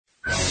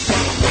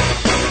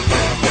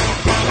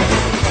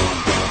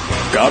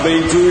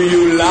Coming to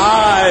you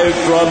live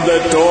from the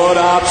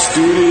Torop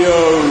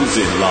Studios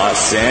in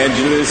Los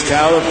Angeles,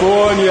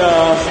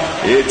 California.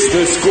 It's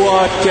the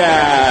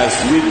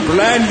Squadcast with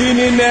Brandon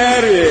and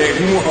Eric.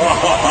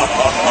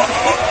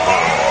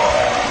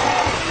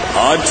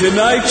 On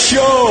tonight's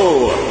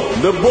show,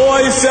 the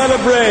boys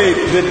celebrate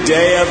the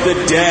Day of the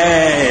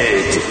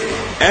Dead,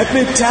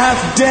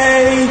 Epitaph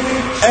Day,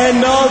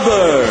 and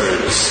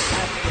others.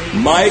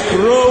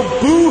 Micro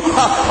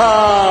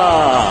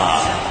Boo-Ha-Ha.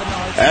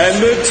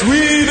 And the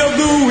tweet of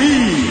the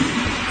week,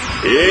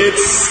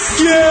 it's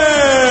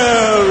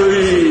scary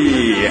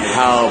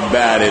how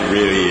bad it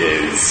really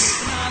is.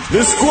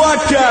 The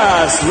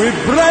Squadcast with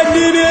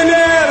Brandon and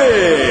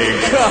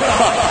Eric.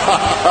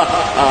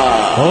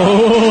 Oh,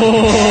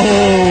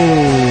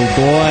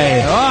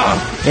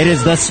 boy. It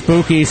is the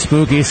spooky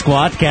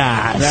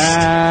Squadcast.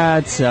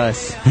 That's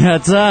us.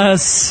 That's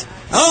us.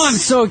 Oh, I'm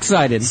so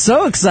excited.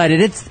 So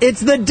excited. It's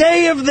the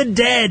Day of the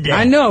Dead.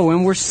 I know,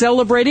 and we're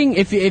celebrating.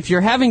 If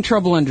you're having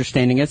trouble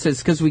understanding it, it's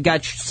because we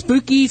got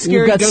spooky,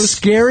 scary We've got ghost...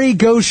 scary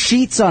ghost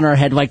sheets on our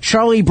head, like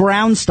Charlie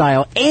Brown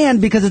style. And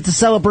because it's a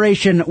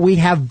celebration, we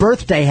have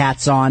birthday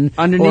hats on.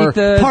 Underneath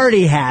the...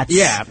 party hats.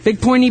 Yeah,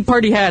 big pointy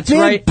party hats big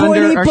right pointy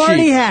under our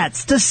party sheet.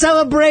 hats to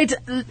celebrate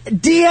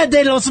Dia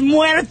de los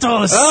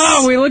Muertos.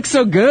 Oh, we look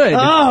so good.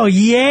 Oh,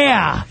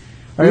 yeah.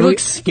 We look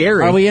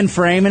scary. Are we in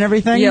frame and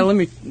everything? Yeah, I'm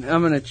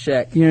going to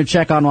check. You going to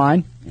check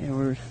online? Yeah,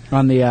 we're...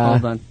 On the,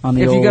 Hold on. On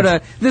the if old... you go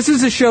to... This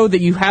is a show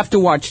that you have to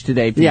watch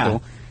today, people. Yeah.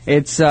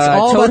 It's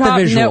all about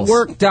the visuals.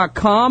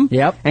 ToadHopNetwork.com.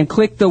 Yep. And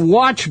click the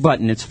watch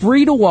button. It's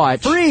free to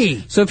watch.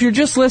 Free! So if you're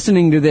just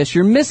listening to this,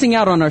 you're missing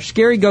out on our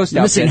scary ghost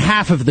outfit. Missing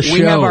half of the show.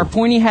 We have our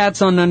pointy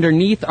hats on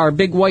underneath, our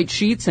big white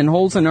sheets and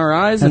holes in our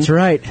eyes. That's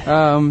right.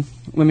 Let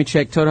me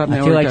check ToadHopNetwork.com.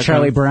 I feel like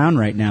Charlie Brown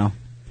right now.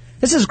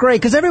 This is great,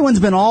 because everyone's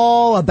been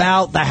all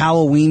about the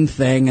Halloween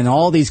thing and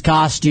all these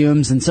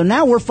costumes, and so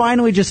now we're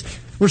finally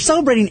we're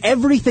celebrating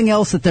everything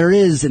else that there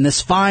is in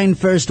this fine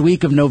first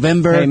week of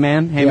November. Hey,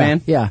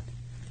 man. Yeah.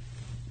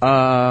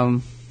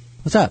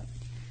 What's up?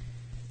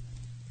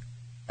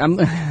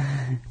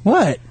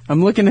 What?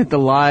 I'm looking at the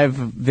live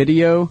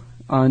video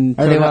on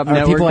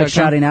Are people like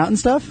shouting out and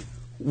stuff?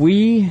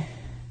 We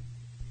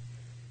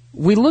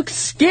look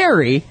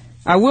scary.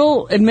 I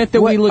will admit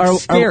that we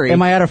look scary.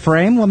 Am I out of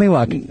frame? Let me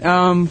look.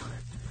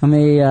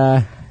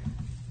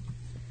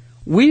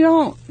 We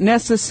don't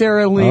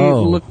necessarily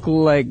look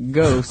like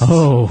ghosts.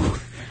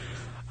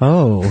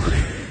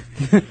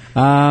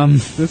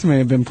 This may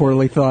have been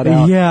poorly thought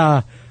out.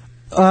 Yeah.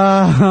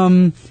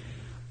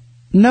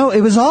 No,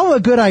 it was all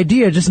a good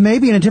idea, just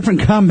maybe in a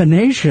different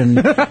combination.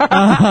 This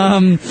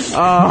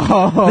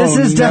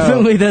is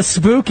definitely the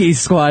spooky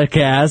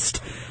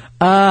Squadcast.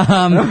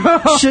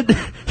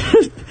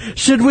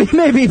 Should we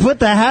maybe put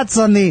the hats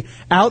on the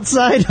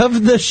outside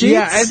of the sheets?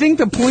 Yeah, I think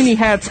the pointy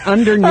hats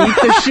underneath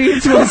the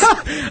sheets was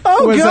a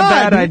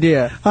bad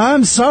idea.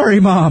 I'm sorry,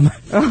 Mom.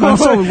 I'm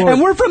sorry. Lord.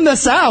 And we're from the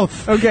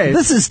South. Okay.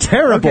 This is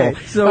terrible. Okay,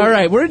 so all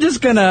right, we're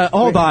just going to...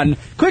 Hold on.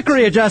 Quick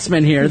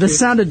readjustment here. This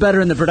sounded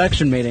better in the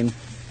production meeting.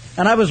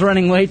 And I was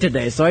running late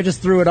today, so I just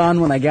threw it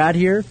on when I got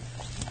here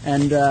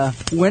and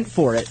went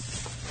for it.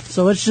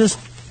 So let's just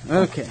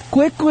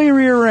quickly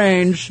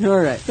rearrange. All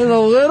right. There's a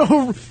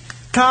little...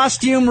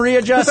 costume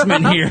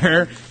readjustment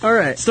here. All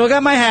right. Still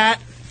got my hat.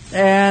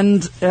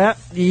 And, that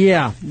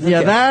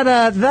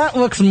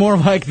looks more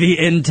like the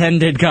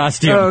intended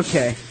costume.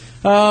 Okay.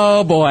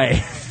 Oh,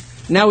 boy.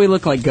 Now we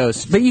look like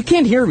ghosts. But you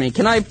can't hear me.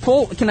 Can I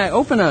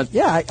open a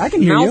I can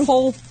hear you. mouth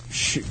hole?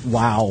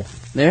 Wow.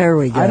 There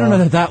we go. I don't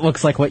know that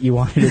looks like what you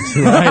wanted it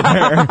to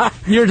either.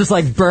 You're just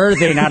like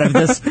birthing out of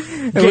this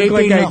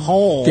gaping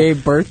hole.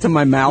 Gave birth to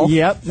my mouth.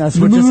 Yep, that's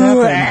what just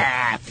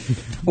happened.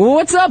 Well,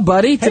 what's up,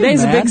 buddy?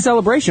 Today's man. a big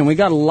celebration. We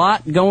got a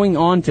lot going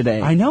on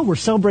today. I know. We're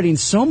celebrating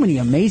so many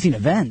amazing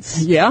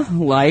events. Yeah,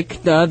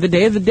 like the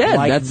Day of the Dead.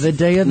 That's the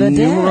Day of the Dead.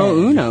 Numero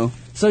uno.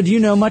 So do you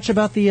know much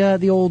about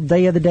the old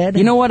Day of the Dead?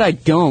 You know what? I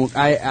don't.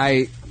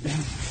 I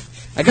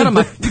got on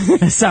my...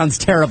 That sounds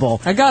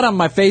terrible. I got on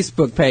my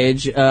Facebook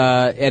page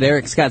at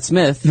Eric Scott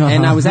Smith,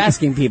 and I was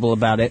asking people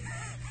about it.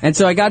 And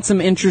so I got some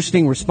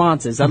interesting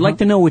responses. I'd like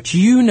to know what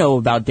you know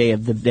about Day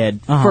of the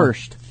Dead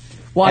first.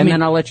 Well,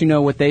 then I'll let you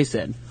know what they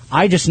said.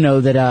 I just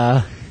know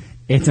that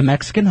it's a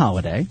Mexican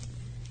holiday.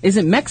 Is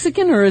it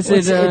Mexican or is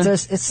it...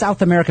 It's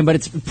South American, but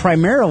it's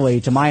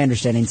primarily, to my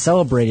understanding,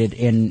 celebrated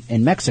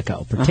in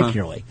Mexico,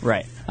 particularly.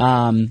 Right.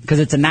 Because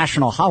it's a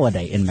national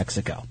holiday in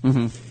Mexico.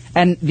 Mm-hmm.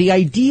 And the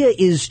idea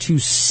is to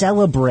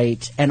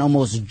celebrate and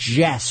almost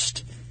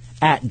jest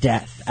at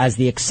death as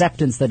the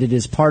acceptance that it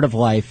is part of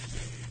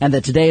life, and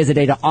that today is a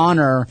day to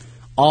honor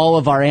all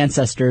of our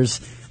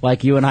ancestors,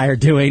 like you and I are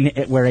doing,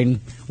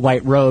 wearing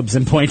white robes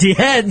and pointy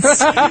heads.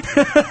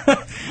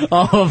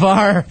 All of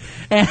our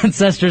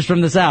ancestors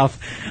from the South.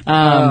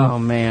 Oh,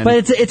 man.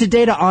 But it's a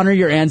day to honor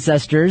your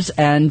ancestors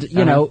and,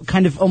 you know,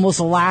 kind of almost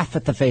laugh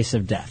at the face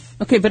of death.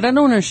 Okay, but I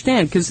don't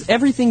understand, because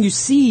everything you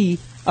see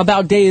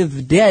about Day of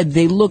the Dead,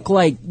 they look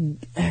like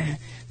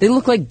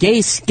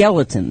gay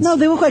skeletons. No,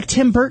 they look like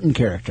Tim Burton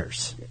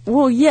characters.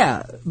 Well,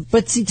 yeah,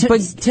 but see,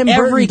 but Tim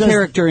every Burton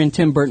character in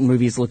Tim Burton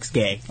movies looks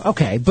gay.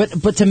 Okay,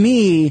 but to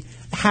me,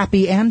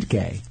 happy and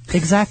gay.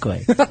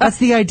 Exactly. That's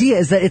the idea.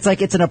 Is that it's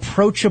like it's an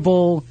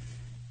approachable,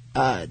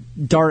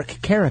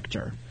 dark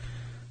character.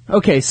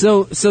 Okay,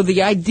 so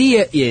the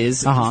idea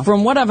is,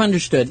 from what I've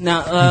understood.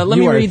 Now, let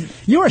me read.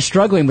 You are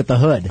struggling with the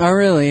hood. I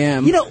really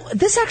am. You know,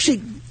 this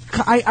actually,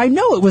 I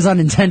know it was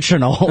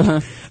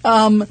unintentional,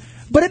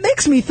 but it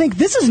makes me think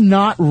this is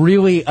not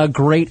really a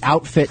great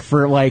outfit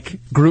for, like,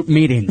 group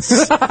meetings.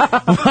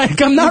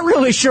 Like, I'm not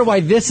really sure why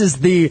this is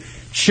the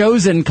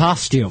chosen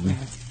costume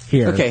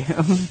here. Okay.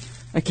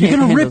 I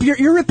can't.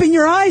 You're ripping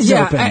your eyes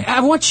open. I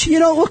want you. You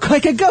don't look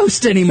like a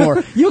ghost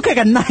anymore. You look like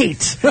a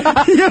knight.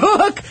 You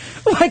look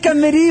like a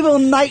medieval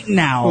knight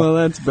now. Well,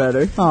 that's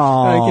better.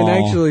 Aww. I can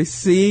actually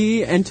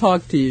see and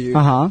talk to you.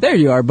 Uh-huh. There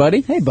you are,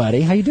 buddy. Hey,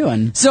 buddy. How you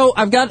doing? So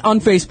I've got on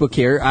Facebook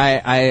here.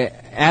 I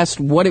asked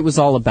what it was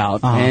all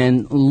about,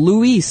 and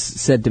Luis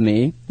said to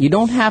me, "You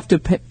don't have to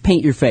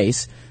paint your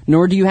face,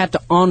 nor do you have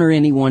to honor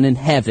anyone in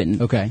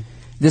heaven." Okay.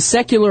 The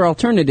secular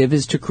alternative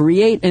is to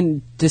create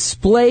and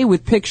display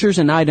with pictures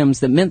and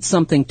items that meant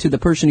something to the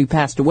person who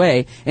passed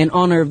away in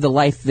honor of the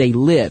life they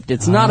lived.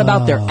 It's not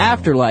about their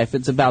afterlife,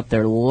 it's about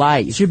their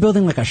life. So you're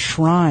building like a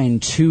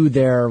shrine to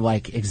their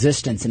like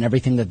existence and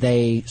everything that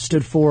they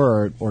stood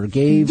for or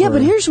gave. Yeah,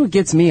 but here's what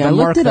gets me. I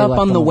looked it up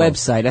on the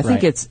website. I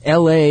think it's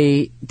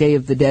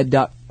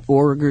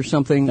LADayofthedead.org or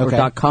something,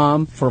 or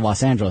 .com. For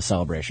Los Angeles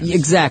celebrations.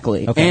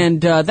 Exactly. Okay.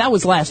 And that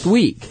was last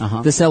week,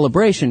 the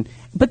celebration.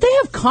 But they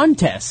have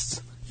contests.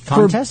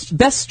 Contest? For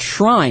best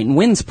shrine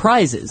wins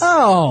prizes.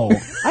 Oh,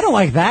 I don't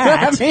like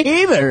that.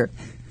 Me either.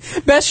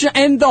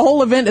 And the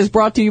whole event is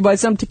brought to you by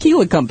some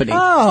tequila company.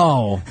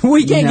 Oh.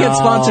 We can't get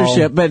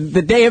sponsorship, but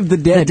the Day of the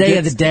Dead. The Day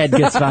of the Dead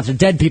gets sponsored.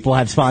 Dead people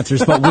have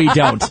sponsors, but we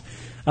don't.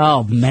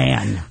 Oh,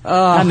 man.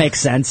 That makes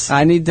sense.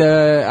 I need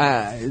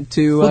to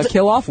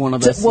kill off one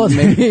of us.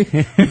 Maybe we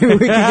can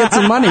get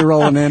some money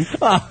rolling in.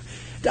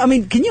 I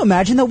mean, can you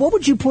imagine, though? What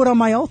would you put on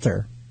my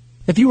altar?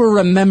 If you were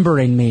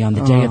remembering me on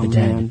the Day of the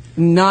Dead. Man.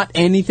 Not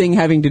anything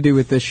having to do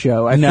with this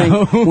show. I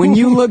think when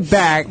you look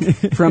back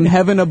from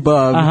heaven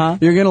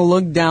above, you're going to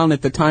look down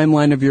at the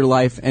timeline of your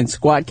life, and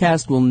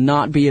Squatcast will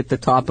not be at the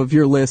top of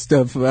your list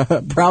of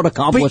proud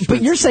accomplishments.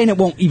 But you're saying it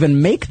won't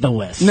even make the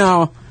list.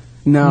 No?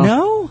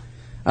 No?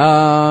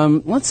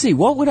 Let's see.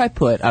 What would I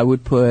put? I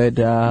would put.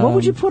 What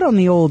would you put on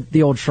the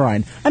old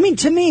shrine? I mean,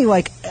 to me,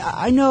 like,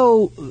 I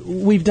know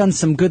we've done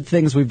some good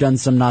things, we've done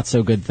some not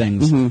so good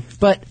things,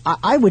 but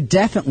I would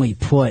definitely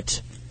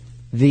put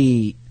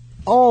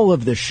all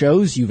of the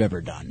shows you've ever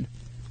done.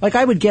 Like,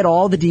 I would get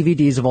all the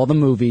DVDs of all the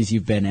movies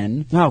you've been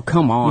in. Oh,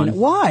 come on. You know,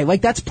 why?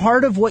 Like, that's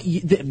part of what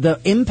the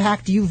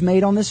impact you've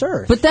made on this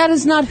earth. But that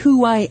is not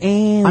who I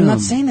am. I'm not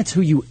saying that's who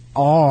you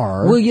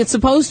are. Well, it's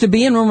supposed to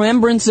be in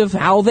remembrance of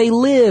how they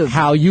live.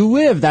 How you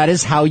live. That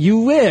is how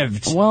you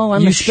lived. Well,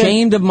 I'm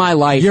ashamed of my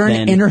life. You're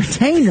an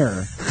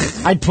entertainer.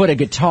 I'd put a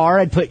guitar.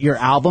 I'd put your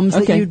albums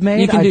that you'd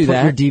made. You can do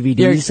that. Your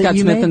DVDs Scott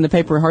Smith and the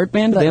Paper Heart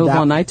Band, available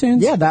on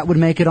iTunes? Yeah, that would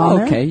make it on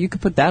there. Okay, you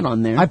could put that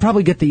on there. I'd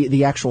probably get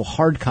the actual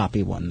hard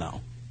copy one, though.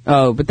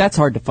 Oh, but that's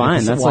hard to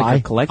find. That's like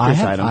a collector's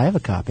item. I have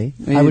a copy.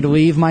 I would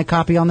leave my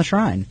copy on the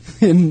shrine.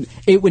 And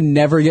it would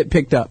never get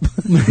picked up.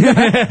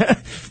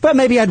 But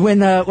maybe I'd win,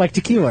 like,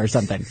 tequila or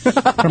something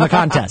from a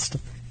contest.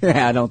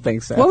 Yeah, I don't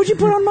think so. What would you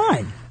put on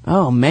mine?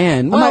 Oh,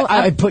 man. Well,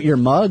 I'd put your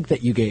mug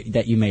that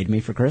you made me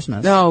for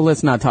Christmas. No,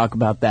 let's not talk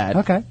about that.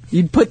 Okay.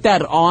 You'd put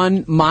that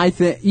on my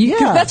thing. Yeah.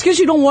 That's because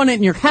you don't want it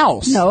in your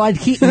house. No, I'd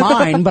keep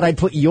mine, but I'd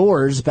put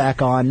yours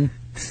back on.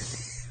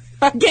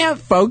 I can't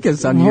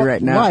focus on you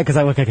right now. Why? Because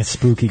I look like a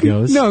spooky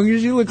ghost? No,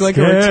 because you look like a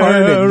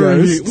retarded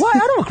ghost. Why? I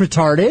don't look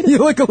retarded. You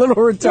look a little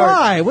retarded.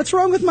 Why? What's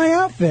wrong with my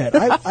outfit?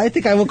 I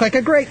think I look like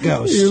a great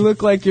ghost. You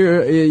look like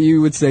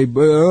you would say,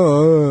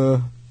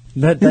 boo.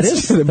 That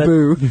is the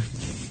boo.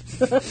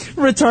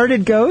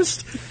 Retarded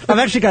ghost? I've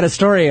actually got a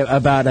story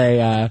about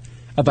a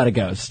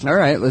ghost. All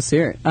right, let's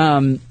hear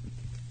it.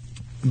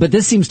 But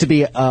this seems to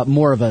be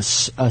more of a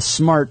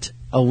smart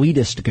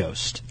elitist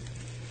ghost.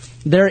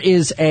 There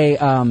is a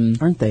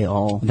aren't they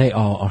all? They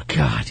all are.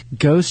 God,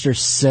 ghosts are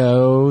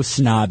so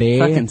snobby.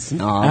 Fucking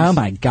snobs. Oh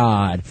my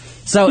God.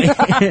 So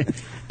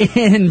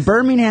in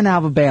Birmingham,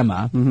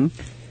 Alabama,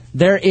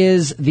 there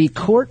is the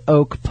Court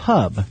Oak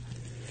Pub,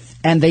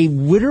 and they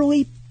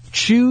literally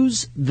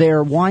choose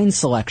their wine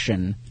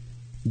selection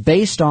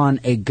based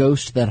on a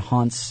ghost that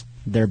haunts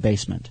their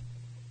basement.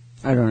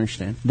 I don't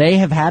understand. They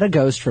have had a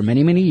ghost for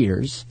many, many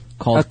years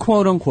called a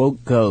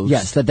quote-unquote ghost.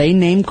 Yes, that they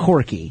name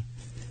Corky.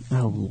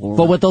 Oh, Lord.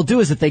 But what they'll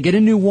do is if they get a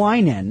new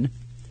wine in,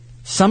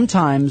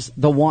 sometimes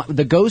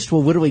the ghost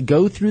will literally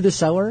go through the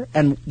cellar,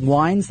 and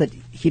wines that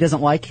he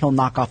doesn't like, he'll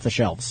knock off the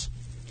shelves.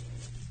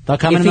 They'll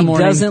come in the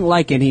morning. If he doesn't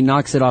like it, he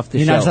knocks it off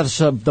the shelves.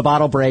 So the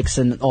bottle breaks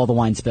and all the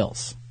wine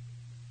spills.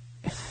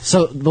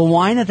 So the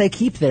wine that they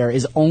keep there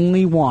is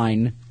only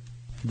wine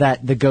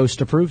that the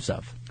ghost approves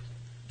of.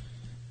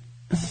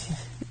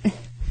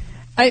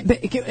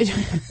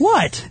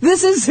 What?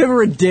 This is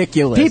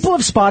ridiculous. People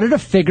have spotted a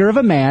figure of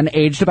a man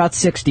aged about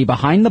 60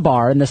 behind the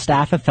bar, and the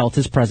staff have felt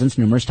his presence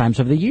numerous times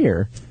over the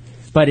year.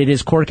 But it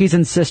is Corky's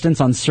insistence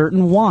on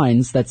certain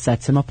wines that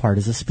sets him apart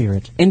as a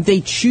spirit. And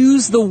they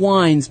choose the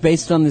wines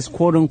based on this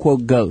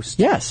quote-unquote ghost.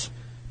 Yes.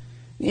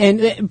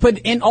 But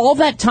in all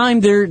that time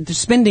they're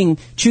spending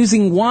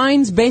choosing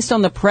wines based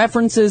on the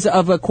preferences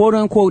of a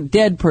quote-unquote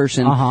dead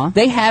person,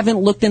 they haven't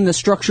looked in the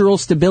structural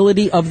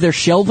stability of their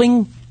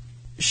shelving?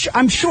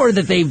 I'm sure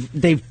that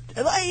they've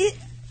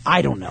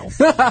I don't know.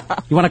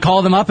 You want to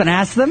call them up and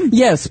ask them?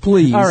 Yes,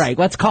 please. All right,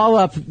 let's call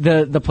up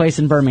the place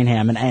in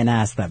Birmingham and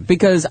ask them.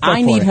 Because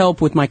I need help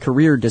with my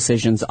career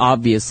decisions,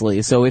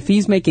 obviously. So if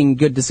he's making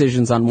good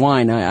decisions on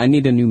wine, I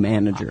need a new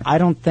manager. I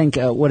don't think,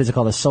 what is it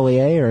called, a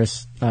sommelier?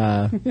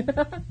 Or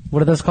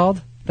what are those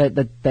called?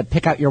 That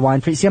pick out your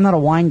wine for you? See, I'm not a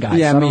wine guy,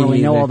 so I don't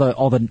really know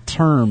all the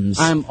terms.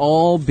 I'm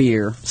all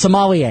beer.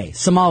 Sommelier.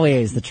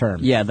 Sommelier is the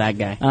term. Yeah, that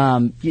guy.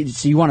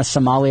 So you want a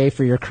sommelier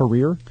for your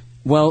career?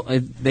 Well,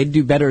 they'd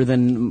do better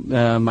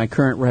than my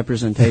current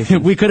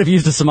representation. We could have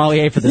used a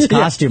sommelier for this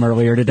costume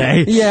earlier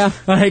today. Yeah.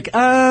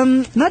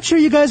 Not sure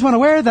you guys want to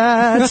wear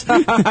that.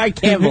 I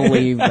can't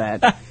believe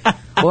that.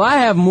 Well, I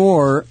have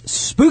more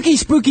spooky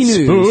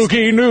news.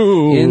 Spooky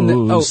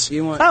news.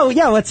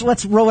 Yeah,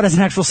 let's roll it as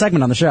an actual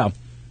segment on the show.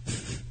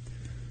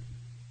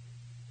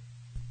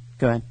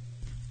 Go ahead.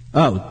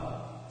 Oh.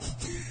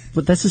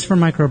 But this is from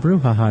Microbrew,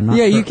 haha.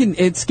 You can.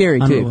 It's scary,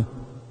 too.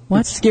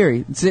 What? It's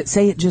scary.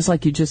 Say it just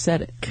like you just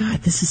said it.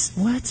 God, this is...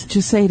 What?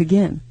 Just say it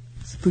again.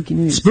 Spooky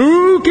news.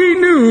 Spooky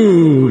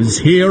news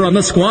here on the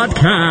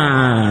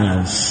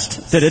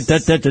Squadcast.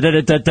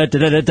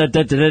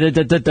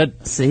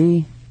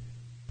 See?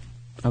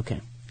 Okay.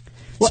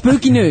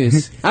 Spooky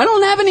news. I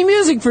don't have any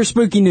music for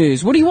spooky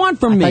news. What do you want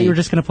from me? I thought you were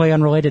just going to play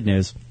unrelated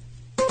news.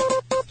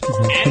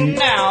 And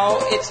now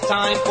it's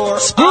time for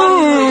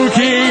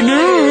Spooky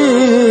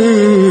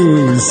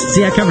News!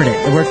 See, I covered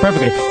it. It worked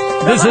perfectly.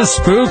 This is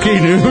Spooky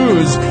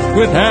News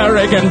with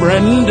Eric and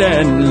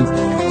Brendan.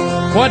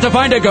 Want to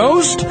find a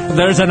ghost?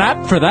 There's an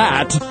app for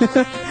that.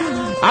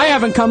 I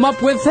haven't come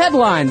up with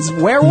headlines.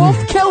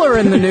 Werewolf killer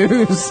in the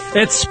news.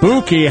 It's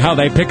spooky how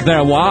they pick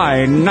their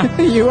wine.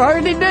 You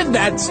already did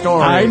that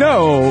story. I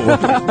know.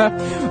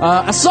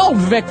 Assault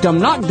victim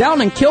knocked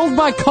down and killed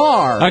by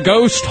car. A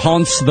ghost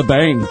haunts the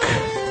bank.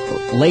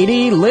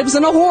 Lady lives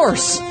in a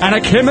horse. And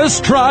a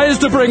chemist tries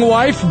to bring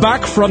wife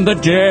back from the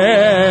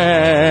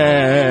dead.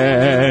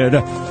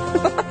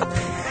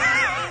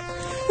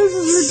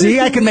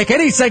 See, I can make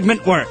any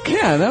segment work.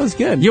 Yeah, that was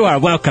good. You are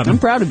welcome. I'm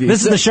proud of you.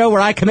 This is the show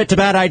where I commit to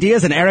bad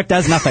ideas and Eric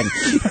does nothing.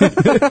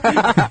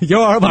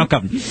 You're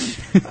welcome.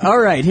 All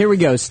right, here we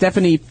go.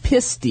 Stephanie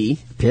Pisty.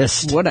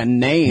 Pissed. What a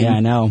name. Yeah, I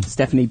know.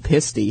 Stephanie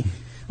Pisty.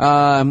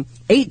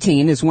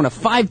 18 is one of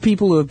 5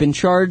 people who have been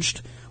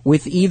charged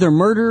with either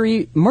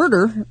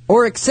murder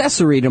or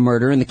accessory to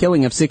murder in the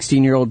killing of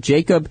 16-year-old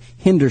Jacob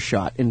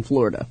Hendershot in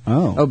Florida.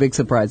 Oh, big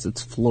surprise,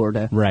 it's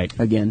Florida. Right.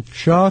 Again.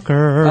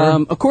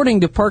 Shocker.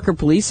 According to Parker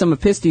police, some of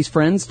Pisty's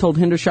friends told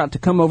Hendershot to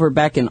come over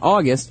back in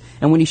August,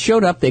 and when he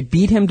showed up, they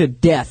beat him to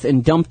death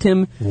and dumped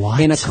him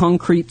in a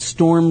concrete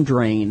storm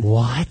drain.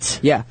 What?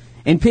 Yeah.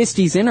 In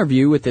Pisty's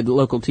interview with the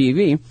local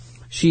TV,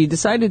 she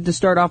decided to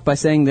start off by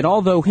saying that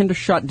although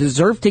Hendershot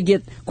deserved to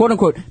get,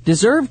 quote-unquote,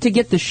 deserved to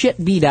get the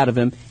shit beat out of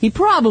him, he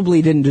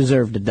probably didn't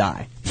deserve to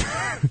die.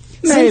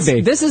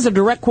 Maybe. This is a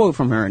direct quote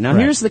from her. Now,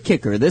 here's the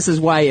kicker. This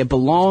is why it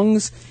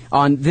belongs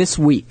on This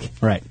Week.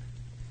 Right.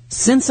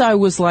 Since I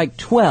was like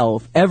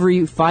 12,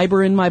 every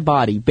fiber in my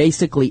body,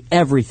 basically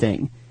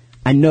everything,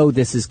 I know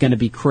this is going to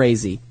be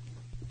crazy,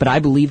 but I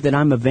believe that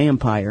I'm a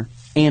vampire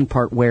and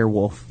part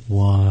werewolf.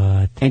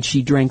 What? And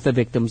she drank the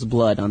victim's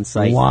blood on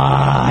sight What?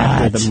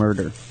 after the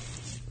murder.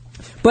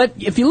 But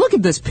if you look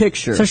at this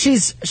picture... So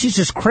she's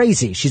just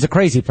crazy. She's a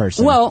crazy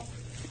person. Well,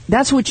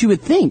 that's what you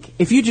would think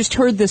if you just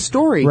heard this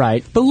story.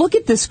 Right. But look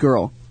at this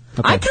girl.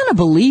 Okay. I kind of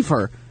believe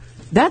her.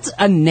 That's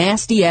a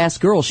nasty-ass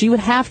girl. She would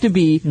have to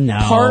be No.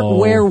 part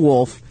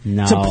werewolf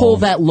No. to pull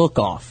that look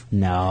off.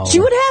 No. She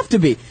would have to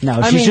be. No,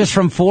 I she's mean, just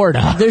from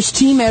Florida. There's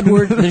Team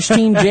Edward, there's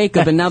Team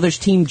Jacob, and now there's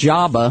Team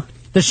Jabba.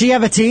 Does she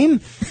have a team?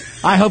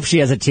 I hope she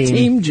has a team.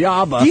 Team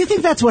Jabba. Do you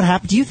think that's what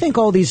happened? Do you think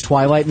all these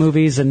Twilight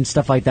movies and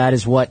stuff like that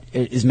is what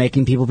is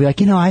making people be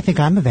like, I think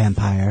I'm a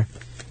vampire?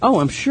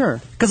 Oh, I'm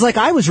sure. Because,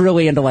 I was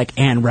really into,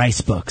 Anne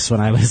Rice books when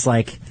I was,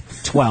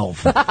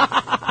 12.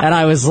 And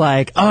I was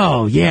like,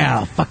 oh,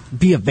 yeah,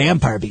 be a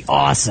vampire, be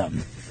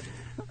awesome.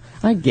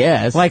 I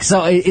guess.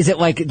 So is it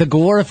the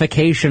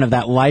glorification of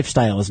that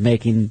lifestyle is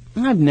making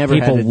I've never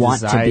people had a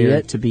want to be desire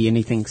it? to be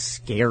anything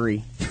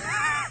scary.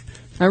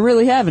 I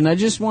really haven't. I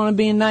just want to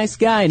be a nice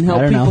guy and help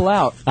I don't people know.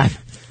 out.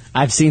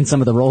 I've seen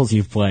some of the roles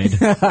you've played.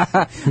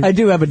 I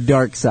do have a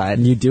dark side.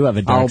 You do have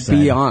a dark side.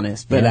 I'll be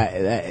honest, but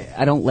Yeah.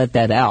 I don't let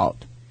that out.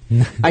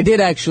 I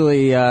did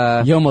actually.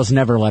 You almost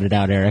never let it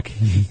out, Eric.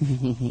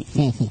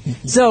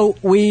 So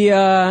we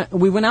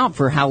went out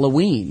for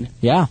Halloween.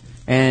 Yeah.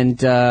 And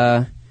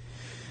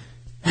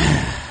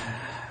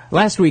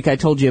last week I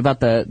told you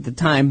about the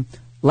time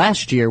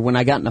last year when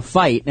I got in a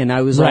fight and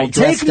I was all Right.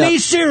 dressed Take me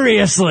up,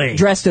 seriously.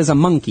 dressed as a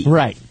monkey.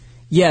 Right.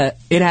 Yeah,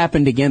 it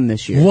happened again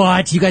this year.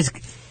 What? You guys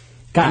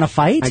got in a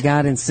fight? I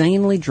got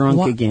insanely drunk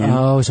What? again.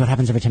 Oh, so what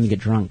happens every time you get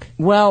drunk?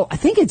 Well, I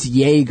think it's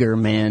Jaeger,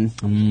 man.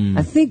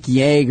 I think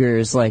Jaeger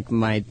is like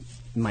my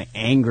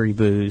angry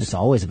booze. It's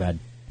always a bad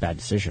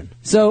decision.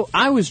 So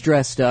I was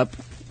dressed up,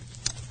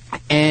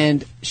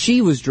 and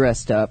she was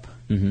dressed up,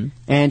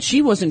 and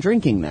she wasn't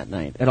drinking that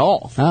night at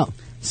all. Oh.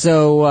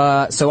 So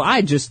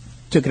I just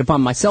took it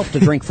upon myself to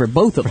drink for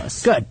both of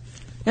us. Good.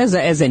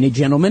 As any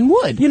gentleman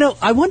would. You know,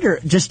 I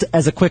wonder, just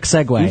as a quick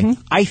segue,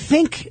 I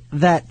think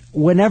that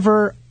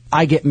whenever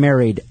I get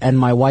married and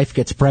my wife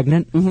gets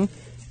pregnant,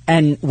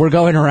 and we're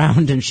going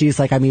around and she's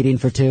like, I'm eating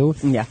for 2,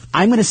 Yeah.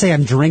 I'm going to say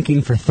I'm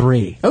drinking for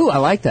 3. Oh, I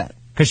like that.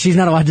 Because she's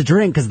not allowed to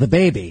drink because of the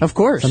baby. Of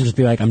course. So I'm just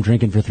be like, I'm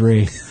drinking for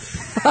 3.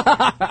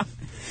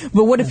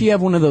 But what if you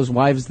have one of those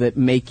wives that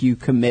make you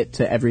commit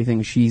to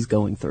everything she's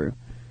going through?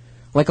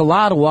 Like a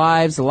lot of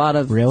wives, a lot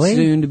of Really?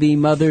 soon-to-be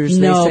mothers,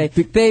 No, they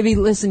say, baby,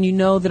 listen, you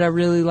know that I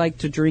really like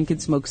to drink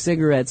and smoke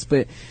cigarettes,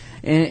 but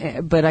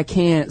I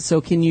can't, so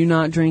can you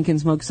not drink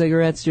and smoke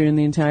cigarettes during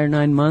the entire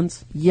 9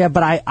 months? Yeah,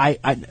 but I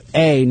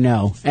A,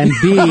 no. And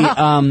B,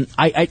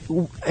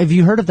 have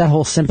you heard of that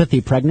whole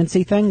sympathy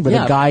pregnancy thing where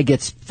Yeah. the guy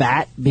gets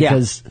fat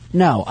because,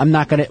 no, I'm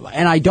not going to,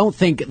 and I don't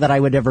think that I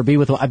would ever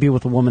I'd be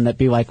with a woman that'd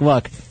be like,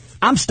 look,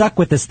 I'm stuck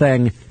with this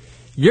thing.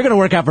 You're going to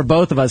work out for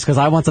both of us because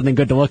I want something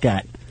good to look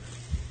at.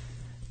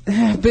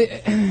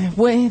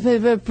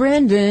 But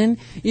Brendan,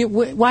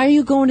 why are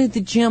you going to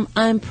the gym?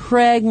 I'm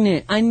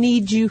pregnant. I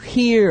need you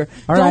here.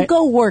 All Don't right.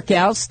 go work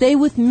out. Stay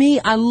with me.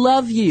 I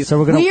love you.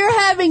 So we're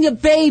having a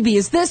baby.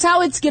 Is this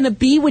how it's going to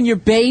be when your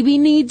baby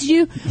needs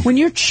you? When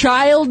your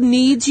child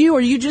needs you? Or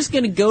are you just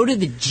going to go to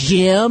the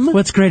gym?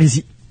 What's great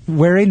is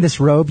wearing this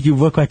robe, you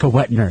look like a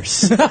wet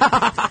nurse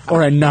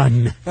or a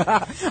nun.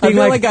 I feel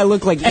like I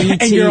look like E.T.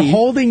 And you're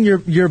holding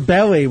your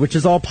belly, which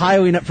is all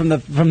piling up from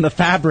the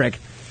fabric.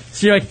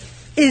 So you're like,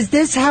 is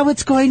this how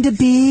it's going to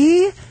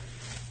be?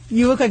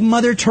 You look like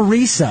Mother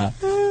Teresa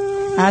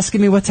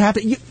asking me what's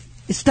happening.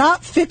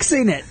 Stop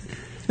fixing it.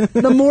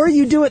 The more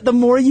you do it, the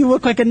more you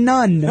look like a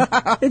nun.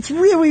 It's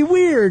really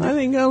weird. I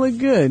think I look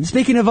good.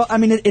 Speaking of, I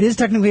mean, it is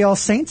technically All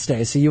Saints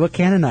Day, so you look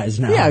canonized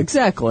now. Yeah,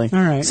 exactly. All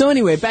right. So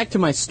anyway, back to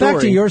my story.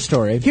 Back to your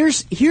story.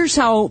 Here's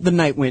how the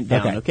night went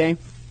down, okay?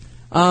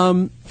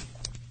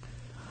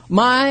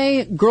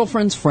 My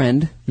girlfriend's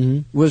friend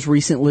was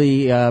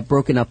recently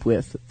broken up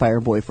with by her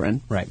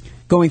boyfriend. Right.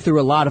 Going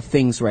through a lot of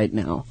things right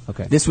now.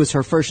 Okay. This was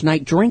her first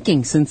night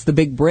drinking since the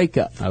big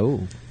breakup.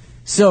 Oh.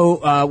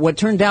 So what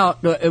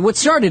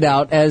started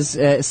out as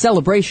a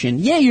celebration,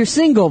 yeah, you're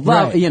single,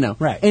 blah, Right.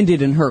 Right.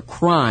 ended in her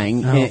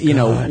crying,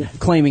 God.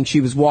 claiming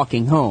she was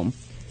walking home.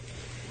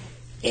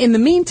 In the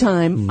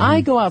meantime,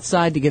 I go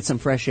outside to get some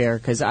fresh air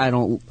because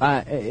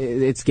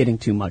it's getting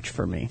too much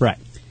for me. Right.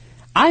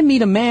 I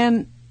meet a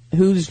man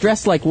who's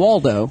dressed like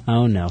Waldo,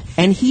 Oh, no.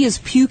 and he is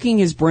puking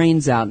his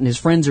brains out, and his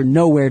friends are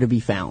nowhere to be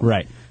found.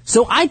 Right.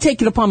 So I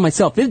take it upon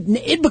myself.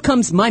 It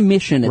becomes my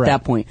mission at Right.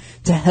 that point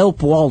to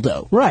help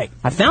Waldo. Right.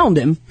 I found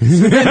him.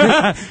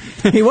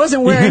 He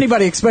wasn't where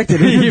anybody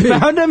expected him to You be.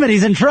 found him and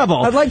he's in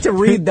trouble. I'd like to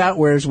read that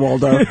Where's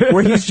Waldo,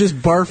 where he's just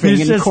barfing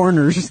He's in just-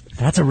 corners.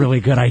 That's a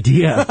really good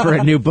idea for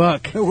a new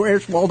book.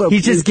 Where's Waldo?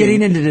 He's just puking?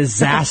 getting into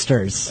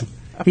disasters.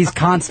 He's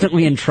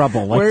constantly in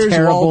trouble. Like Where's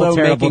terrible, Waldo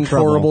terrible making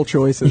trouble. horrible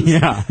choices?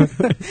 Yeah.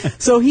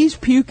 So he's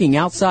puking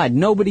outside.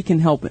 Nobody can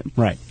help him.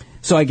 Right.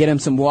 So I get him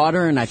some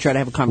water and I try to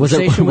have a Was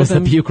conversation was with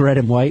him. the puke red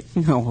and white?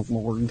 Oh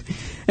Lord!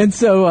 And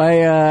so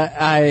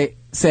I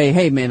say,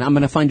 hey man, I'm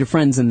going to find your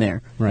friends in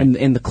there Right.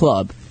 in the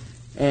club,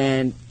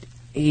 and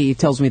he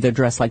tells me they're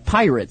dressed like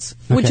pirates,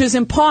 which Okay. is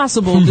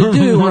impossible to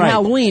do on Right.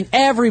 Halloween.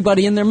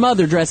 Everybody and their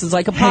mother dresses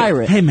like a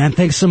pirate. Hey man,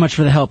 thanks so much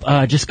for the help.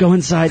 Just go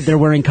inside. They're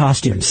wearing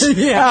costumes.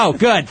 Yeah. Oh,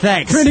 good.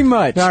 Thanks. Pretty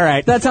much. All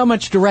right. That's how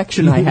much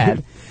direction I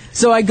had.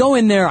 So I go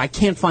in there. I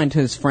can't find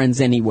his friends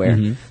anywhere.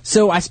 Mm-hmm.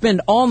 So I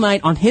spend all night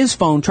on his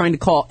phone trying to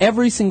call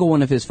every single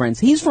one of his friends.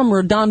 He's from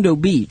Redondo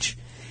Beach,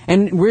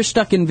 and we're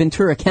stuck in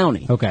Ventura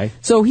County. Okay.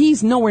 So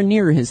he's nowhere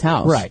near his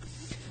house. Right.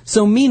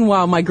 So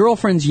meanwhile, my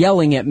girlfriend's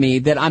yelling at me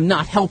that I'm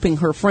not helping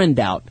her friend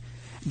out.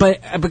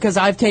 But because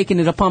I've taken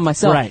it upon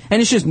myself. Right.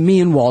 And it's just me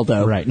and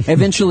Waldo. Right.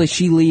 Eventually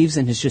she leaves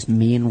and it's just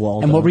me and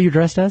Waldo. And what were you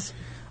dressed as?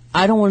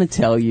 I don't want to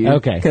tell you.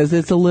 Okay. Because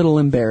it's a little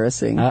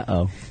embarrassing.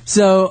 Uh-oh.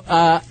 So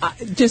I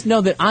just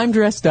know that I'm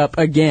dressed up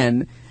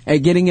again,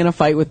 getting in a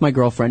fight with my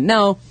girlfriend.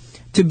 Now,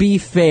 to be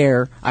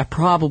fair, I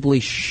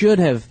probably should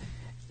have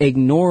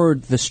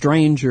ignored the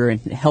stranger and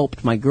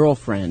helped my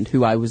girlfriend,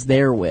 who I was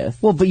there with.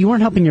 Well, but you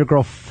weren't helping your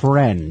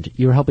girlfriend.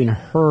 You were helping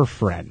her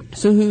friend.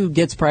 So who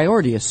gets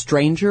priority, a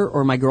stranger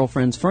or my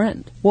girlfriend's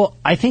friend? Well,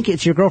 I think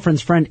it's your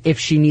girlfriend's friend if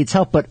she needs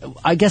help, but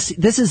I guess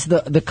this is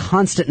the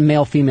constant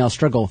male-female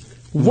struggle.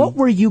 What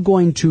were you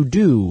going to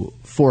do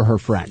for her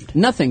friend?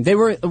 Nothing.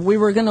 We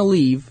were going to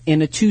leave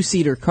in a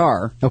 2-seater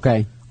car.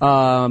 Okay.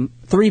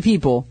 3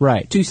 people.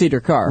 Right. 2-seater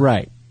car.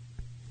 Right.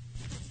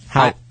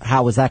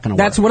 How was that going to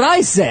work? That's what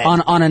I said.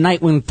 On a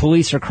night when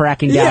police are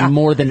cracking down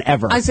more than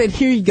ever. I said,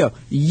 here you go.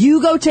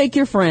 You go take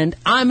your friend.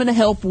 I'm going to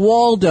help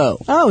Waldo.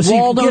 Oh, so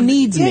Waldo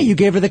needs me. Yeah, you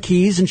gave her the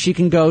keys and she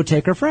can go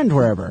take her friend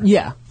wherever.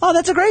 Yeah. Oh,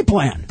 that's a great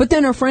plan. But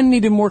then her friend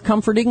needed more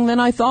comforting than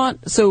I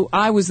thought, so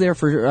I was there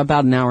for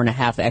about an hour and a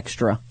half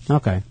extra.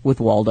 Okay. With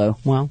Waldo.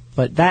 Well,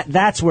 but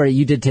that's where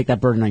you did take that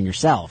burden on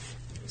yourself.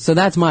 So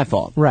that's my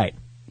fault. Right.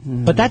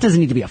 But that doesn't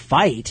need to be a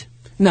fight.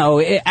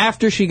 No,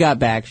 after she got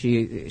back,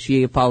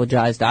 she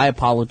apologized. I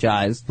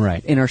apologized.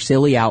 Right. In her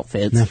silly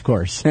outfits. Of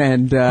course.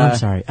 And I'm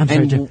sorry.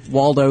 And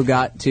Waldo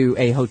got to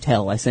a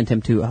hotel. I sent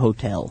him to a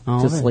hotel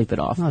to sleep it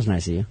off. That was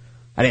nice of you.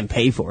 I didn't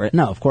pay for it.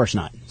 No, of course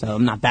not. So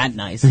I'm not that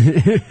nice.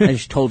 I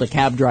just told a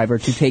cab driver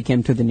to take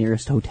him to the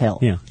nearest hotel.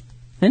 Yeah.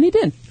 And he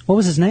did. What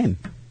was his name?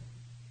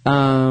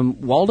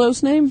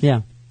 Waldo's name?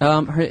 Yeah.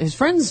 His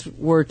friends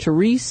were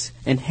Therese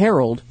and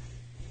Harold.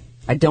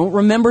 I don't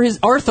remember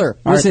Arthur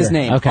was his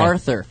name. Okay.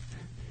 Arthur.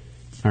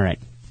 All right.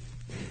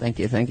 Thank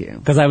you.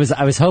 Because I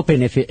was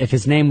hoping if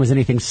his name was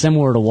anything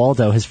similar to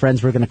Waldo, his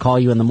friends were going to call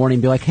you in the morning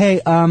and be like,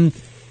 hey,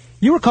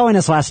 you were calling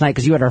us last night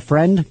because you had our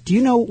friend. Do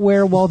you know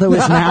where Waldo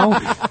is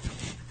now?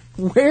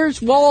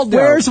 Where's Waldo?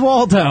 Where's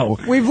Waldo?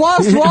 We've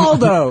lost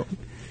Waldo.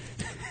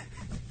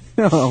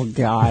 Oh,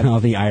 God. Oh,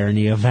 the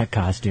irony of that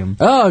costume.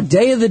 Oh,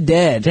 Day of the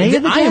Dead. Day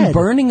of the I Dead. am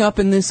burning up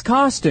in this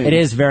costume. It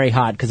is very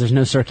hot because there's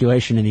no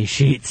circulation in these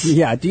sheets.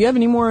 Yeah. Do you have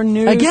any more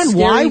news? Again,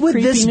 scary, why would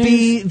creepy this news?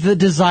 be the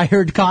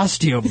desired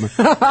costume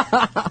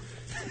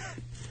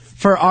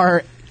for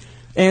our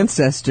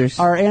ancestors?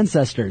 Our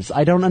ancestors.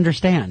 I don't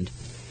understand.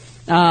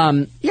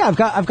 Yeah,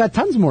 I've got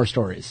tons more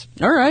stories.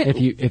 All right.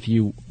 If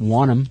you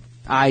want them.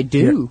 I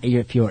do.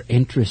 If you're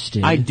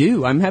interested. I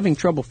do. I'm having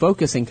trouble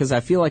focusing because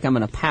I feel like I'm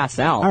going to pass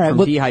out from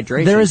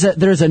dehydration.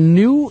 There's a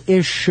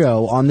new-ish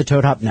show on the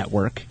Toad Hop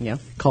Network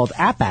called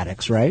App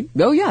Addicts, right?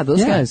 Oh, yeah,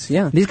 those guys,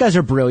 yeah. These guys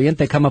are brilliant.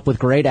 They come up with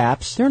great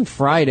apps. They're on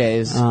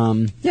Fridays.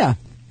 Yeah.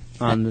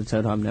 On the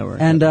Toad Hop Network.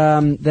 And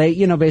they,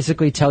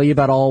 basically tell you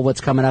about all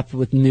what's coming up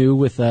with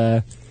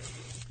nice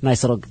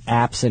little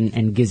apps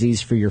and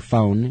gizzies for your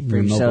phone. For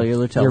your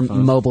cellular telephone.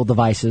 Your mobile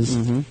devices.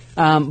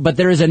 Mm-hmm. But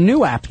there is a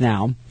new app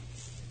now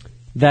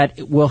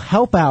that will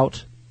help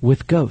out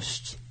with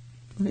ghosts.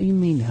 What do you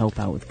mean help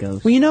out with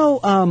ghosts?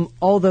 Well,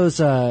 all those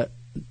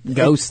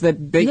ghosts that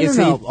you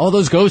see? All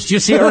those ghosts you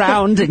see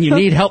around and you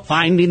need help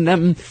finding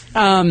them.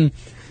 No,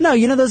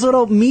 those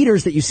little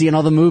meters that you see in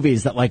all the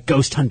movies that like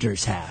ghost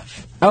hunters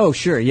have. Oh,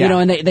 sure, yeah.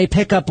 And they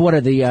pick up what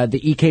are the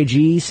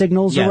EKG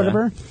signals or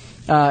whatever.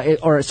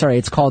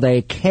 It's called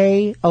a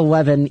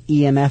K11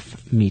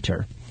 EMF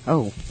meter.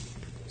 Oh,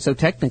 so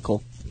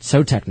technical.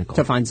 So technical.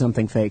 To find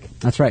something fake.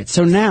 That's right.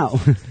 So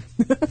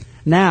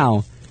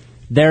now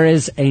there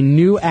is a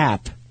new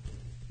app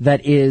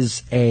that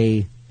is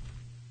a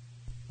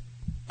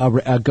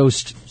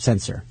ghost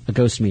sensor, a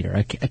ghost meter,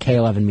 a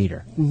K11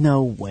 meter.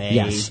 No way.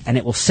 Yes, and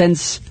it will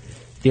sense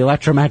the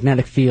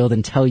electromagnetic field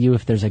and tell you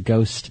if there's a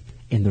ghost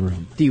in the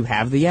room. Do you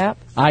have the app?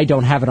 I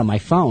don't have it on my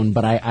phone,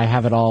 but I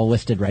have it all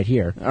listed right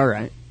here. All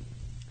right.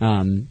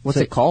 What's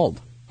it called?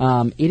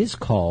 It is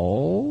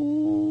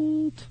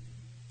called...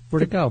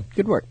 Where'd it go?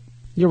 Good work.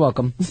 You're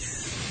welcome.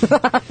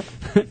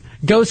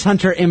 Ghost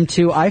Hunter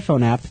M2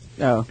 iPhone app.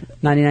 Oh.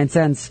 99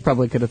 cents.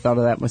 Probably could have thought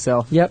of that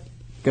myself. Yep.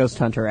 Ghost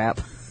Hunter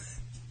app.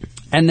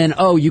 And then,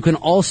 you can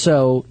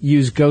also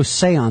use Ghost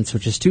Seance,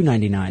 which is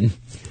 $2.99,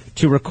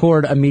 to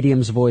record a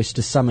medium's voice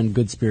to summon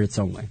good spirits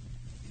only.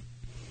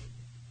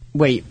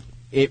 Wait,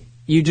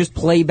 you just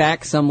play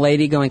back some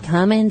lady going,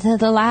 "Come into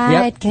the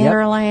light,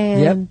 Caroline."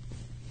 Yep.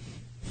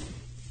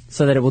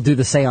 So that it will do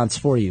the seance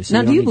for you. So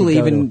now, do you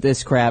believe in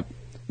this crap?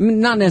 I mean,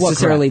 not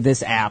necessarily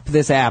this app.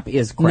 This app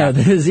is crap.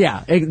 No,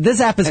 this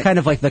app is kind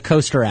of like the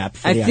coaster app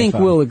for the I think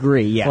iPhone. we'll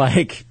agree,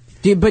 yeah.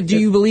 Do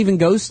you believe in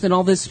ghosts and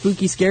all this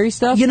spooky, scary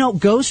stuff?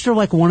 Ghosts are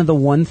like one of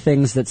the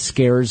things that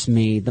scares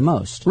me the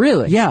most.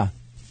 Really? Yeah.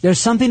 There's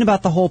something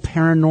about the whole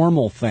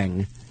paranormal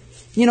thing.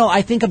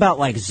 I think about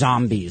like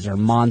zombies or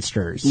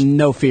monsters.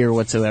 No fear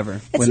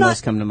whatsoever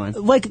those come to mind.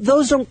 Like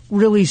those don't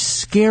really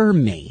scare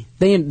me.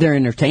 They're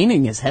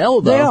entertaining as hell,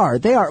 though.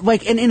 They are.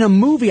 Like in a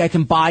movie, I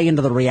can buy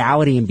into the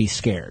reality and be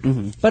scared.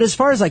 Mm-hmm. But as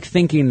far as like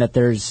thinking that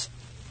there's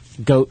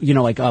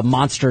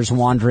monsters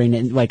wandering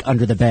in, like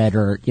under the bed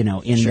or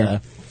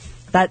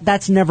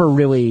that's never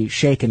really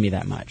shaken me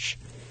that much.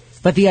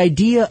 But the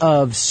idea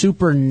of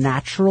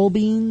supernatural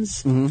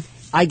beings,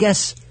 I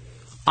guess.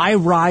 I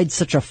ride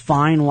such a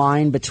fine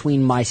line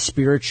between my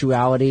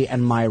spirituality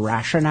and my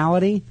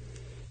rationality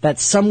that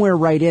somewhere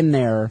right in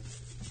there,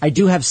 I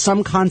do have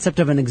some concept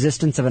of an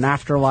existence of an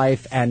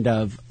afterlife and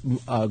of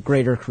a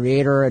greater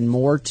creator and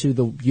more to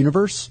the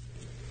universe.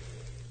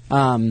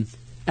 And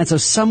so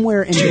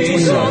somewhere in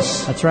between there,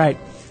 that's right.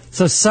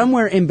 So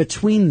somewhere in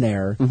between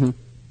there,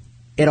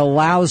 it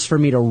allows for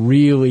me to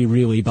really,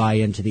 really buy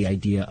into the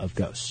idea of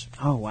ghosts.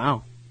 Oh,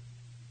 wow.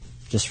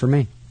 Just for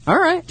me. All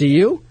right. Do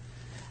you?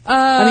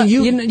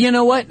 You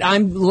know what?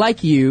 I'm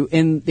like you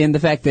in the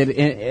fact that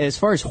as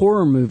far as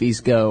horror movies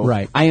go,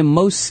 right. I am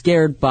most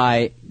scared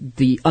by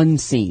the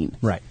unseen.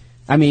 Right.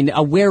 I mean,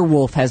 a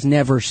werewolf has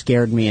never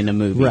scared me in a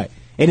movie. Right.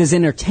 It has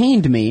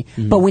entertained me,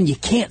 but when you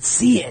can't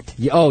see it,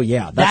 Oh,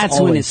 yeah. that's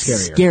when always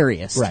it's scarier.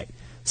 scariest. Right.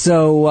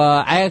 So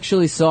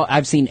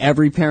I've seen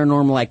every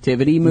Paranormal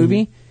Activity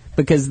movie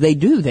because they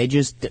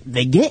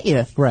get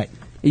you. Right.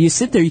 You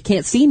sit there, you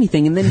can't see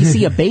anything, and then you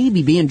see a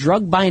baby being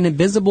drugged by an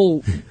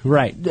invisible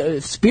Right.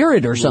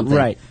 Spirit or something.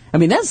 Right. I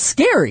mean, that's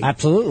scary.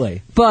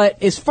 Absolutely.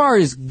 But as far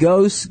as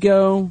ghosts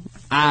go,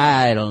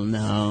 I don't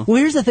know. Well,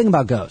 here's the thing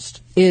about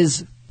Ghost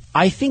is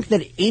I think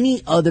that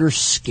any other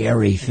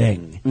scary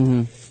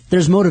thing,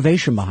 there's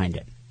motivation behind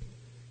it.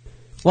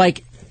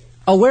 Like,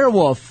 a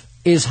werewolf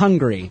is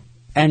hungry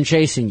and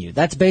chasing you.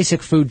 That's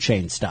basic food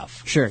chain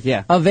stuff. Sure,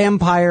 yeah. A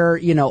vampire,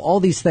 all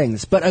these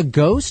things. But a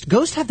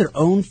ghosts have their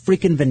own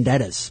freaking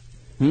vendettas.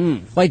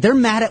 Like, they're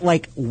mad at,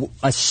 like,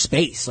 a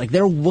space. Like,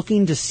 they're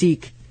looking to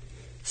seek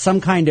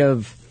some kind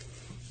of,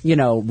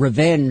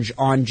 revenge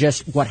on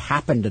just what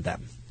happened to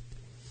them.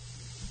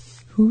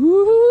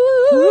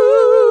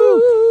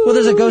 Well,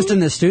 there's a ghost in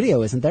this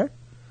studio, isn't there?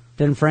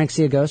 Didn't Frank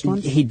see a ghost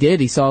once? He did.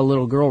 He saw a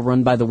little girl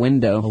run by the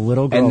window. A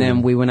little girl. And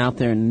then we went out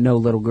there and no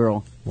little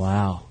girl.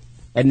 Wow.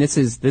 And this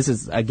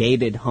is a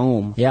gated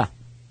home. Yeah.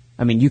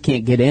 I mean, you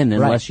can't get in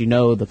unless you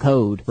know the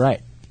code.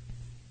 Right.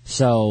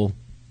 So,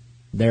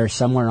 there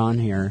somewhere on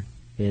here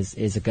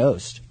is a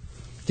ghost.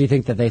 Do you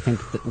think that they think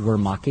that we're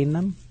mocking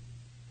them?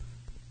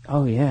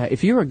 Oh, yeah.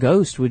 If you're a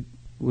ghost, would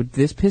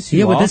this piss you off?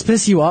 Yeah, would this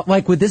piss you off?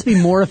 Like, would this be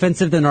more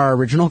offensive than our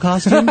original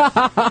costume?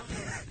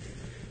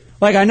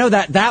 Like, I know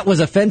that was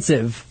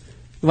offensive.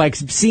 Like,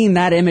 seeing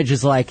that image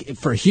is like,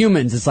 for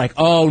humans, it's like,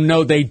 oh,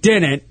 no, they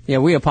didn't. Yeah,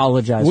 we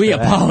apologize. We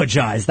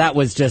apologize. That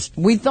was just...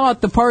 We thought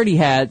the party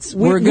hats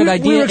were a good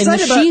idea, and the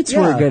sheets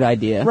were a good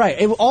idea.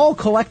 Right. It all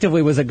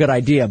collectively was a good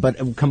idea,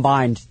 but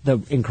combined the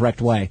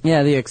incorrect way.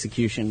 Yeah, the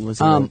execution was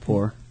a little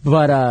poor.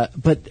 But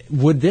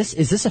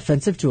is this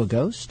offensive to a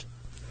ghost?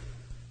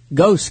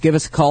 Ghost, give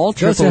us a call,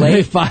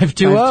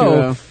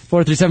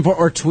 888-520-4374,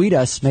 or tweet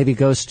us. Maybe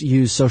Ghost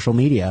use social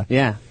media.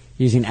 Yeah.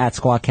 Using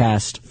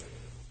 @SquawkCast.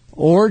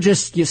 Or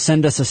just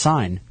send us a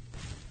sign.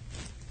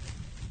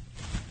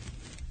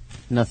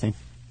 Nothing.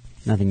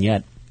 Nothing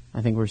yet.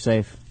 I think we're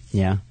safe.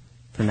 Yeah.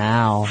 For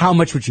now. How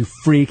much would you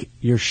freak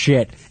your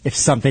shit if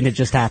something had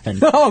just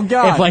happened? Oh,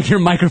 God. If, like, your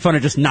microphone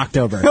had just knocked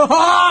over.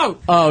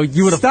 Oh,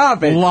 You would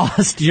have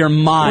lost your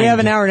mind. We have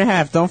an hour and a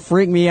half. Don't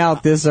freak me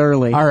out this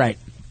early. All right.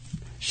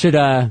 Should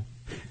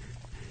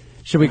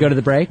we go to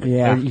the break?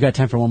 Yeah. Or you got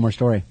time for one more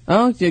story?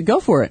 Oh, yeah, go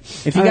for it.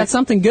 If you got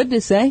something good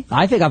to say.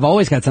 I think I've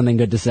always got something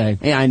good to say.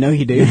 Yeah, I know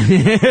you do.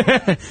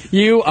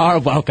 You are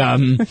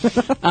welcome.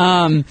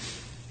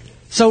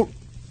 So,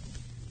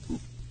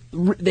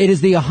 it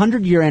is the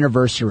 100-year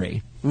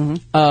anniversary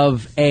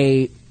of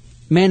a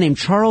man named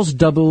Charles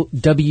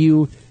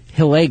W.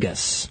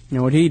 Hilligus.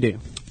 Now, what did he do?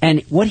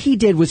 And what he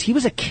did was he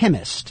was a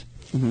chemist.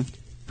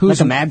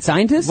 Who's a mad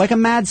scientist? Like a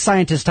mad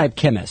scientist type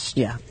chemist.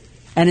 Yeah.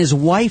 And his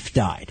wife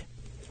died.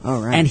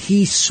 All right. And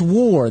he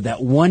swore that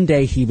one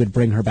day he would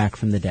bring her back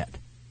from the dead.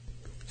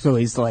 So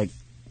he's like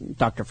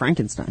Dr.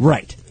 Frankenstein.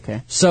 Right.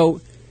 Okay.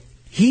 So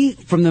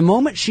from the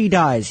moment she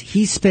dies,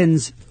 he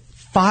spends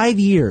 5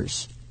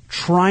 years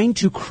trying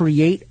to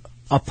create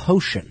a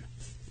potion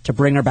to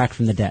bring her back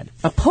from the dead.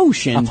 A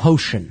potion? A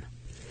potion.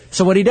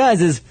 So what he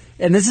does is,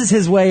 and this is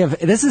his way of,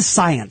 this is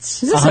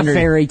science. Is this a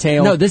fairy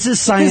tale? No, this is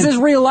science. This is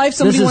real life?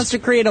 Somebody wants to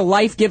create a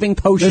life-giving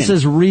potion. This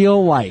is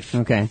real life.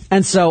 Okay.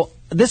 And so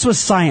this was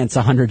science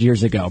 100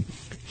 years ago.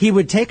 He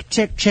would take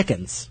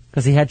chickens,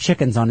 because he had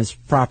chickens on his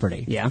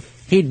property. Yeah.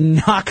 He'd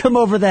knock them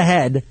over the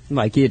head.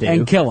 Like you do.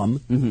 And kill them.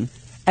 Mm-hmm.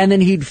 And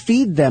then he'd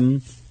feed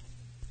them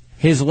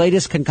his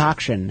latest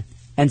concoction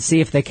and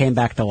see if they came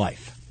back to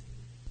life.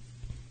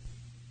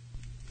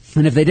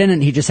 And if they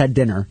didn't, he just had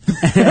dinner.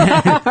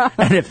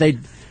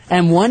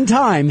 And one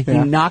time, he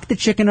knocked the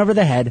chicken over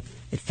the head,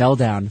 it fell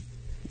down,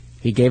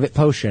 he gave it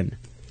potion,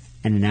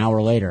 and an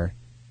hour later,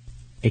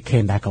 it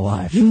came back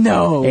alive.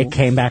 No. It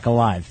came back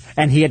alive.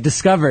 And he had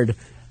discovered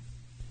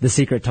the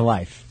secret to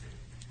life.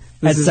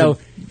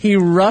 He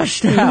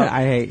rushed out.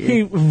 I hate you.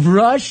 He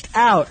rushed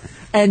out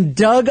and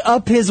dug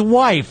up his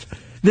wife.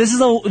 This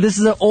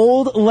is an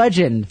old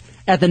legend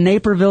at the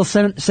Naperville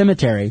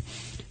Cemetery.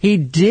 He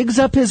digs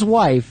up his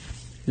wife.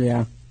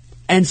 Yeah.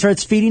 And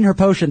starts feeding her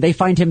potion. They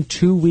find him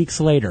 2 weeks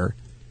later,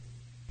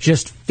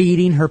 just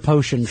feeding her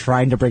potion,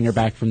 trying to bring her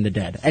back from the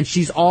dead. And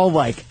she's all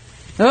like,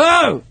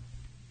 oh!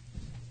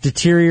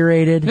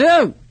 Deteriorated.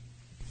 Oh!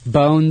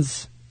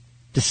 Bones.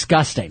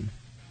 Disgusting.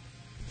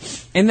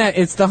 And that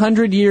it's the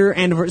 100-year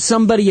anniversary.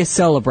 Somebody is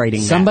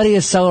celebrating Somebody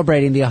is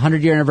celebrating the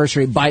 100-year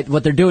anniversary. By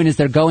what they're doing is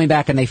they're going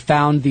back and they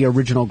found the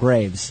original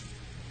graves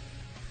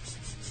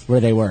where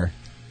they were.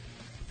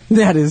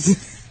 That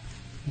is...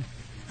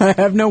 I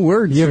have no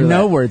words. You have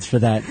no words for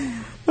that.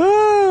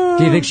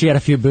 Do you think she had a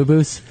few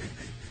boo-boos?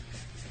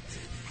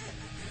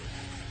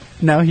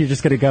 No, you're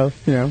just going to go?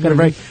 Yeah. Got a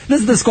break?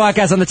 This is the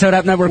Squawkcast on the Toad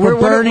App Network.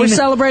 We're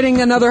celebrating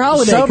another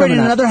holiday. Celebrating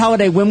another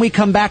holiday when we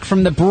come back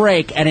from the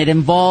break, and it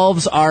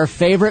involves our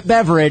favorite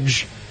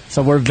beverage,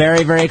 So we're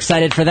very, very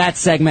excited for that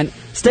segment.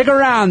 Stick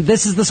around.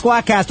 This is the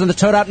Squawkcast on the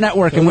Toad Hop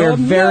Network, and we're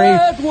very...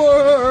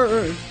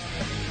 Network.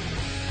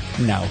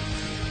 No.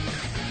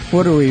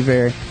 What are we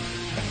very?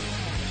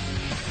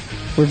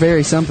 We're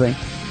very something.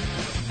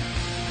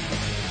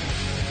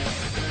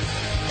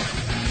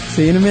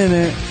 See you in a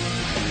minute.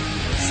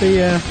 See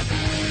ya.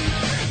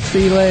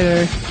 See you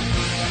later.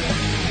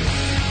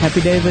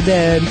 Happy Day of the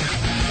Dead.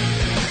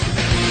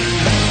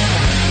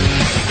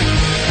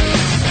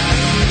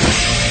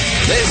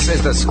 This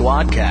is the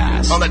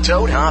Squadcast on the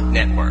Toad Hop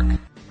Network.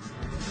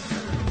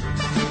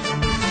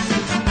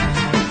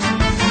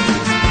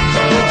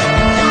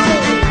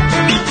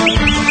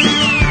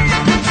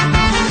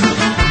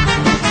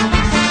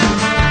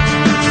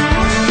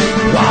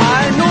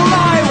 Why, no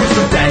lie, was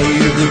the Day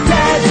of the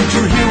Dead. Did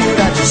you hear what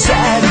I just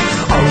said?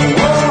 Oh,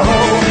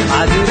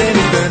 I didn't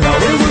even know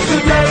it was the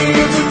Day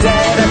of the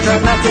Dead. I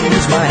tried not to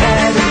lose my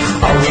head.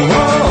 Oh,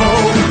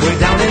 way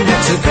down in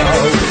Mexico.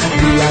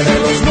 Día de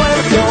los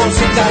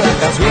Muertos en cada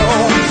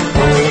canción.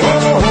 Oh,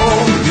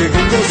 llegó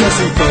se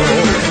asustó.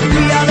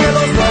 Día de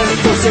los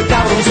Muertos el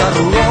cabrón se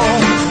arrugó.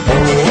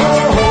 Oh,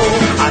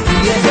 aquí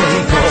en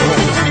México.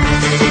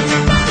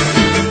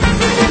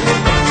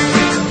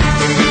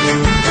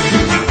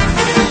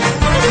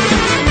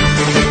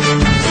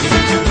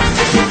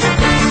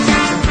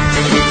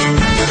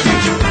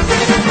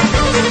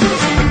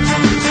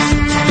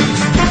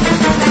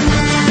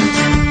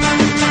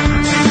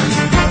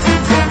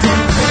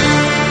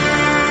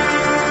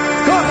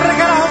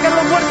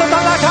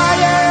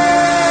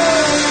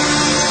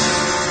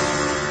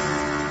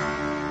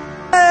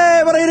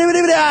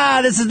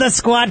 This is the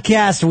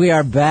Squadcast. We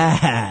are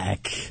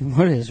back.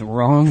 What is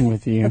wrong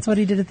with you? That's what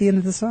he did at the end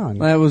of the song.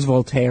 That was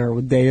Voltaire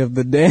with Day of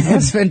the Dead.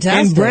 That's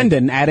fantastic. And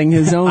Brendan adding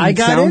his own I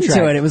got soundtrack.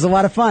 into it. It was a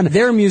lot of fun.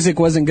 Their music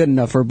wasn't good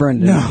enough for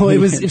Brendan. No, it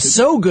was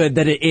so good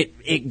that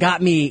it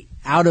got me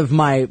out of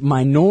my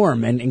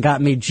norm and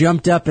got me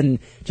jumped up and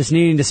just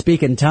needing to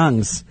speak in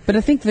tongues. But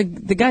I think the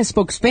guy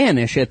spoke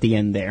Spanish at the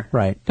end there.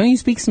 Right. Don't you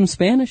speak some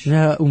Spanish?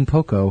 Un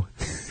poco.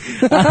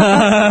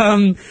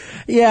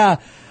 Yeah.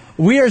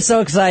 We are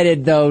so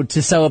excited, though,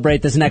 to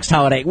celebrate this next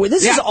holiday.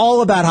 This is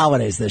all about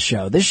holidays, this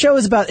show. This show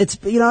is about,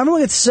 everyone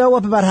gets so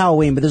up about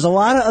Halloween, but there's a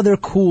lot of other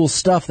cool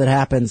stuff that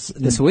happens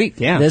this week,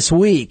 This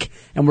week.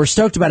 And we're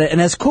stoked about it.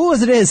 And as cool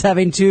as it is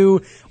having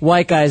two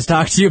white guys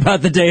talk to you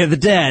about the Day of the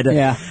Dead.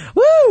 Yeah.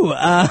 Woo!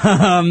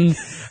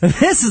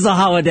 This is a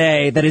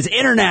holiday that is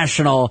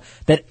international,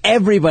 that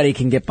everybody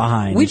can get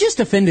behind. We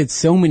just offended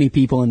so many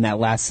people in that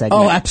last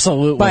segment. Oh,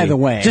 absolutely. By the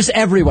way. Just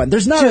everyone.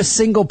 There's not a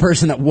single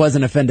person that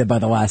wasn't offended by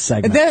the last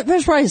segment.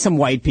 There's probably some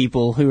white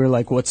people who are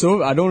like, what's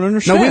so? I don't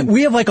understand. No,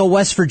 we have like a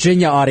West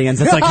Virginia audience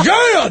that's like,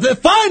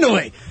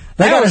 finally!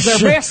 That was their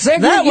best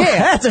segment yet.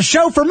 That's a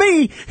show for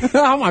me.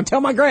 I'm going to tell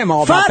my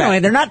grandma about Finally,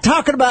 that. they're not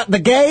talking about the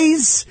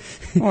gays.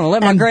 I want to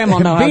let my grandma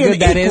know how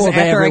good that is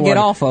after I get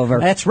off of her.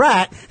 That's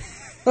right.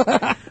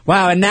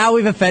 Wow, and now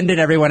we've offended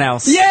everyone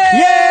else. Yay!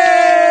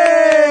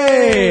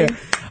 Yay!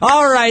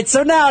 All right,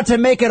 so now to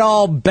make it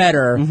all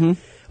better,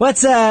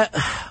 let's have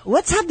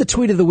the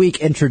tweet of the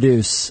week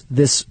introduce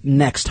this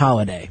next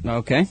holiday.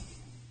 Okay.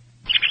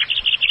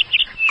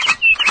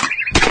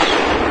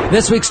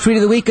 This week's tweet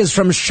of the week is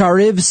from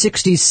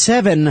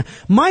Shariv67.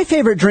 My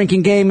favorite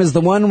drinking game is the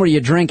one where you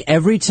drink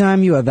every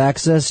time you have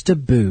access to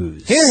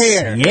booze. Hear,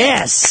 hear.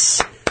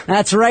 Yes!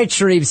 That's right,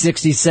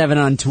 Shariv67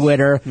 on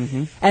Twitter.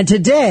 And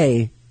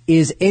today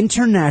is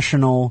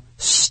International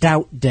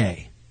Stout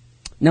Day.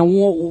 Now,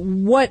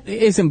 what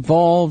is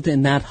involved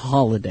in that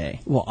holiday?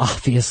 Well,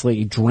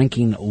 obviously,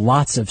 drinking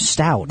lots of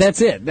stout.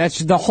 That's it. That's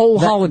the whole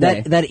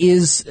holiday. That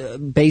is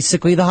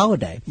basically the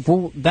holiday.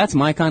 Well, that's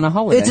my kind of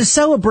holiday. It's a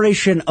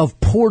celebration of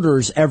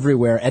porters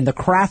everywhere and the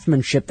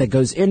craftsmanship that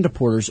goes into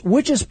porters,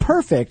 which is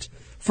perfect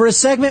for a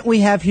segment we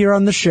have here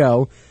on the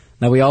show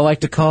that we all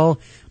like to call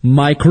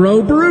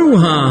Micro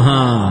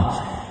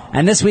Brouhaha.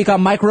 And this week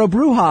on Micro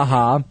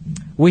Brouhaha,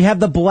 we have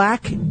the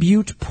Black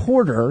Butte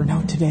Porter.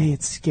 No, today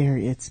it's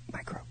scary. It's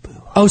Micro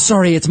Boo. Oh,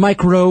 sorry, it's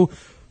Micro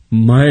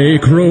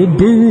Brouhaha.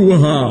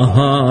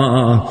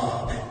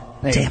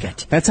 Damn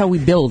it. That's how we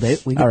build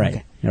it. All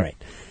right.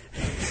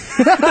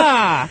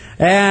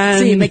 And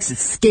see, it makes it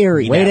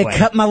scary. Way to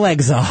cut my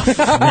legs off.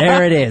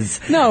 There it is.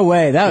 No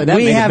way. That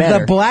we made have it better.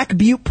 the Black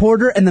Butte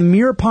Porter and the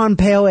Mirror Pond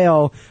Pale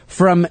Ale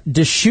from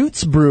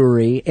Deschutes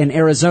Brewery in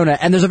Arizona.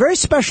 And there's a very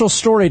special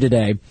story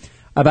today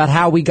about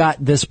how we got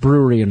this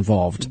brewery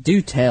involved.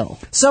 Do tell.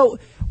 So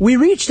we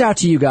reached out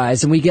to you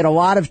guys, and we get a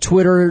lot of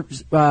Twitter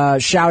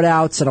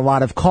shout-outs and a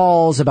lot of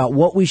calls about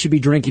what we should be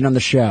drinking on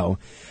the show.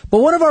 But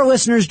one of our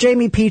listeners,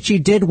 Jamie Peachy,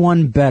 did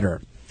one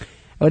better.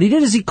 What he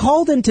did is he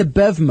called into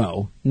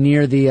Bevmo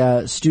near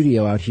the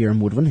studio out here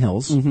in Woodland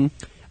Hills,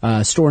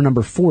 store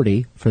number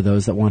 40, for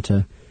those that want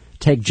to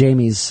take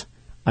Jamie's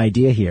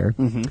idea here.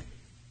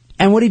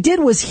 And what he did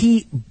was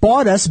he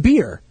bought us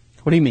beer.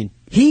 What do you mean?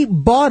 He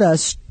bought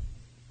us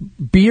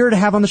beer to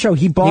have on the show.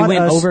 He went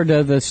over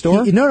to the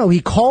store? No,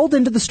 he called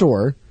into the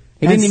store.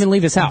 He didn't even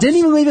leave his house. Didn't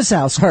even leave his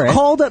house. All right.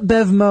 Called up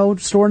Bevmo,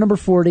 store number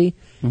 40,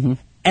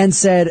 and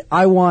said,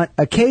 I want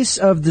a case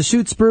of the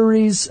Deschutes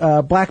Brewery's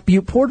Black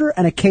Butte Porter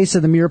and a case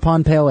of the Mirror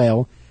Pond Pale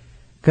Ale,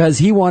 because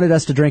he wanted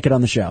us to drink it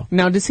on the show.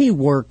 Now, does he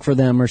work for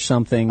them or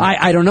something?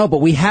 I don't know,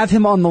 but we have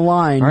him on the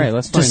line. All right,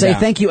 let's to find say out.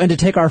 thank you and to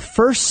take our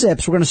first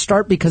sips. We're going to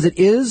start, because it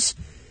is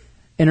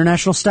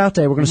International Stout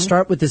Day, we're going to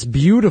start with this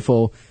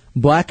beautiful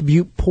Black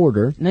Butte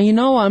Porter. Now, you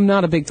know I'm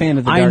not a big fan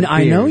of the dark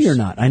I know beers. you're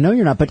not. I know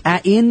you're not. But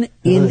in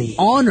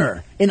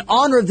honor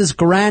of this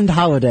grand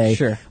holiday,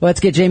 Sure. Let's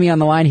get Jamie on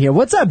the line here.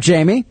 What's up,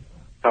 Jamie?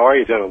 How are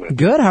you, gentlemen?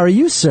 Good. How are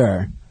you,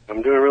 sir?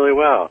 I'm doing really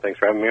well. Thanks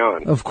for having me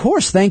on. Of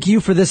course. Thank you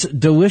for this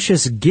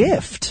delicious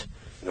gift.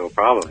 No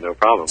problem, no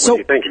problem. So, what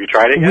do you think? Have you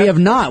tried it yet? We have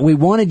not. We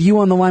wanted you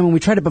on the line when we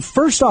tried it. But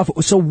first off,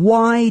 so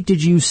why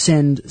did you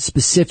send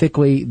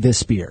specifically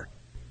this beer?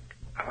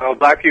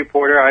 Black Butte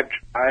Porter,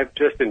 I've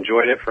just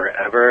enjoyed it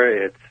forever.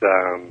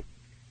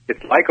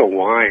 It's like a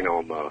wine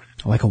almost.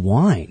 Like a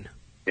wine.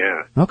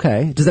 Yeah.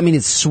 Okay. Does that mean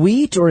it's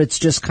sweet, or it's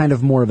just kind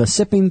of more of a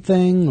sipping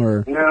thing,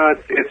 or? No,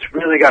 it's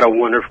really got a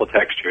wonderful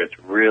texture. It's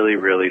really,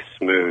 really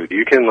smooth.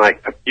 You can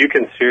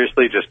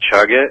seriously just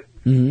chug it,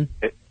 and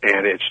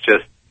it's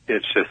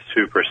just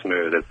super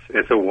smooth.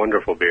 It's a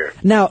wonderful beer.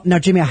 Now,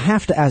 Jimmy, I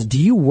have to ask: do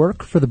you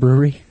work for the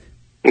brewery?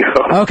 No.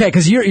 Okay,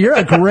 because you're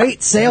a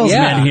great salesman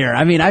Yeah. here.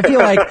 I mean, I feel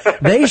like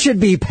they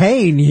should be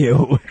paying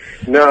you.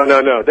 No.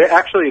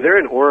 They're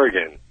in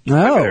Oregon. Oh.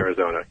 I'm in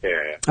Arizona.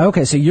 Yeah.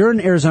 Okay, so you're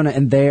in Arizona,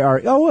 and they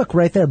are. Oh, look,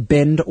 right there,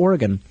 Bend,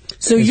 Oregon.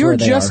 So is you're where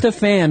they just are. a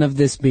fan of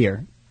this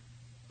beer?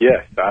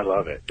 Yes, I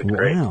love it. It's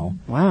great.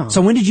 Wow.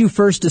 So when did you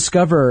first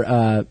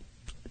discover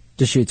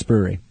Deschutes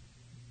Brewery?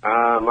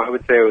 I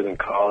would say it was in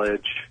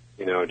college.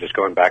 You know, just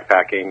going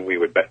backpacking. We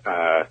would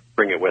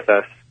bring it with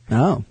us.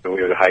 Oh. And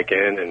we would hike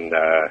in, and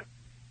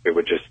it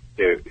would just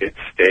it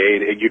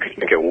stayed. You can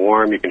drink it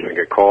warm. You can drink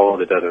it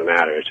cold. It doesn't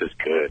matter. It's just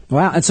good.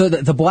 Wow. And so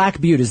the Black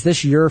Butte, is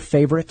this your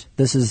favorite?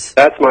 That's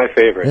my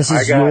favorite. This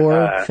is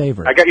your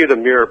favorite. I got you the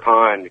Mirror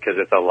Pond because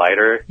it's a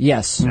lighter.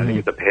 Yes. I think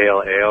it's a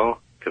pale ale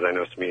because I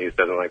know Smeeze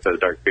doesn't like those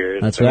dark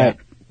beers. That's right.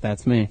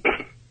 That's me.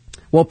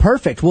 Well,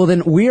 perfect. Well,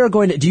 then we are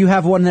going to. Do you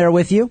have one there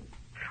with you?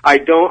 I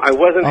don't. I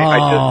wasn't.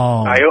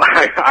 Oh.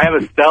 I have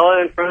a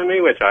Stella in front of me,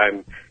 which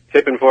I'm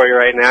tipping for you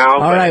right now.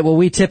 All right. Well,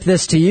 we tip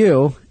this to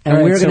you, and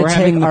All right, we're so going we're to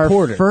having take the our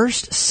porter.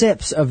 first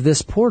sips of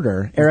this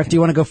porter. Eric, do you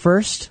want to go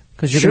first?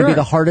 Because you're going to be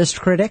Sure. the hardest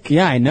critic.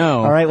 Yeah, I know.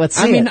 All right, let's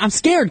see I mean, it. I'm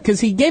scared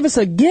because he gave us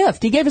a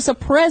gift. He gave us a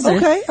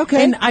present.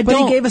 Okay. And but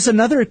he gave us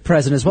another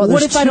present as well. What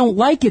There's if I two- don't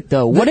like it,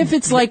 though? What if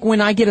it's like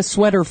when I get a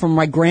sweater from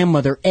my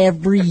grandmother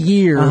every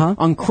year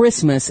on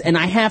Christmas, and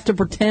I have to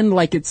pretend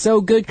like it's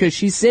so good because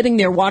she's sitting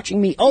there watching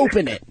me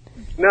open it?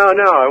 No.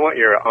 I want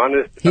your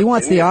honest. He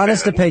wants the opinion,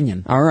 honest man.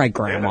 opinion. All right,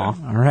 Grandma.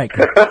 All right.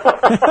 Good.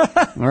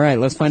 All right,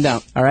 let's find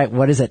out. All right.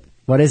 What is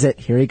it?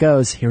 Here he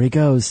goes.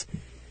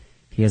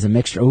 He has a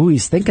mixture. Ooh,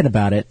 he's thinking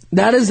about it.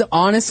 That is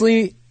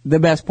honestly the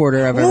best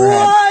porter I've ever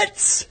had.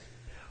 What?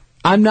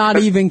 I'm not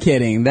even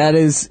kidding. That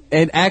is,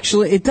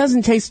 it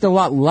doesn't taste a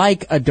lot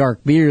like a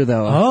dark beer,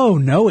 though. Oh,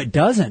 no, it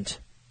doesn't.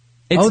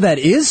 It's- that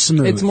is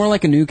smooth. It's more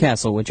like a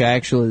Newcastle, which I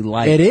actually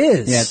like. It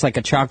is. Yeah, it's like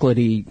a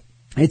chocolatey.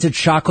 It's a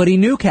chocolatey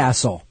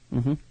Newcastle.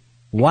 Mm-hmm.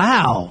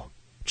 Wow.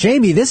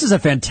 Jamie, this is a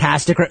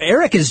fantastic...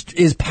 Eric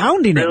is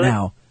pounding it Really?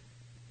 now.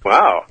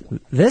 Wow.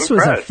 This was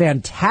a Impressed.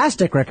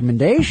 fantastic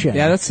recommendation.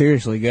 Yeah, that's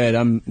seriously good.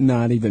 I'm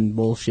not even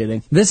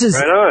bullshitting. This is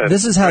Right on.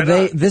 this is how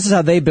Right this is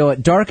how they bill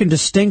it. Dark and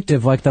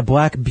distinctive, like the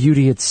Black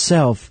Beauty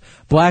itself.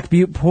 Black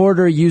Butte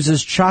Porter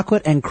uses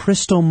chocolate and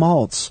crystal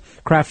malts,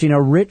 crafting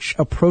a rich,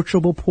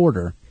 approachable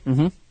porter.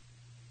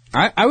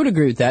 I would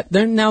agree with that.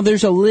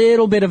 There's a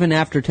little bit of an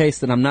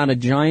aftertaste that I'm not a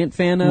giant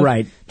fan of.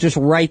 Right. Just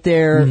right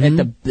there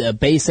at the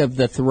base of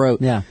the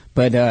throat. Yeah.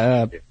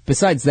 But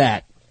besides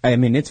that, I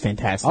mean, it's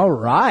fantastic. All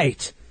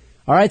right.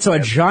 So a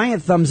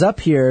giant thumbs up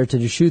here to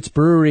Deschutes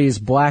Brewery's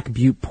Black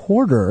Butte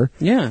Porter.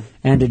 Yeah.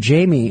 And to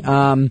Jamie.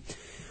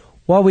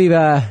 While we've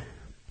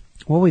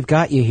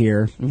got you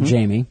here,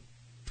 Jamie,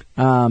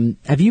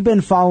 have you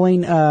been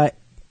following? We're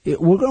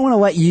going to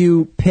let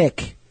you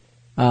pick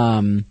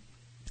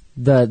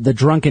the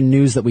drunken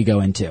news that we go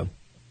into.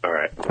 All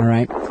right. All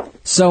right.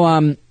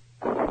 So,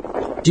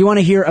 do you want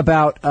to hear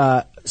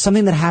about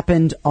something that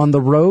happened on the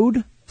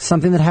road,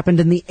 something that happened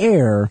in the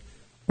air,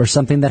 or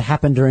something that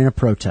happened during a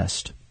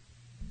protest?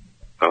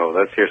 Oh,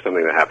 let's hear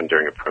something that happened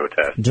during a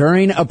protest.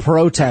 During a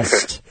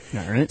protest.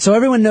 All right. So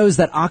everyone knows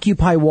that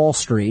Occupy Wall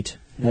Street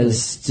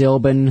has still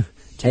been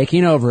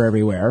taking over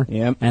everywhere.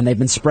 Yep. And they've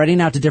been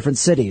spreading out to different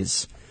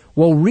cities.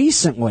 Well,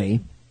 recently,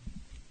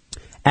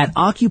 at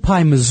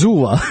Occupy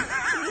Missoula...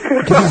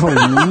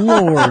 Oh,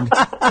 Lord.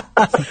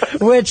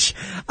 Which,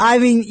 I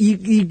mean,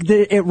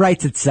 it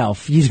writes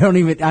itself. You don't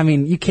even, I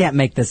mean, you can't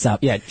make this up.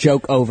 Yeah,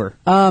 joke over.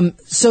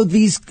 So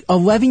these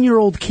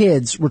 11-year-old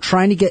kids were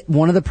trying to get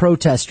one of the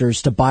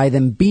protesters to buy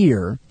them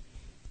beer,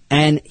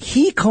 and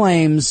he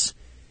claims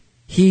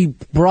he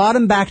brought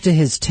him back to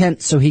his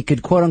tent so he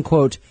could,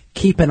 quote-unquote,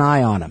 keep an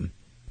eye on him,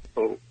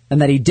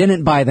 and that he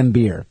didn't buy them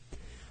beer.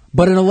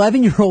 But an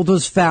 11-year-old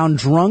was found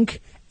drunk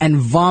and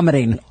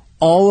vomiting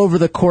all over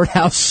the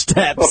courthouse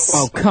steps.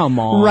 Oh, come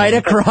on. Right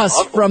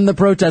across from the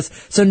protest.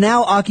 So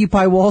now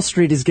Occupy Wall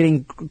Street is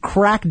getting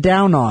cracked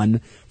down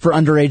on for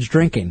underage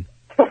drinking.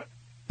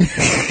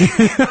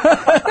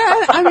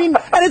 I mean,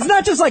 and it's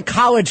not just like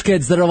college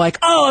kids that are like,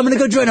 oh, I'm going to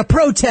go join a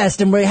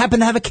protest and we happen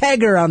to have a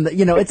kegger on the,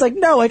 it's like,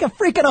 no, like a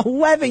freaking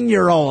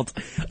 11-year-old.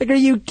 Like, are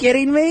you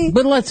kidding me?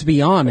 But let's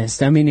be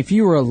honest. I mean, if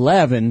you were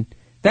 11,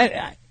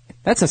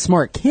 that's a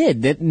smart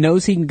kid that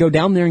knows he can go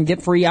down there and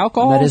get free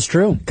alcohol. That is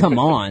true. Come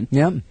on.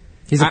 Yep.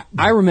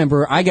 I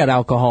remember I got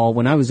alcohol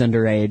when I was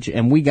underage,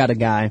 and we got a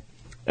guy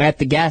at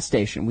the gas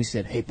station. We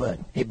said, hey,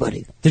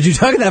 buddy. Did you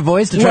talk in that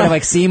voice to try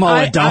to seem all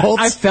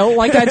adults? I felt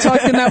like I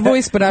talked in that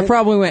voice, but I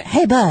probably went,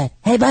 hey,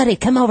 buddy,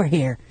 come over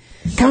here.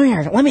 Come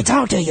here. Let me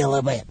talk to you a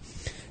little bit.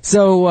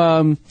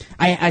 So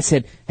I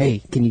said,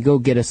 hey, can you go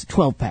get us a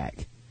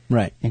 12-pack?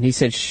 Right. And he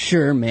said,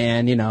 sure,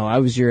 man. I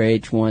was your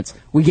age once.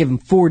 We give him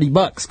 $40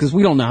 because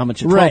we don't know how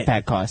much a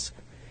 12-pack costs.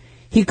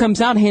 He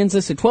comes out, hands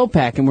us a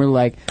 12-pack, and we're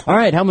like, all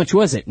right, how much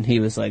was it? And he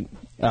was like,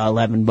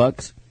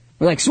 $11.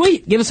 We're like,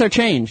 sweet, give us our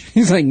change.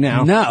 He's like,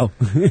 no. No,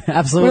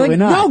 absolutely we're like,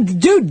 not. No,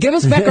 dude, give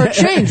us back our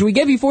change. We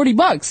gave you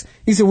 $40.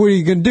 He said, what are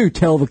you going to do,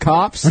 tell the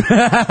cops? And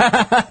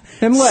left.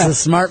 He's a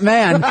smart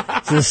man.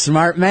 He's a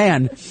smart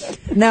man.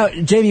 Now,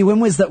 Jamie, when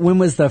was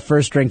the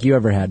first drink you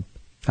ever had?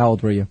 How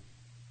old were you?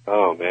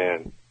 Oh,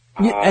 man.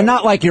 And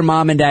not like your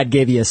mom and dad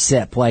gave you a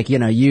sip. Like,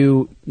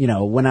 you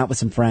went out with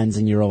some friends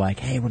and you were like,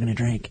 hey, we're going to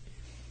drink.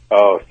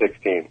 Oh,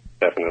 16,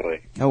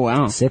 definitely. Oh,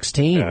 wow.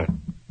 16.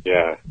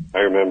 Yeah. I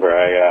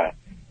remember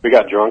we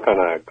got drunk on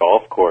a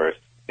golf course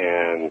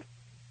and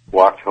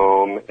walked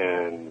home,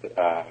 and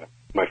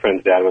my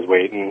friend's dad was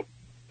waiting,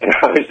 and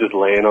I was just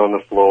laying on the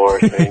floor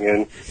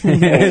singing.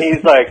 And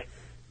he's like,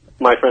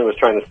 my friend was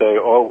trying to say,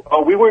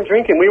 oh, we weren't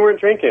drinking.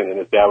 And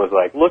his dad was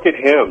like, look at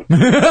him.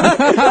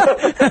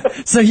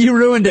 So you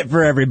ruined it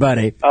for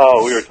everybody.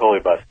 Oh, we were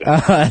totally busted.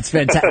 That's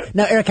fantastic.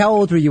 Now, Eric, how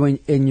old were you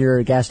in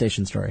your gas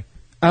station story?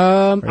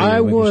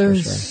 I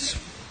was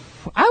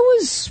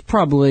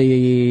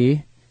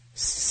probably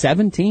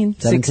 17,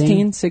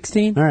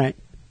 16. All right.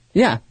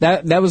 Yeah,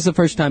 that was the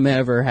first time I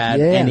ever had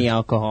any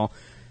alcohol.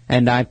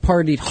 And I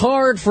partied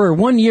hard for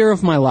 1 year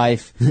of my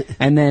life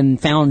and then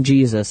found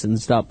Jesus and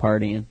stopped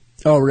partying.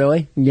 Oh,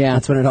 really? Yeah.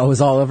 That's when it all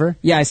was all over?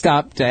 Yeah, I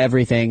stopped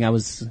everything. I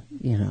was,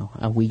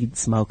 a weed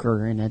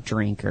smoker and a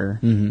drinker.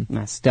 Mm-hmm. And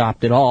I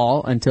stopped it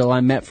all until I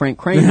met Frank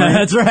Kramer.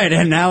 That's right.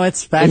 And now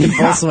it's back in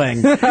full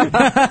swing.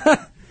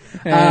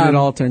 And it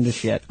all turned to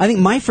shit. I think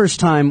my first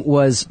time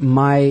was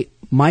my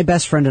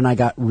best friend and I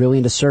got really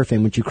into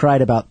surfing, which you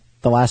cried about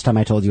the last time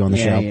I told you on the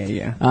show.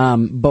 Yeah.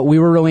 But we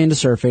were really into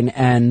surfing,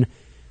 and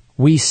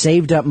we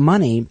saved up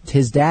money.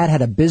 His dad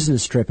had a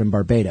business trip in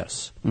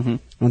Barbados. Mm-hmm.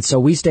 And so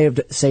we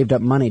saved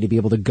up money to be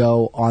able to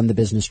go on the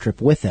business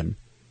trip with him,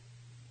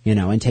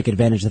 and take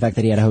advantage of the fact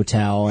that he had a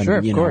hotel and,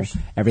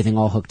 everything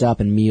all hooked up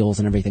and meals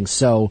and everything.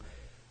 So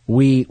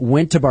we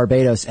went to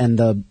Barbados, and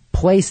the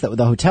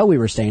hotel we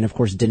were staying, of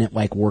course, didn't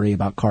worry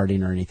about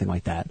carding or anything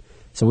like that.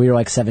 So we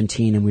were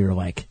 17 and we were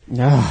like,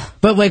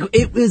 but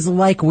it was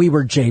like we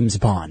were James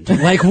Bond.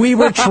 We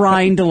were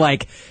trying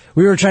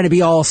to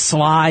be all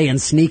sly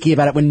and sneaky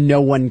about it when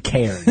no one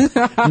cared.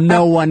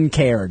 No one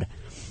cared.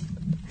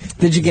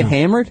 Did you get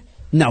hammered?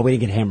 No, we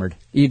didn't get hammered.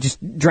 You just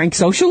drank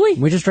socially?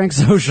 We just drank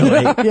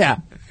socially. Yeah.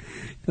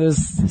 It was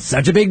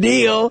such a big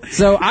deal.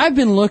 So I've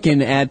been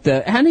looking at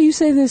how do you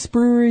say this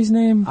brewery's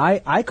name?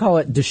 I call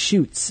it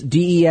Deschutes.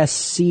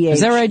 Deschutes.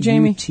 Is that right,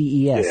 Jamie?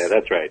 Yeah,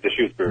 that's right.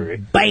 Deschutes Brewery.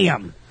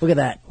 Bam! Look at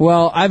that.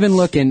 Well, I've been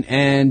looking,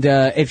 and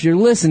if you're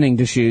listening,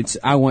 Deschutes,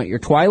 I want your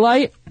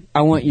Twilight,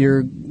 I want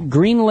your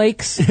Green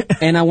Lakes,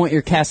 and I want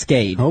your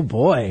Cascade. Oh,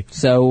 boy.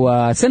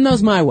 So send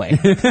those my way.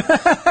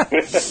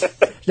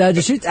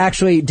 Deschutes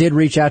actually did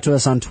reach out to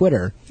us on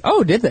Twitter.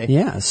 Oh, did they?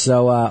 Yeah,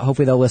 so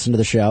hopefully they'll listen to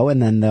the show,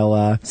 and then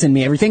they'll send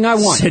me everything I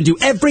want. Send you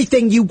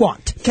everything you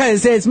want.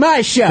 Because it's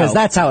my show. Because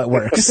that's how it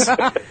works.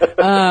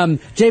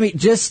 Jamie,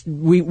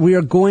 we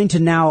are going to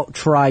now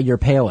try your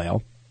pale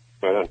ale.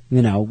 Right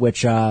on.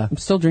 Which... I'm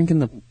still drinking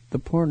the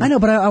porter. I know,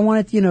 but I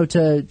wanted,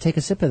 to take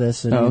a sip of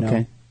this and,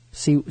 okay.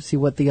 See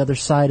what the other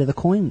side of the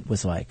coin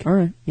was like. All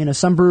right.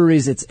 Some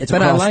breweries, it's but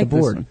across I like the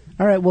board. This one.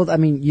 All right, well, I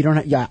mean, you don't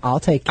have... Yeah, I'll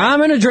take... I'm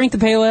going to drink the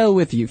pale ale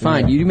with you.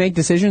 Fine. Yeah. You make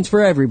decisions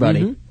for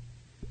everybody. Mm-hmm.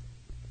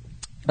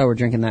 Oh, we're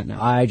drinking that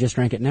now. I just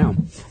drank it now.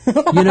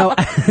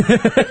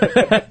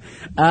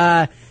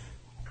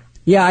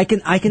 Yeah,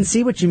 I can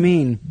see what you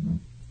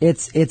mean.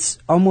 It's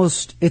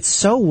almost... It's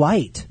so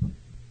light.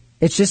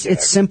 It's just...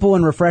 It's simple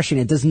and refreshing.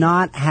 It does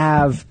not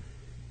have...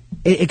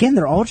 Again,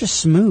 they're all just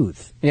smooth.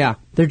 Yeah.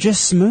 They're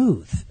just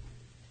smooth.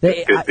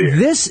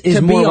 This is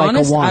to more be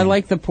honest, like a wine. I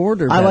like the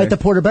porter better. I like the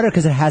porter better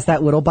because it has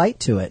that little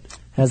bite to it. It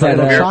has that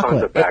little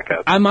chocolate.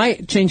 I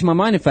might change my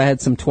mind if I had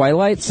some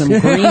Twilight, some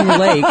Green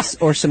Lakes,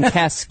 or some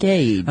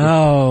Cascade.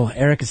 Oh,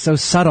 Eric is so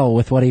subtle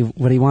with what he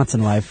wants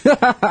in life.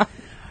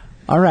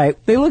 All right.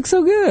 They look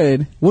so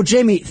good. Well,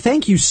 Jamie,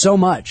 thank you so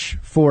much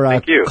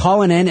for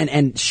calling in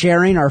and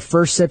sharing our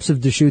first sips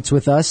of Deschutes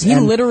with us. He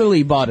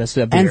literally bought us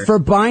a beer. And for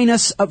buying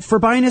us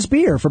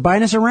beer, for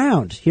buying us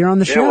around here on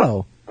the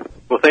show.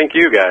 Well, thank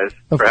you guys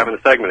for having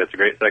the segment. It's a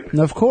great segment.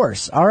 Of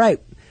course. All right.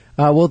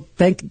 Well,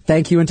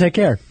 thank you and take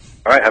care.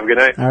 All right. Have a good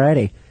night. All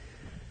righty.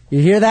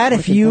 You hear that?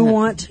 If you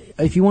want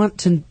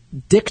to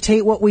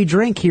dictate what we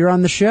drink here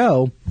on the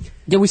show.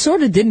 Yeah, we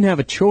sort of didn't have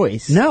a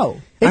choice. No.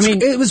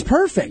 It was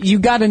perfect. You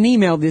got an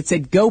email that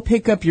said, go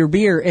pick up your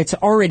beer. It's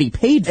already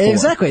paid for.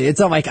 Exactly. It's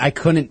not like I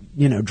couldn't,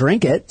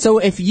 drink it. So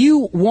if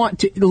you want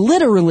to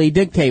literally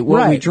dictate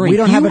what we drink, we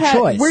don't have a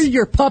choice. We're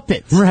your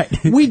puppets. Right.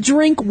 We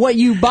drink what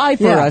you buy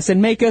for us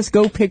and make us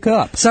go pick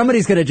up.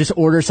 Somebody's going to just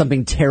order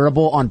something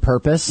terrible on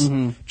purpose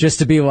just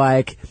to be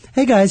like,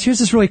 hey guys, here's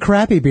this really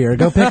crappy beer.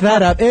 Go pick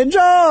that up.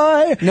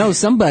 Enjoy! No,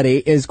 somebody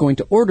is going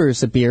to order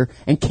us a beer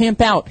and camp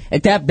out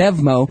at that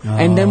Bevmo,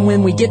 and then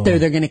when we get there,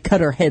 they're going to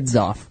cut our heads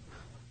off.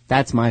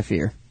 That's my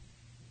fear.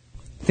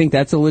 Think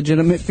that's a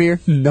legitimate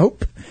fear?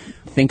 Nope.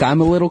 Think I'm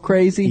a little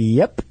crazy?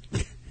 Yep.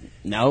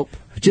 Nope.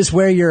 Just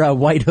wear your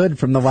white hood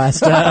from the last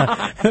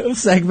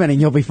segment and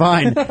you'll be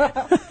fine.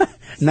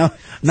 No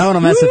one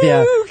will mess with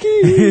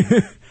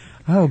you.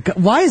 Oh, God.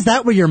 Why is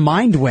that where your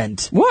mind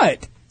went?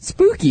 What?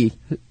 Spooky.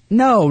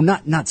 No,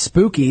 not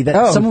spooky.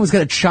 That someone was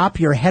going to chop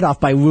your head off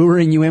by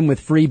luring you in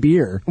with free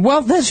beer.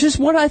 Well, that's just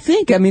what I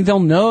think. I mean, they'll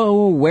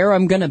know where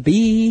I'm going to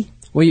be.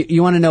 Well,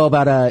 you want to know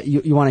about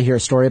you want to hear a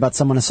story about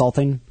someone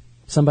assaulting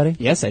somebody?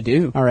 Yes, I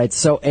do. All right.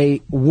 So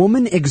a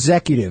woman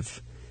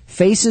executive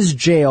faces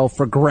jail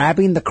for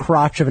grabbing the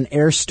crotch of an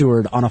air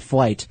steward on a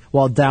flight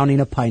while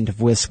downing a pint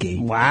of whiskey.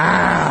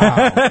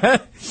 Wow.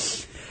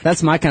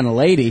 That's my kind of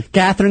lady.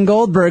 Catherine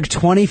Goldberg,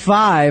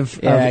 25.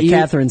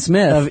 Catherine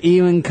Smith. Of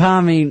Ewan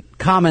Common,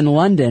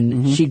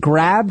 London. She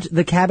grabbed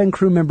the cabin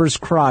crew member's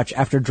crotch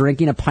after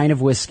drinking a pint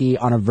of whiskey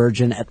on a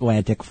Virgin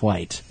Atlantic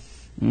flight.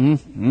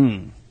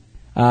 Mm-hmm.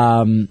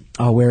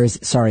 There's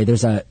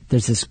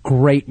this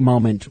great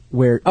moment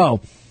where,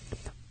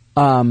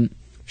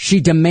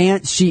 she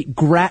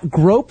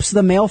gropes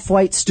the male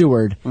flight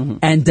steward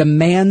and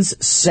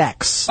demands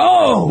sex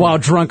while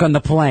drunk on the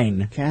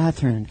plane.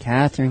 Catherine.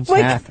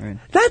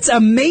 That's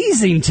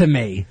amazing to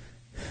me.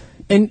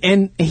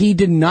 And he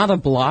did not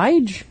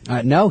oblige?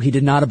 No, he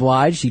did not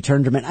oblige. He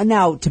turned him in.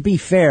 Now, to be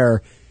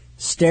fair,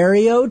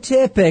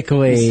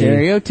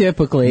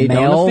 stereotypically, don't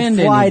male offend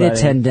flight anybody.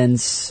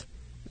 Attendants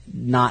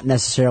not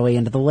necessarily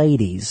into the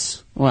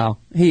ladies. Well,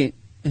 he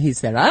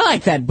said, I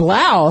like that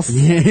blouse.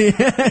 He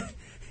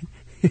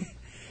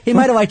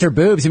might have liked her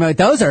boobs. He might have,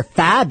 those are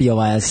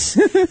fabulous.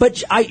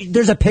 But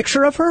there's a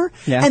picture of her,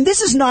 and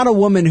this is not a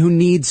woman who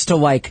needs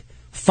to,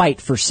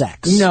 fight for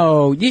sex.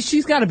 No,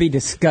 she's got to be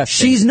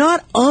disgusting. She's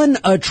not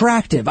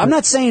unattractive. I'm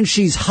not saying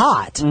she's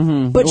hot.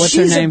 But What's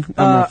her name?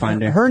 I'm going to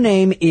find her. Her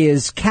name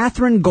is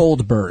Catherine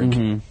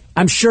Goldberg.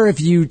 I'm sure if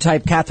you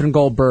type Catherine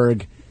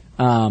Goldberg...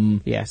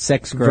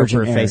 sex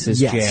groper faces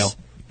jail.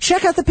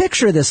 Check out the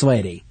picture of this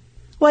lady.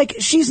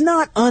 She's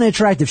not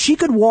unattractive. She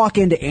could walk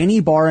into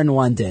any bar in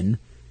London.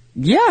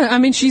 Yeah, I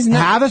mean, she's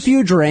not... have a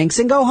few drinks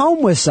and go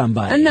home with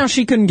somebody. And now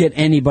she couldn't get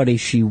anybody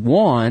she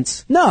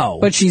wants. No.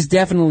 But she's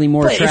definitely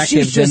more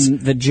attractive than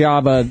the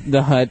Jabba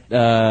the Hutt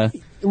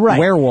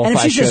werewolf and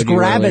if I she's showed just you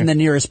grabbing earlier. the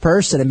nearest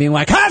person and being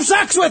like, have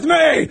sex with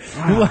me!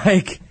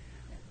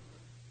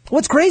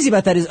 What's crazy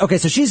about that is, okay,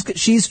 so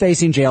she's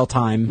facing jail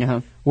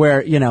time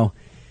where, if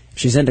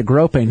she's into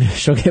groping,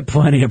 she'll get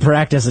plenty of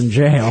practice in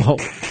jail.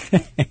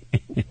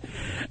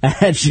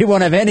 And she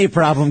won't have any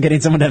problem getting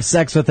someone to have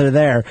sex with her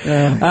there.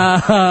 But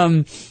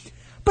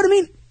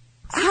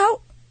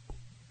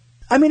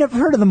I've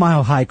heard of the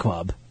Mile High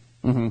Club.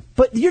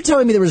 But you're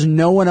telling me there was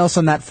no one else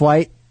on that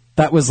flight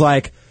that was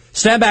like,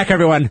 stand back,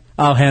 everyone.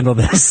 I'll handle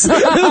this.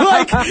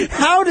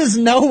 How does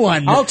no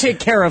one... I'll take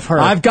care of her.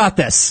 I've got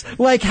this.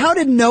 How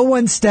did no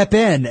one step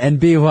in and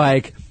be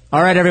like,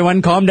 all right,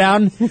 everyone, calm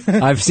down.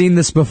 I've seen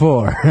this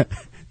before.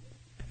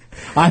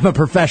 I'm a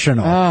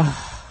professional.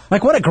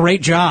 What a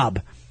great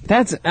job.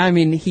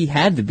 He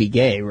had to be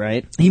gay,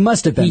 right? He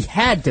must have been. He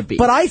had to be.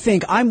 But I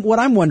think what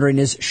I'm wondering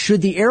is,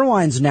 should the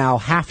airlines now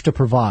have to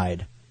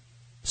provide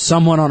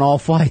someone on all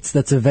flights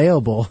that's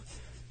available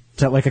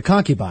to, like a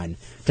concubine,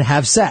 to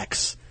have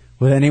sex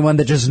with anyone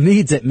that just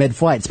needs it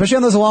mid-flight, especially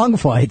on those long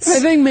flights?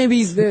 I think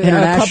maybe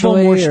a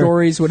couple more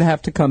stories would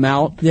have to come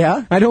out.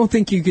 Yeah? I don't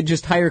think you could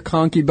just hire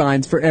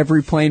concubines for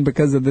every plane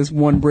because of this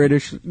one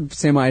British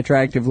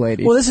semi-attractive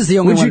lady. Well, this is the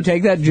only one. Would you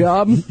take that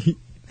job?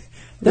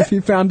 If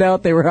you found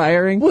out they were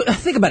hiring? Well,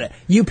 think about it.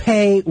 You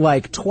pay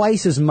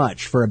twice as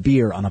much for a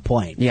beer on a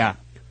plane. Yeah.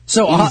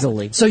 So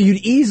easily. So you'd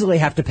easily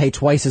have to pay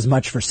twice as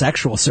much for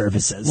sexual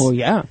services. Well,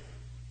 yeah.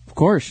 Of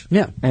course.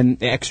 Yeah.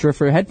 And extra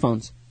for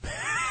headphones.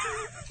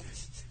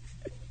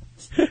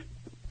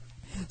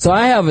 So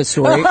I have a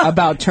story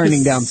about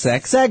turning down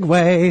sex.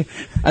 Segue.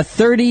 A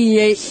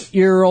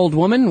 38-year-old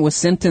woman was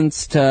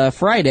sentenced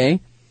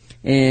Friday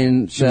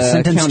in She was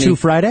sentenced county. to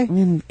Friday?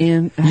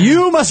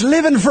 You must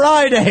live in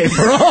Friday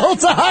for all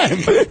time.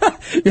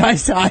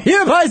 I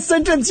hereby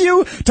sentence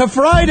you to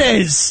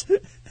Fridays. No!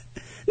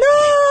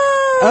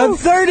 A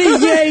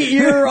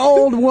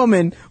 38-year-old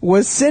woman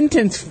was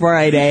sentenced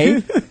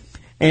Friday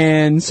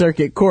and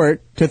circuit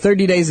court to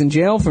 30 days in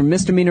jail for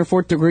misdemeanor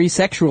 4th-degree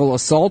sexual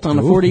assault on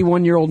a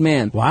 41-year-old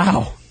man.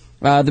 Wow.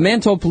 The man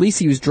told police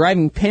he was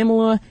driving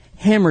Pamela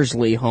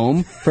Hammersley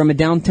home from a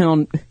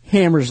downtown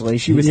Hammersley.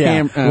 She was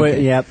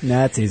Yep,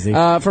 that's easy.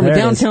 From a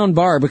downtown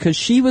bar because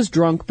she was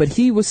drunk, but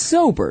he was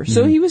sober.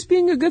 So he was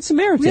being a good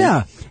Samaritan.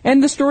 Yeah.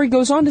 And the story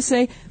goes on to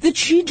say that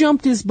she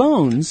jumped his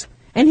bones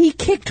and he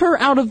kicked her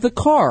out of the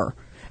car.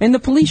 And the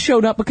police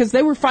showed up because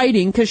they were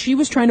fighting because she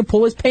was trying to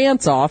pull his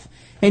pants off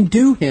and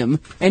do him,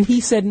 and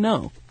he said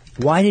no.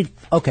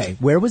 Okay,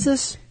 where was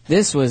this?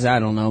 This was, I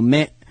don't know,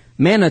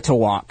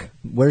 Manitowoc.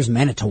 Where's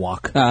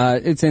Manitowoc?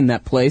 It's in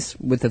that place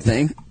with the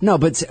thing. No,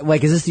 but,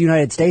 like, is this the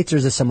United States or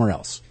is this somewhere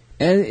else?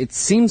 It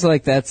seems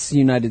like that's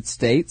United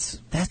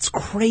States. That's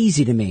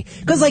crazy to me.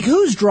 Because, like,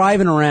 who's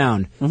driving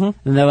around? Mm-hmm.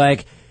 And they're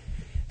like,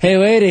 hey,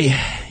 lady,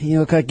 you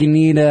look like you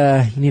need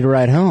a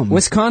ride home.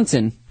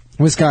 Wisconsin.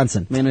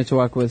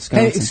 Manitowoc, Wisconsin.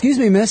 Hey, excuse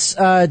me, miss,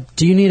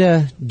 do you need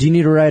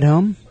a ride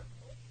home?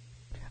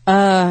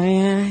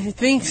 Yeah, I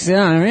think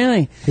so,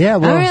 really. Yeah,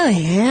 well, I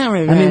really am.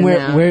 I mean,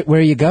 where are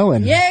you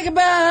going? Jäger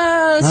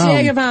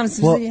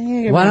Bombs.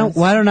 Well,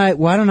 why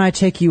don't I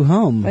take you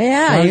home?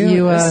 Yeah,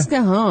 let's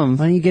go home.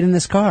 Why don't you get in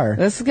this car?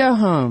 Let's go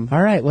home.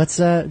 All right, let's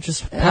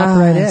just pop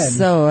right in.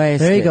 So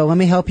wasted. There you go. Let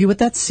me help you with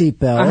that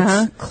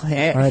seatbelt.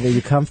 Click. All right, are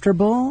you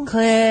comfortable?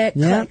 Click.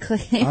 Yeah.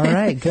 Click. All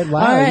right, good.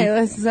 Wow. All right,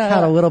 let's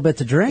had a little bit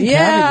to drink. Yeah,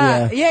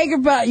 haven't you?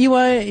 Jäger Bomb.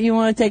 You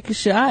want to take a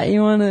shot?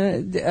 You want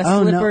a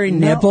slippery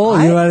nipple?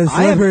 No, you want a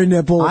slippery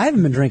nipple? I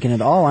haven't been drinking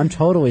at all. I'm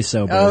totally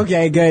sober.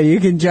 Okay, good. You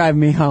can drive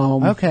me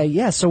home. Okay,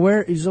 yeah. So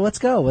let's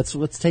go.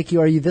 Let's take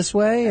you. Are you this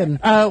way? And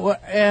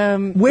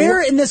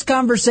where in this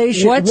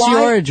conversation? What's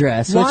your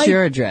address? What's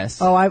your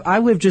address? Oh, I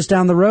live just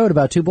down the road,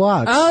 about 2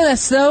 blocks. Oh,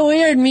 that's so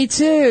weird. Me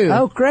too.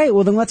 Oh, great.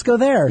 Well, then let's go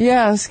there.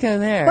 Yeah, let's go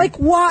there. Like,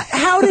 what?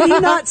 How did he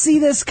not see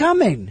this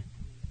coming?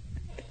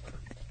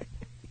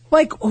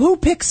 Like, who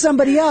picks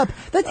somebody up?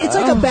 It's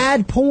like a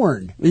bad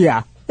porn.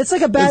 Yeah. It's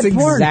like a bad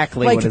porn.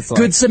 Exactly like what it's like.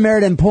 Good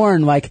Samaritan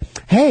porn. Like,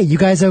 hey, you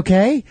guys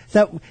okay?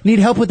 Need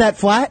help with that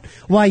flat?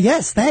 Why,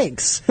 yes,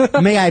 thanks.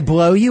 May I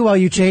blow you while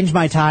you change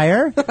my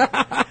tire?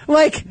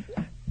 Like,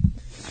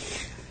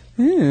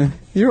 yeah,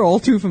 you're all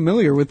too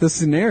familiar with this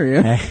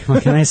scenario. Hey,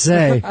 what can I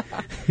say?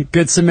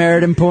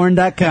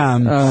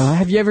 GoodSamaritanPorn.com.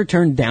 Have you ever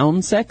turned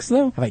down sex,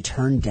 though? Have I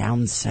turned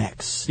down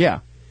sex? Yeah.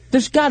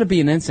 There's got to be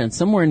an instance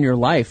somewhere in your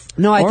life.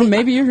 No, I or think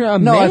maybe you're a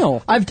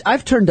male.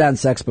 I've turned down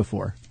sex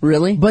before.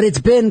 Really? But it's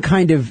been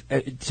kind of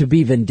to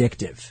be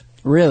vindictive.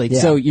 Really? Yeah.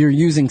 So you're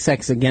using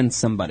sex against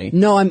somebody?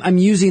 No, I'm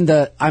using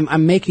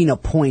I'm making a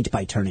point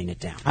by turning it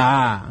down.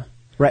 Ah.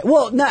 Right.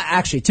 Well, no,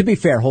 actually, to be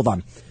fair, hold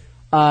on.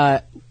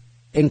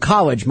 In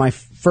college, my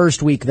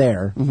first week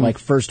there,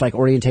 first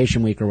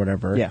orientation week or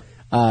whatever.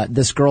 Yeah.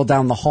 This girl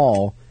down the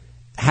hall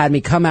had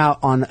me come out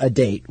on a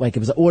date. Like, it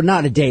was, or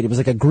not a date, it was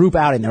like a group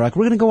outing. They're like,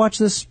 we're going to go watch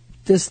this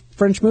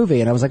French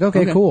movie. And I was like,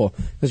 okay. Cool.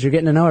 Because you're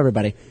getting to know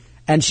everybody.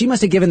 And she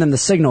must have given them the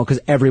signal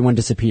because everyone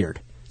disappeared.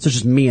 So it's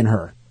just me and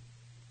her.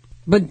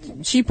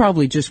 But she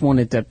probably just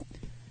wanted to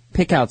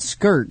pick out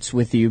skirts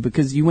with you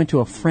because you went to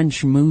a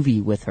French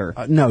movie with her.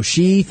 No,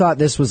 she thought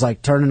this was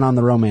like turning on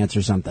the romance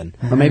or something.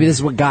 Or maybe this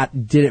is what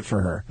did it for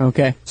her.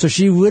 Okay. So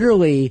she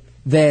literally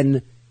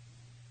then,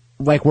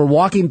 like, we're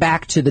walking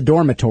back to the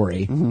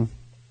dormitory. Mm-hmm.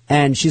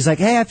 And she's like,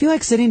 hey, I feel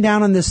like sitting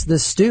down on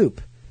this stoop.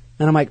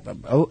 And I'm like,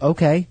 oh,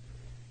 okay.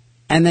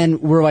 And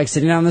then we're like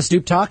sitting down on the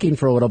stoop talking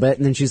for a little bit.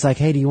 And then she's like,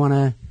 hey, do you want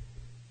to,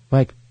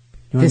 like,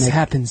 this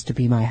happens to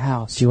be my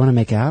house. Do you want to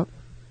make out?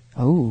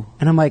 Oh.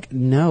 And I'm like,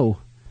 no.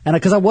 And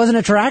because I wasn't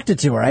attracted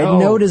to her. I had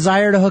no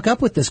desire to hook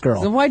up with this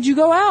girl. So why'd you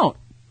go out?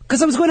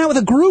 Because I was going out with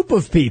a group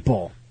of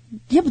people.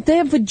 Yeah, but they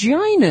have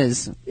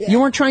vaginas. Yeah. You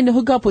weren't trying to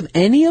hook up with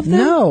any of them?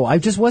 No, I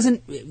just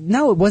wasn't.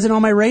 No, it wasn't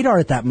on my radar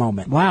at that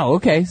moment. Wow,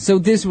 okay. So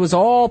this was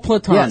all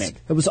platonic.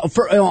 Yes, it was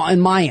on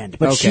my end.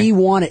 But she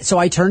wanted, so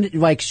I turned it,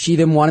 like, she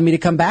then wanted me to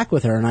come back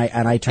with her, and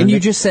I turned And you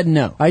it, just said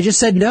no? I just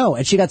said no,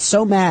 and she got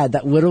so mad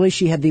that literally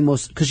she had the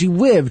most, because she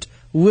lived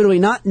literally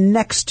not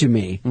next to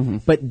me,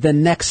 but the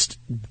next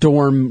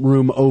dorm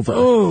room over.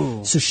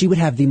 Oh. So she would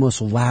have the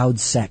most loud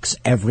sex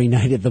every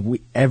night of the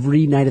week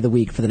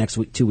for the next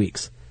 2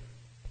 weeks.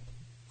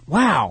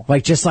 Wow.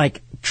 Like, just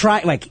like,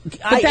 try, like,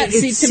 but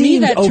to me,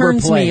 that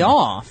turns me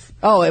off.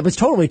 Oh, it was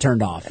totally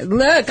turned off.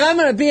 Look, I'm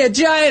going to be a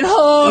giant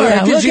whore.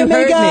 Yeah, look you at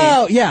me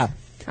go. Yeah.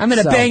 I'm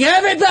going to bang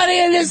everybody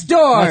in this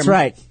dorm. That's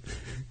right.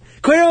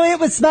 Clearly it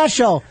was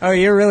special. Oh,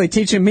 you're really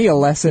teaching me a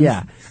lesson.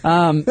 Yeah.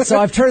 So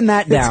I've turned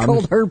that down. It's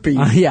called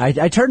herpes. Yeah,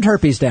 I turned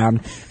herpes down.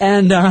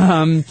 And,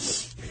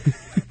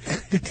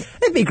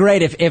 it'd be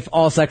great if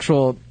all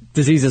sexual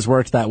diseases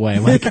worked that way.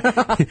 Like,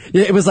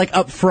 it was like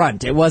up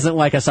front. It wasn't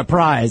like a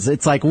surprise.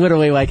 It's like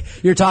literally like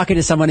you're talking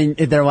to someone and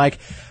they're like,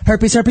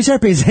 herpes, herpes,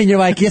 herpes. And you're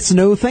like, yes,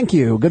 no, thank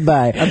you.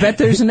 Goodbye. I bet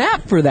there's an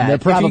app for that. There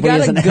probably if you got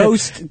is a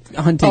ghost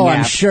hunting app.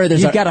 I'm sure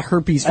there's You've got a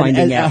herpes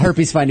finding app. A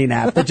herpes finding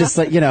app that just,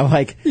 like,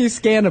 like. You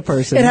scan a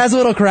person. It has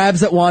little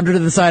crabs that wander to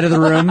the side of the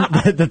room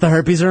that the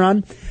herpes are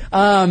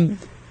on.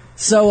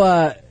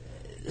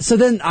 so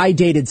then I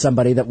dated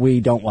somebody that we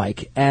don't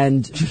like,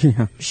 and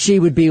she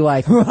would be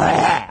like,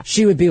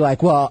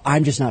 well,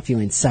 I'm just not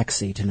feeling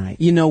sexy tonight.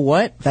 You know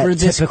what? That For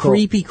this typical-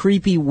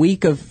 creepy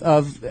week of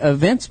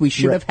events, we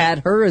should have had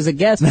her as a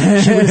guest.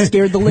 She would have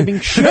scared the living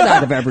shit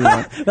out of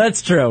everyone.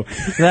 That's true.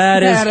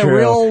 That is Had a true.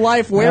 real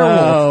life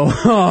werewolf.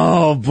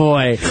 Oh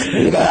boy.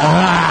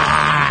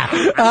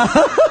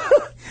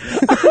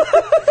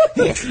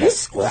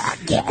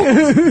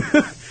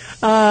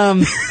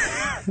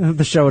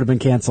 The show would have been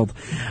canceled.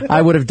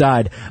 I would have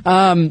died.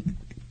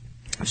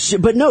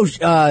 But no,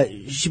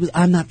 she was.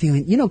 I'm not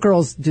feeling. You know,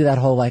 girls do that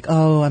whole like,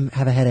 oh, I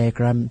have a headache,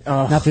 or I'm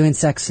not feeling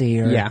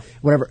sexy, or Yeah.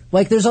 whatever.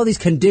 Like, there's all these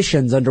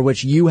conditions under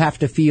which you have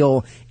to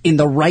feel in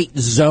the right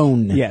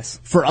zone. Yes.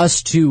 For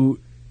us to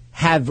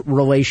have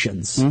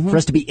relations, for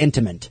us to be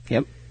intimate.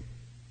 Yep.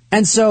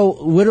 And so,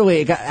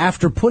 literally,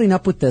 after putting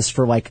up with this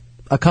for like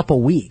a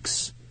couple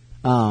weeks,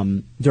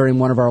 during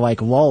one of our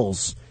like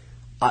lulls,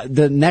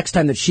 the next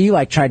time that she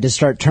like tried to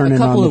start turning A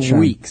couple on of the charm,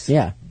 weeks.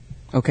 yeah,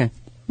 Okay.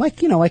 like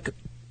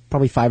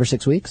probably 5 or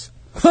 6 weeks,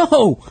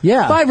 Oh,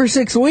 Yeah. 5 or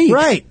 6 weeks.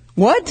 Right.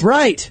 What?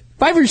 right?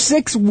 5 or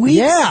 6 weeks?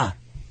 Yeah.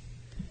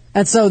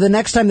 And so the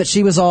next time that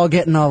she was all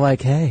getting all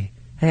like, hey,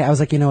 I was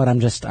like, you know what? I'm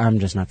just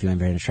not feeling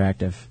very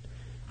attractive.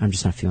 I'm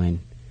just not feeling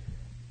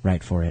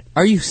right for it.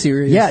 Are you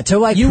serious? Yeah, to,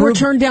 like, you were prove-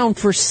 turned down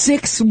for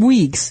 6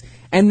 weeks,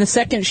 and the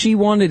second she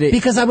wanted it,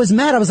 Because I was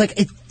mad. I was like,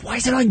 why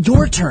is it on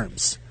your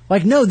terms?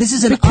 Like, no, this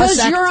is an because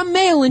us you're a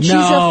male and she's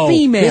No, a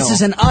female. This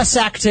is an us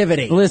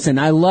activity. Listen,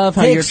 I love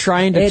how Takes- you're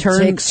trying to it turn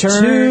takes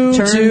turn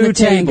two the to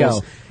tango.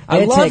 tables. I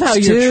It love takes how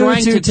you're two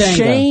trying to to tango.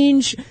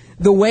 change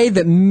the way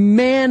that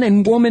man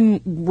and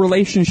woman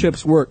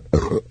relationships work.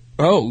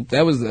 Oh,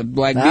 that was a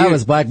black That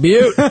was Black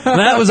Butte.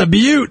 That was a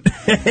Butte.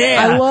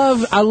 I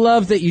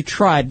love that you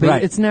tried, but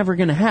Right. it's never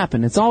going to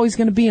happen. It's always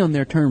going to be on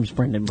their terms,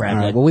 Brendan All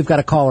Bradley. right, well, we've got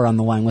a caller on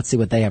the line. Let's see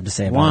what they have to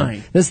say about Why?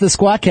 it. This is the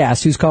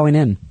Squawkcast. Who's calling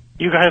in?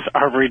 You guys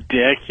are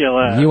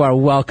ridiculous. You are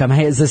welcome.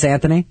 Hey, is this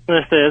Anthony?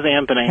 This is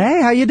Anthony.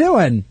 Hey, how you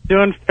doing?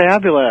 Doing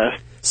fabulous.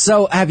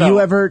 So, have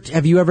you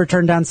ever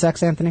turned down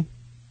sex, Anthony?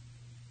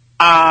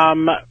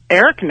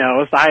 Eric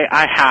knows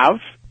I have.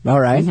 All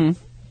right.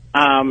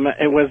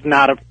 It was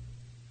not a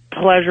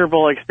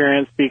pleasurable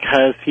experience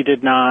because he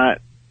did not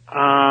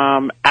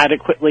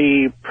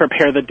adequately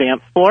prepare the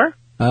dance floor.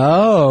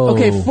 Oh.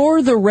 Okay,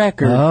 for the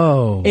record,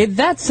 Oh.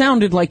 that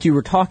sounded like you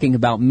were talking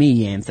about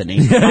me, Anthony.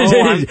 Oh,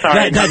 I'm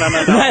sorry. No.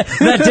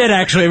 That did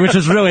actually, which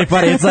is really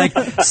funny. It's like,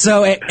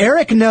 so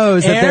Eric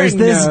knows that there's Eric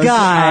this knows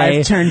guy.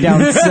 I've turned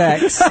down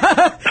sex.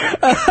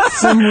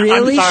 Some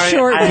really I'm sorry.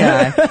 short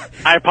guy.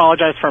 I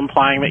apologize for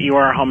implying that you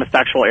are a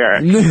homosexual,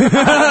 Eric. I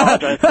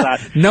apologize for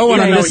that. No one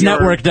Even on though this you're-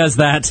 network does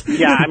that.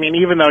 Yeah, I mean,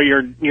 even though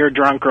your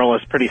drunk girl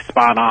is pretty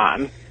spot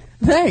on.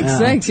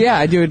 Thanks. Yeah,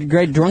 I do a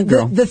great drunk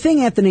girl. The thing,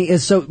 Anthony,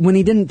 is so when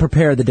he didn't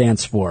prepare the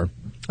dance floor,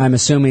 I'm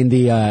assuming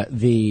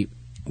the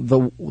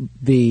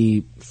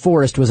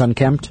forest was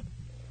unkempt.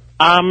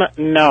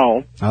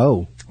 No.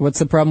 Oh. What's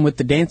the problem with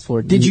the dance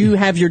floor? Did you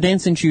have your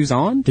dancing shoes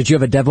on? Did you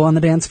have a devil on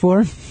the dance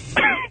floor?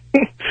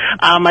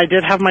 I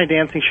did have my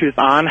dancing shoes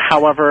on.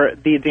 However,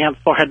 the dance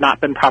floor had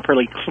not been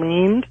properly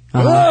cleaned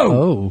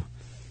Oh.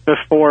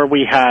 before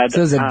we had. So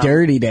it was a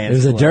dirty dance It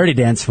was a floor. dirty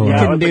dance floor. You Yeah.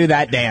 couldn't do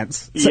that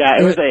dance. Yeah,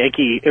 it was a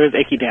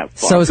icky dance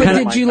floor. So it's But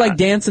kinda did you like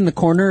dance in the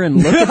corner and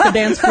look at the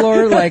dance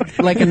floor like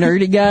a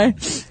nerdy guy?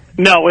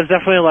 No, it was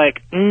definitely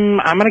like,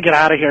 I'm gonna get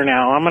out of here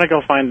now. I'm gonna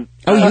go find.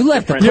 Oh, you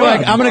left the different club. You're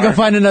like, I'm going to go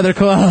find another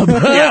club.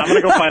 Yeah, I'm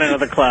gonna go find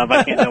another club.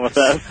 I can't deal with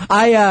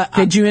this.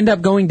 Did you end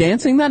up going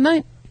dancing that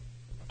night?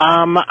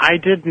 I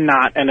did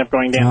not end up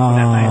going dancing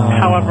that night.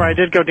 However, I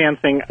did go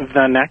dancing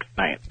the next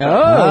night.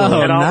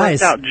 Oh, It all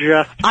nice. worked out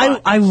just fine.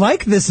 I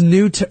like this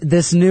new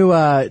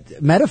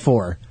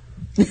metaphor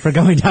for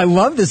going. I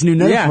love this new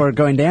metaphor Yeah.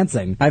 going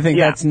dancing. I think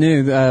Yeah. that's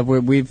new.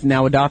 We've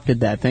now adopted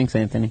that. Thanks,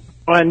 Anthony.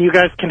 Well, and you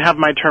guys can have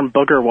my term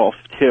booger wolf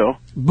too.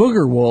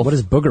 Booger wolf. What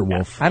is booger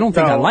wolf? I don't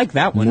think I So- like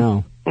that one.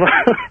 No.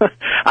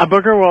 A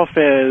booger wolf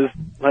is,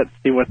 let's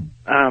see what,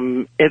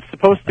 it's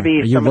supposed to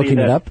be Are you somebody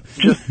looking it that's up?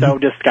 just so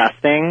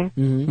disgusting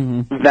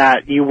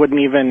that you wouldn't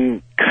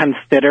even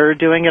consider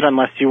doing it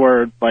unless you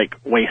were, like,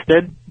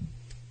 wasted.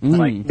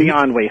 Like,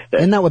 beyond wasted.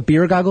 Isn't that what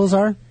beer goggles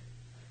are?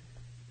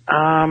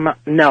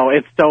 No,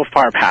 it's so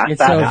far past It's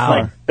that. so It's far.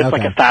 like, it's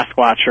Okay. like a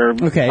Sasquatch or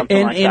Okay.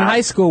 something like In that.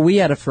 high school, we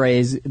had a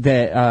phrase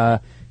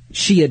that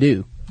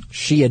she-a-do.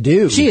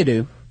 She-a-do.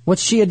 She-a-do.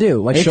 What's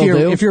she-a-do? Like If she'll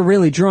do? you're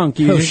really drunk,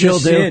 you Oh, just she'll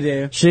do.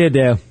 she-a-do.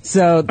 She-a-do.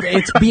 So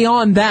it's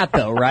beyond that,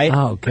 though, right?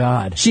 Oh,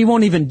 God. She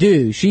won't even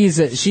do. She's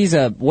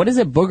a what is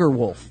it? Booger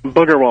wolf.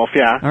 Booger wolf,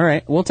 yeah. All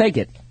right, we'll take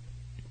it.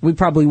 We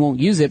probably won't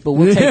use it, but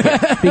we'll take it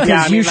because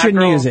Yeah, I mean, you that shouldn't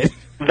girl- use it.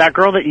 That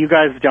girl that you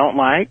guys don't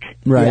like,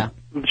 Right. Yeah.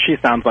 she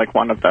sounds like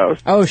one of those.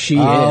 Oh, she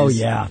Oh, is.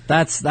 yeah.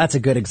 That's a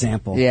good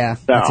example. Yeah.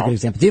 That's a good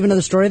example. Do you have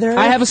another story there?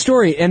 I have a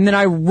story, and then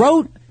I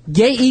wrote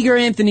Gay Eager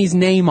Anthony's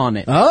name on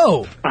it.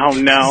 Oh. Oh,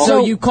 no.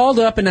 So you called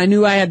up, and I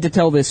knew I had to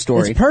tell this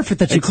story. It's perfect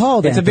that you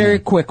called, It's a Anthony. very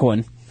quick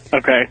one.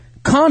 Okay.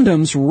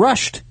 Condoms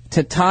rushed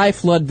to Thai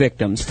flood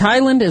victims.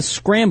 Thailand is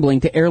scrambling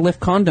to airlift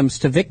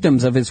condoms to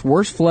victims of its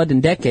worst flood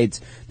in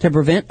decades to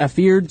prevent a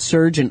feared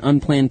surge in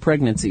unplanned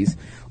pregnancies.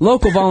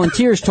 Local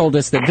volunteers told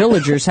us that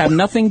villagers have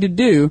nothing to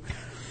do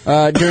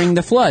during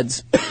the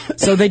floods,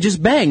 so they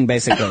just bang,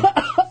 basically.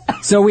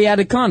 So we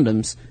added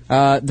condoms.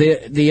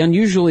 The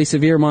unusually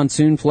severe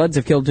monsoon floods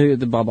have killed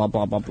blah, blah,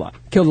 blah, blah, blah.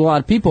 Killed a lot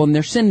of people, and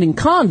they're sending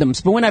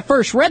condoms. But when I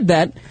first read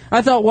that,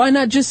 I thought, why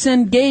not just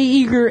send Gay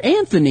Eager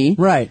Anthony?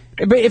 Right.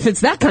 But if it's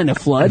that kind of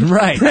flood.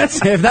 Right.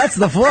 If that's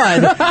the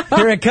flood,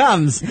 here it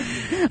comes.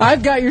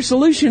 I've got your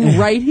solution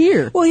right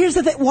here. Well, here's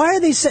the thing. Why are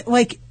they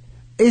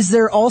is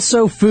there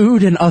also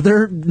food and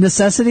other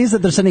necessities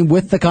that they're sending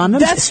with the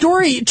condoms? That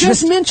story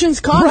just mentions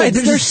condoms. Right,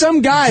 There's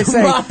some guy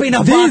saying, dropping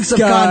a these box of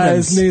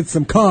guys condoms. need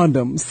some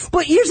condoms.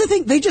 But here's the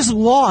thing. They just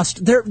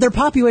lost. Their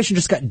population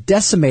just got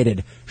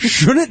decimated.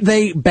 Shouldn't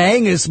they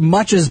bang as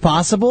much as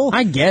possible?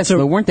 I guess,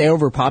 but weren't they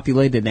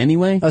overpopulated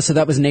anyway? Oh, so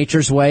that was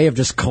nature's way of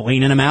just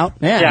cleaning them out?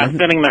 Yeah,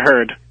 thinning the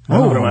herd.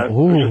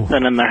 Just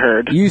thinning the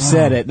herd. You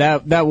said it.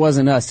 That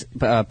wasn't us,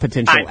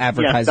 potential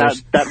advertisers.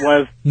 Yes, that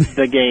was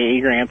the Gay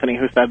Eager Anthony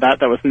who said that.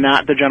 That was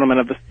not the gentleman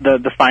of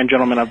the fine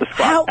gentleman of the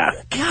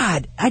Squadcast.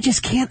 God, I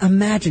just can't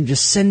imagine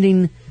just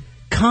sending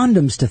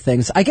condoms to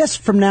things. I guess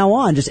from now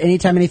on, just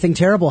anytime anything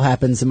terrible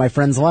happens in my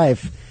friend's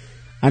life,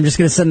 I'm just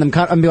going to send them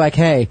condoms and be like,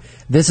 hey,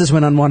 this is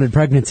when unwanted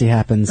pregnancy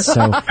happens.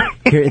 So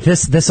here,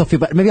 this will feel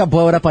better. Maybe I'll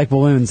blow it up like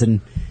balloons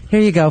and here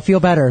you go, feel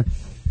better.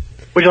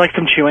 Would you like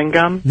some chewing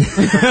gum?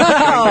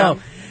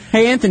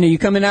 Hey, Anthony, you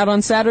coming out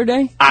on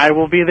Saturday? I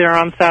will be there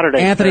on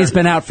Saturday. Anthony's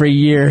been out for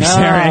years,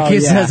 Eric. He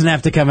doesn't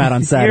have to come out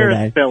on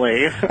Saturday.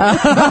 You're silly.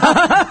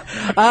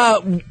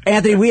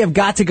 Anthony, we have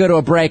got to go to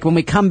a break. When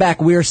we come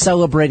back, we are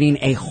celebrating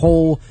a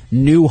whole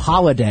new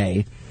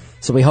holiday.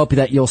 So we hope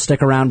that you'll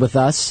stick around with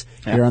us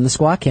here on the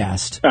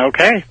Squawkcast.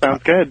 Okay,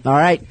 sounds good. All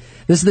right.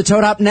 This is the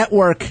Toad Hop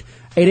Network.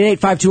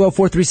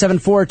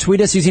 888-520-4374.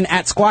 Tweet us using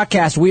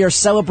 @Squawkcast. We are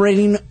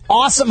celebrating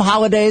awesome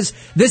holidays.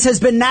 This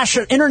has been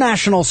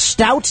International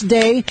Stout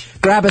Day.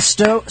 Grab a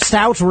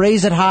stout,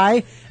 raise it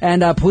high,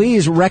 and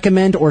please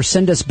recommend or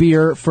send us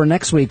beer for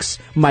next week's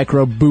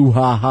Micro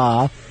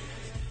Boo-Ha-Ha.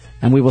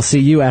 And we will see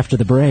you after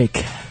the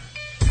break.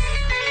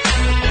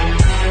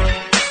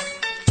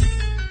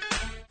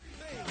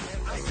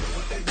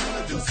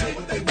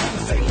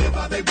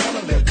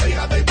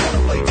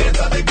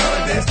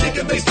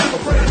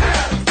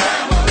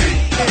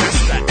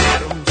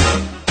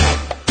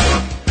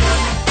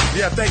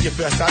 Yeah, thank you,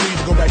 Festa. I need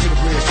to go back to the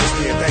bridge just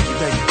then. Thank you.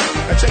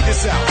 Now check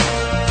this out.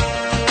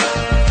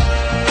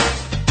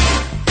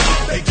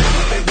 They do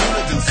what they want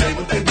to do, say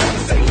what they want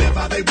to say, live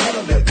how they want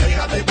to live, play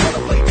how they want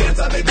to play, dance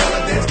how they want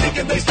to dance, think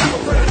and they stop a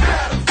friend.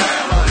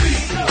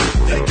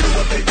 They do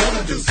what they want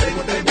to do, say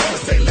what they want to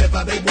say, live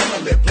how they want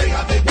to live, play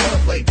how they want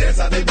to play, dance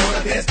how they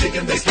want to dance, think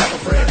and they stop a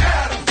friend.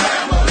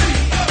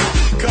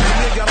 Cause the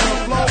nigga got on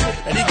the floor,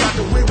 and he got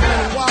the wiggling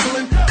and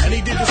wobbling, and he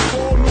did this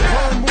cool new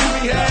horror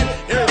movie he had.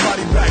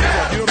 Everybody back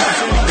up, you know what I'm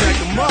saying? He backed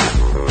him up.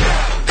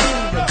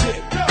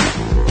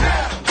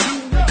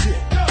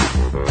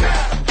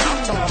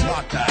 I'm talking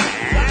about that.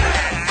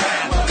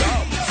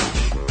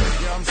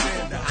 You know what I'm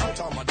saying? I'm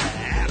talking about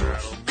that. You know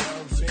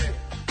what I'm saying?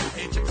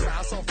 Hey, check this out.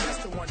 I saw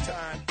Festa one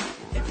time.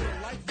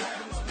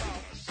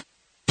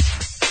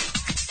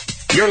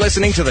 You're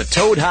listening to the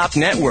Toad Hop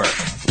Network,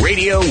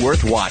 radio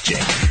worth watching.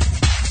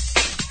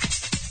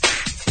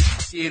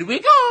 Here we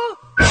go.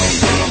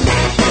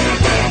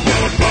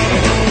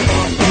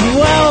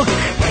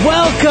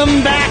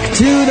 Welcome back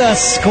to the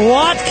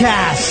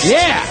Squawkcast.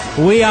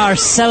 Yeah. We are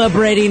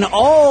celebrating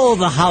all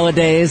the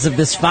holidays of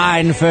this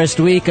fine first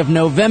week of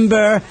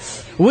November.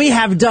 We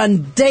have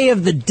done Day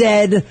of the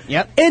Dead,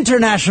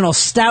 International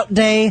Stout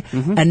Day,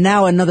 and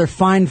now another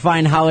fine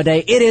holiday.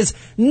 It is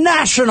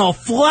National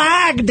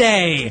Flag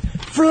Day.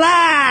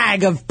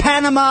 Flag of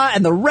Panama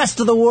and the rest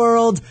of the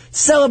world,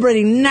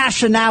 celebrating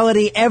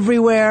nationality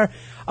everywhere.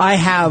 I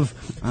have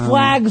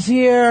flags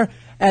here.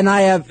 And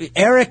I have,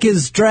 Eric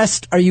is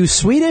dressed, are you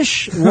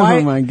Swedish? Why?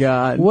 Oh my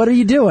God. What are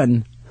you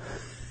doing?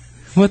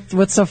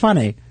 What's so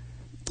funny?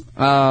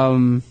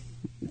 If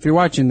you're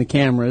watching the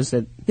cameras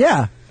at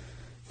Toad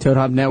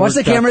Hop Network. Watch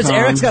the cameras.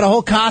 Eric's got a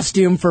whole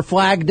costume for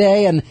Flag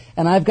Day, and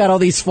I've got all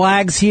these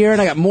flags here,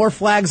 and I got more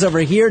flags over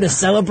here to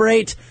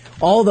celebrate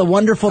all the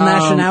wonderful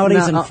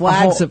nationalities and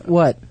flags of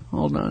what?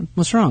 Hold on.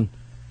 What's wrong?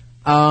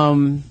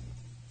 I'm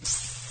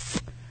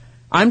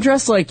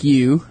dressed like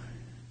you.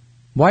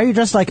 Why are you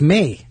dressed like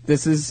me?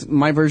 This is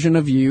my version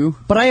of you.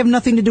 But I have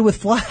nothing to do with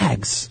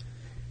flags.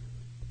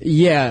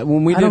 Yeah,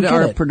 when we did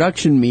our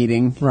production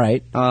meeting.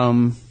 Right.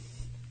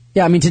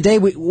 Yeah, I mean, today,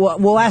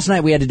 last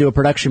night we had to do a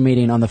production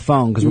meeting on the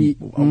phone because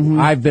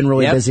I've been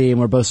really busy and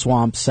we're both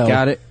swamped, so.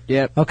 Got it,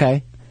 yep.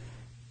 Okay.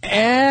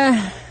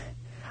 I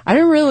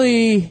don't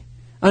really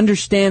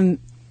understand.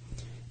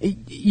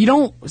 You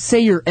don't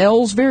say your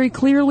L's very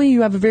clearly.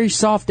 You have a very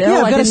soft L.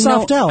 Yeah, I've got a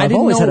soft L. I've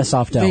always had a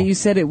soft L. You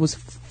said it was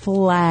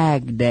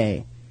Flag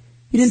Day.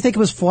 You didn't think it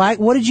was Flag?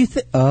 What did you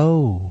think?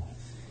 Oh.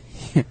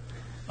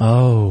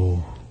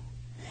 Oh.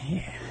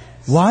 Yeah.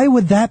 Why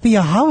would that be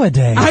a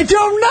holiday? I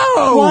don't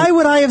know. Why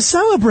would I have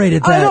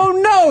celebrated that? I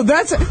don't know.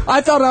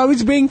 I thought I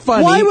was being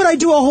funny. Why would I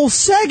do a whole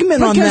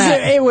segment on that?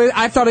 Because it was.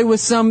 I thought it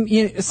was some.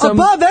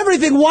 Above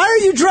everything, why are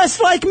you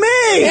dressed like me?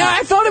 Yeah,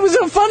 I thought it was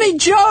a funny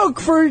joke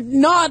for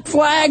not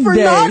Flag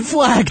Day. Not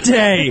Flag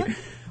Day.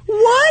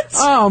 What?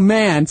 Oh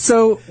man!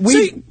 So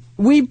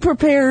we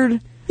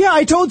prepared. Yeah,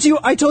 I told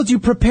you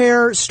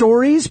prepare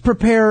stories,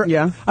 prepare.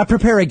 Yeah. I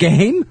prepare a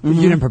game. Mm-hmm.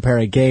 You didn't prepare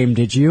a game,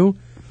 did you?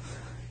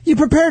 You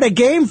prepared a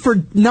game for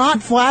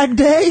not Flag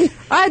Day?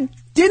 I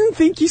didn't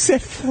think you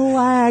said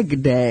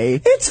Flag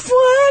Day. It's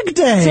Flag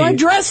Day. So I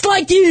dressed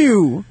like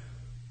you.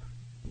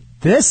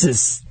 This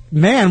is,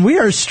 man, we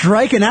are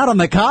striking out on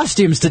the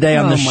costumes today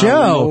on the my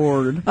show.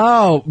 Lord.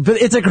 Oh,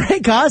 but it's a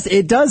great costume.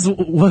 It does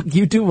look,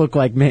 you do look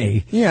like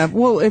me. Yeah,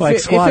 well, if Like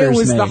it Squatters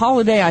was May. the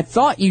holiday I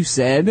thought you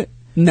said,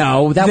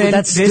 No, Then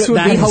this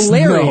would be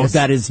hilarious. No,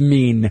 that is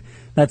mean.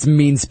 That's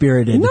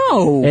mean-spirited.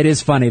 No. It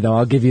is funny, though.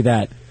 I'll give you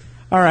that.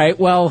 All right,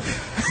 well,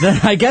 then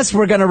I guess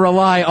we're going to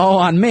rely all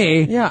on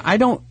me. yeah, I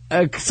don't.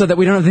 So that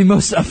we don't have the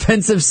most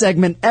offensive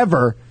segment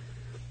ever.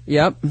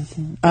 Yep.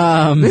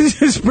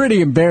 This is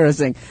pretty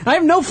embarrassing. I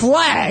have no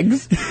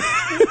flags.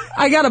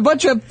 I got a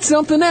bunch of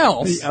something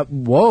else.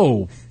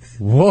 Whoa.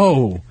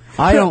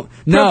 I don't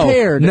know.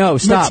 Prepared. No,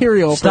 stop.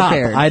 Material stop.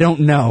 prepared. I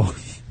don't know.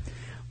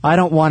 I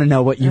don't want to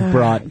know what you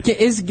brought.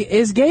 Is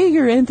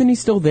Geiger Anthony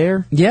still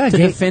there? Yeah, to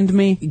defend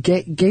me.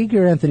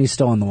 Geiger Anthony's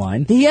still on the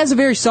line. He has a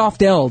very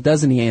soft L,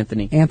 doesn't he,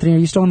 Anthony? Anthony, are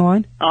you still on the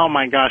line? Oh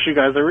my gosh, you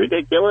guys are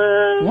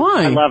ridiculous.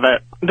 Why? I love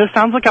it. This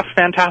sounds like a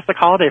fantastic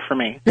holiday for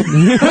me.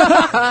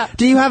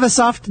 Do you have a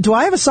soft? Do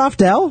I have a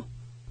soft L?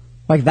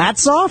 Like that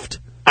soft?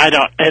 I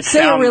don't. It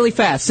Say sounds, it really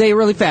fast. Say it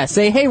really fast.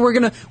 Say, hey, we're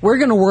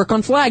gonna work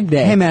on Flag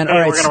Day. Hey man, Hey, all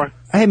right. we're gonna-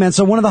 Hey man,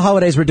 so one of the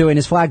holidays we're doing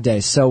is Flag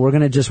Day, so we're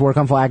gonna just work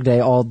on Flag Day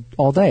all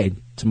day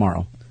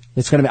tomorrow.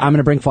 It's gonna be. I'm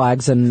gonna bring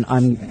flags, and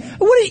I'm.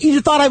 What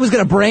you thought I was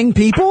gonna bring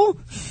people?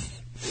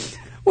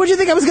 What do you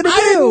think I was gonna do? I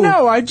didn't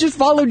know. I just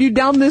followed you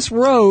down this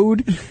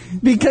road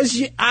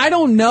because I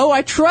don't know.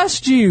 I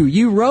trust you.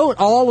 You wrote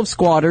all of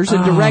Squatters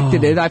and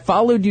directed it. I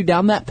followed you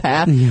down that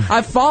path.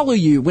 I follow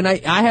you. When I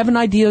have an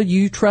idea,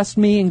 you trust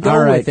me and go All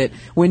right. with it.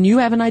 When you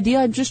have an idea,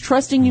 I'm just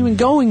trusting you and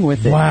going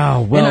with it.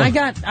 Wow, well- and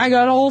I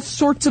got all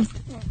sorts of.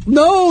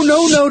 No,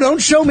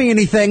 don't show me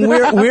anything.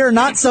 We're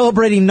not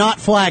celebrating not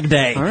Flag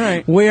Day. All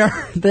right.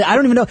 I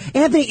don't even know.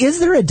 Anthony, is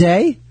there a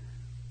day?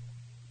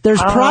 There's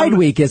Pride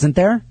Week, isn't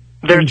there?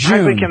 In There's June.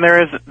 Pride Week and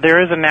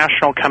there is a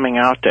National Coming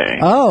Out Day.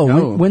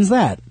 Oh, when's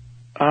that?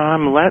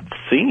 Let's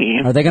see.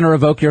 Are they going to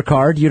revoke your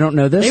card? You don't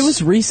know this? It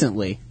was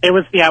recently. It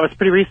was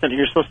pretty recent.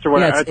 You're supposed to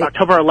wear Yeah, it's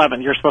October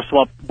 11th. You're supposed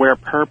to wear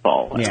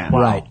purple. Yeah.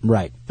 Wow.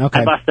 Right. Okay.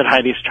 I busted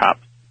Heidi's chops.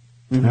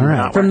 All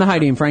right. From the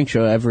Heidi and Frank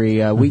show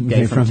every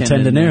weekday From 10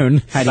 10 to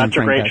noon. Heidi and That's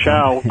a great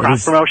Frank.com. show.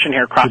 Cross promotion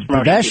here. Cross The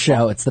promotion. best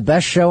show. It's the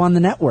best show on the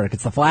network.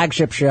 It's the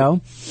flagship show.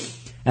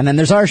 And then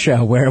there's our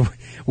show where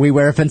we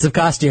wear offensive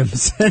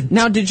costumes.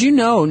 Now, did you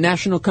know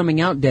National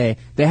Coming Out Day,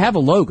 they have a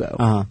logo,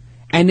 Uh-huh.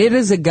 and it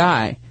is a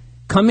guy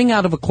coming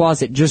out of a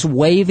closet just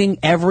waving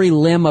every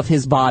limb of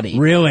his body.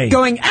 Really?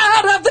 Going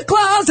out of the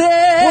closet!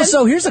 Well,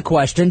 so here's a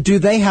question. Do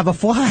they have a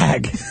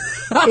flag?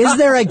 Is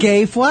there a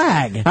gay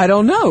flag? I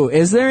don't know.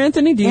 Is there,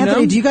 Anthony? Do you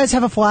Anthony, know? do you guys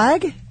have a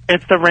flag?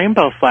 It's the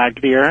rainbow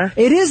flag, dear.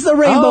 It is the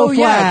rainbow oh,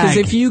 yeah, flag.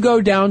 because if you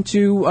go down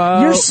to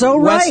You're so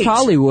West right.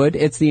 Hollywood,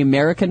 it's the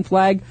American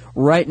flag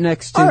right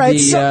next to All right,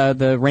 so-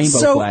 the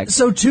rainbow flag.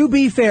 So to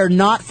be fair,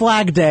 not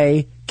Flag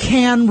Day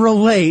can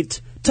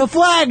relate to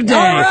Flag Day.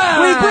 All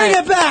right. We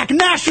bring it back.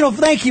 National.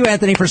 Thank you,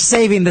 Anthony, for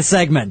saving the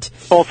segment.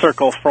 Full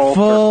circle.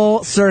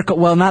 Full circle.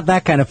 Well, not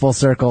that kind of full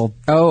circle.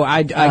 Oh,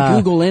 I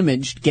Google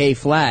imaged gay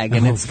flag,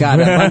 and it's got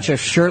a bunch of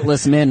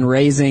shirtless men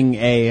raising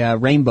a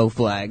rainbow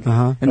flag,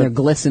 and they're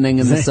glistening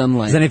in the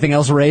sunlight. Is anything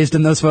else raised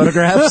in those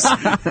photographs?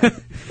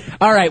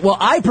 All right. Well,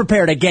 I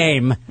prepared a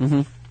game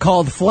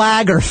called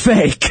Flag or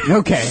Fake.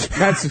 Okay,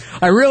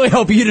 I really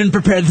hope you didn't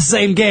prepare the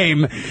same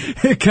game,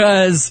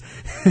 because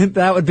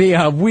that would be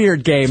a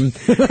weird game.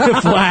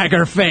 Flag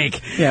or Fake.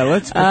 Yeah,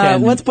 let's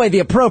pretend. Let's play the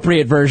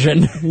appropriate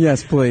version.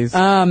 Yes, please.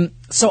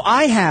 So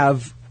I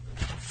have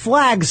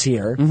flags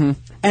here,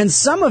 and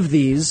some of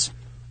these,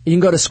 you can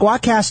go to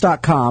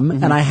squawkcast.com,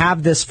 and I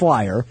have this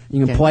flyer.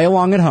 You can play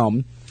along at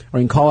home, or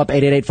you can call up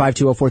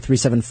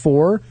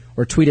 888-520-4374,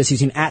 or tweet us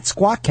using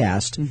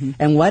 @squawkcast,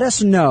 and let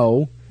us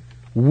know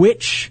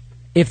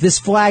if this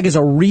flag is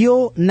a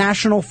real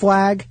national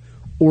flag,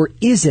 or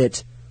is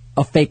it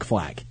a fake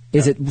flag?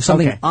 Is it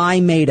something I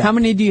made up? How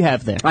many do you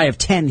have there? I have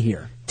 10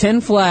 here.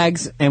 10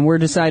 flags, and we're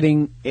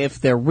deciding if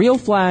they're real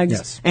flags,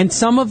 Yes. and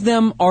some of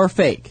them are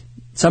fake.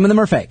 Some of them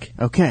are fake.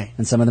 Okay.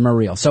 And some of them are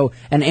real. So,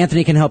 and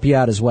Anthony can help you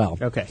out as well.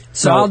 Okay.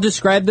 So, So I'll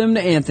describe them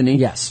to Anthony.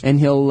 Yes. And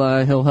he'll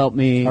help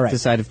me all right.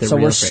 decide if they're so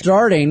real we're or fake.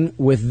 starting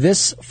with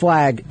this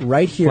flag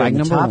right here Flag in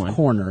the number top 1.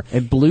 corner. A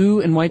blue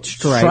and white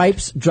stripe.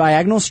 Stripes,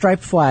 diagonal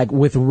striped flag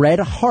with red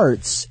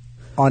hearts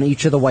on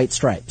each of the white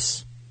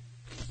stripes.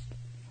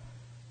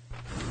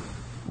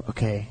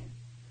 Okay.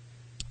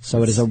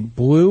 So it is a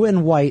blue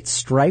and white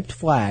striped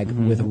flag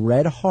with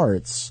red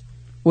hearts.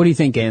 What do you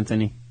think,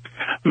 Anthony?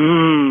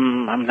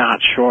 I'm not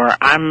sure.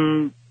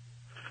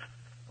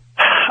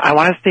 I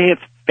want to say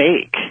it's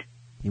fake.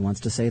 He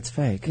wants to say it's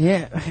fake.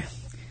 Yeah.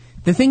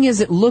 The thing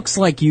is, it looks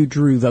like you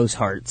drew those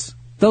hearts.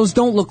 Those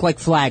don't look like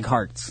flag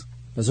hearts.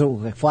 Those don't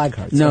look like flag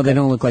hearts. No, Okay. they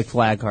don't look like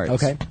flag hearts.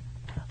 Okay.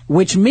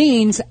 Which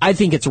means I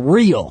think it's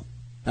real.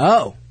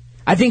 Oh.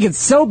 I think it's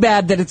so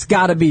bad that it's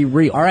got to be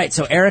real. All right,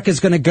 so Eric is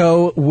going to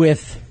go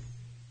with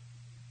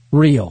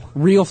real.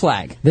 Real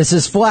flag. This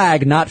is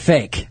flag, not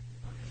fake.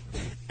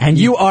 And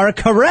you are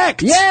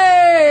correct!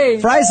 Yay!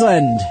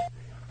 Friesland.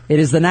 It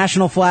is the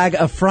national flag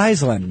of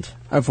Friesland.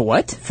 Of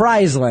what?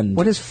 Friesland.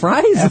 What is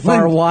Friesland?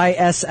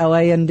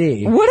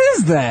 Friesland. What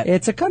is that?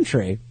 It's a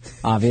country,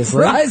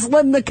 obviously.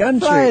 Friesland, the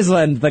country.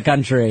 Friesland, the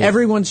country.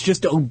 Everyone's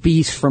just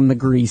obese from the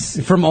grease.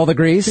 From all the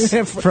grease?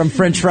 From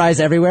French fries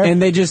everywhere? And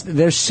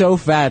they're so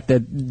fat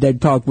that they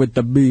talk with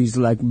the bees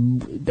like,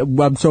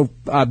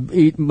 I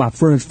eat my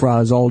French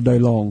fries all day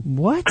long.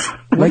 What?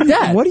 Like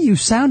that. What do you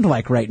sound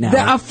like right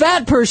now? A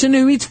fat person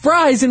who eats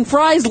fries in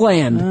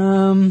Friesland.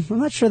 I'm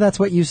not sure that's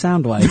what you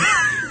sound like.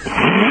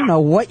 I don't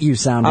know what you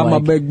sound like. I'm a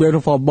big,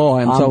 beautiful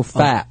boy. I'm so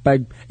fat.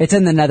 It's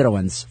in the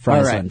Netherlands,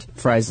 Friesland. All right.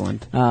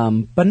 Friesland.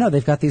 But no,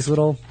 they've got these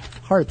little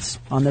hearts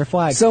on their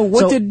flag. So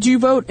what did you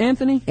vote,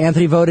 Anthony?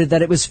 Anthony voted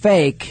that it was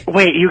fake.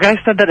 Wait, you guys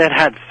said that it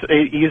had.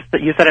 You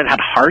said it had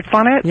hearts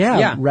on it.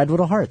 Yeah, red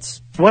little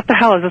hearts. What the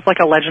hell is this? Like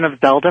a Legend of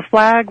Zelda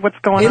flag? What's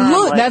going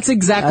on? Like, That's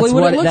exactly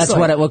what it looks like. That's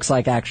what it looks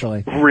like,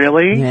 actually.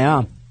 Really?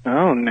 Yeah.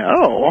 Oh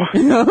no.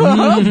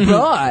 Oh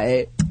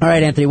boy. All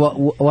right, Anthony.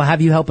 We'll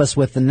have you help us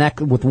with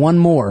with one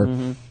more,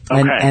 Okay.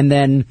 and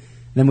then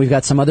we've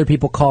got some other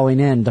people calling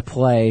in to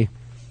play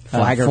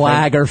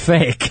flag or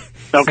fake.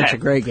 Okay. Such a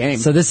great game.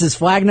 So this is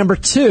flag number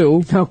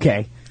 2.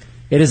 Okay.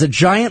 It is a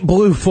giant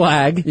blue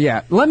flag.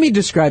 Yeah. Let me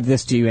describe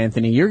this to you,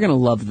 Anthony. You're going to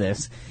love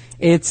this.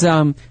 It's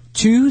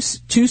two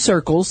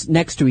circles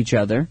next to each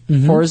other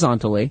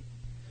horizontally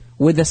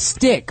with a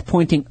stick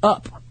pointing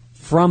up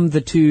from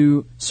the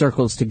two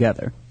circles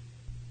together.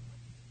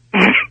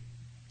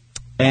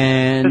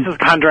 And This is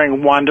conjuring a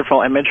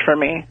wonderful image for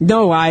me.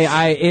 no,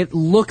 it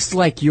looks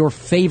like your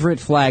favorite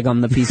flag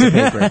on the piece of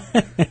paper.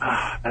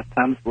 That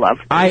sounds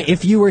lovely.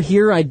 If you were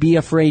here, I'd be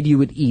afraid you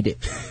would eat it.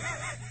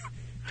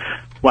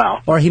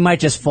 Well, Or he might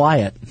just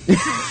fly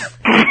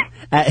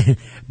it.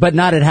 But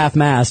not at half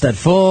mast, at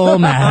full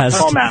mast.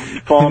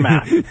 full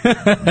mast.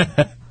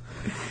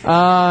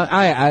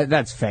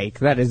 That's fake.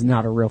 That is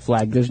not a real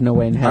flag. There's no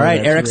way in hell. All right,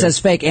 that's Eric real. says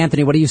fake.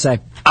 Anthony, what do you say?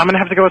 I'm gonna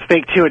have to go with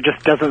fake too. It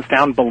just doesn't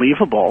sound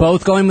believable.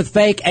 Both going with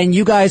fake, and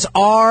you guys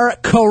are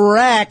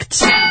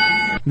correct.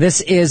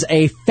 This is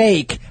a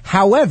fake.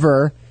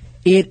 However,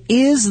 it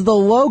is the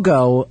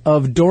logo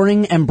of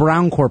Dorning and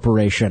Brown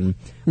Corporation,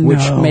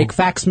 which make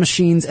fax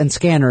machines and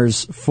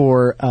scanners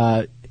for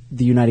the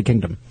United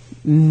Kingdom.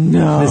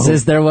 No. This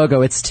is their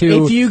logo. It's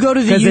two. If you go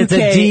to the because it's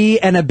a UK D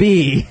and a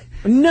B.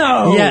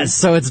 No. Yes,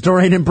 so it's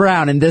Doreen and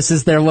Brown, and this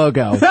is their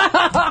logo.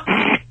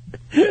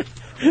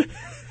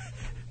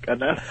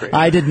 Goodness gracious.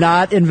 I did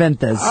not invent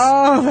this.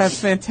 Oh, that's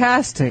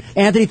fantastic.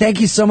 Anthony, thank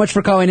you so much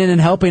for calling in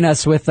and helping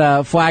us with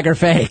flag or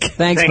fake.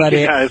 Thanks, Thank buddy.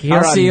 you, guys. Here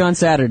I'll on see you on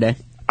Saturday.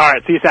 All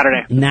right, see you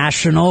Saturday.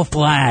 National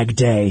Flag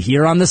Day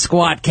here on the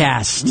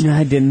Squatcast.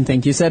 I didn't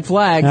think you said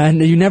flag. And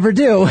you never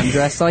do. I'm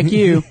dressed like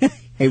you.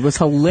 It was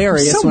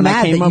hilarious so when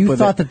mad I came that up you with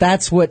thought it.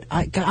 that's what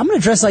I'm going to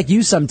dress like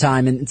you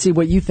sometime and see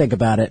what you think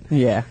about it.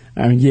 Yeah.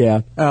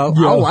 Yeah. Oh,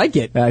 Yeah. I'll like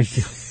it.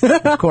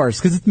 Of course,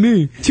 because it's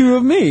me. Two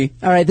of me.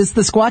 All right, this is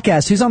the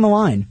Squatcast. Who's on the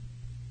line?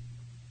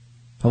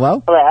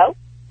 Hello? Hello?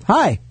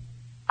 Hi.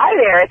 Hi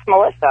there, it's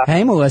Melissa.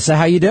 Hey, Melissa.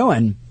 How you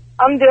doing?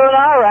 I'm doing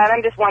all right.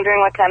 I'm just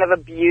wondering what kind of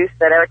abuse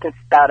that Eric can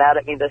spout out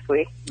at me this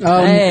week.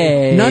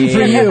 Hey. None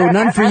for you.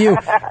 None for you.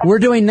 We're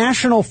doing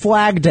National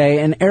Flag Day,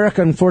 and Eric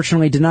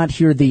unfortunately did not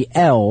hear the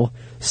L,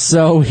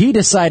 so he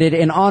decided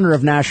in honor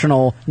of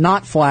National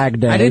Not Flag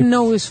Day. I didn't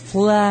know it was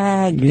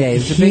Flag Day. It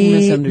was a big He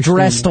misunderstanding.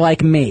 dressed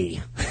like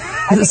me. I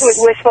think it was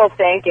wishful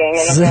thinking.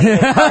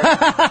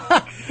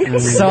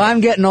 And So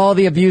I'm getting all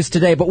the abuse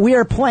today, but we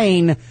are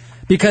playing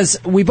because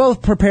we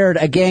both prepared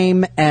a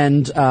game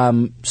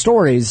and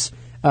stories.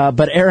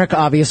 But Eric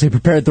obviously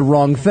prepared the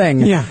wrong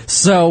thing. Yeah.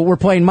 So we're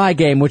playing my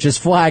game, which is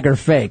flag or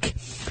fake.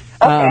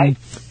 Okay.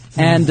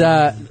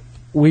 And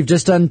we've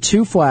just done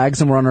 2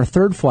 flags, and we're on our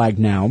 3rd flag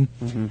now.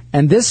 Mm-hmm.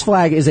 And this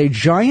flag is a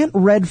giant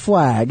red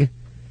flag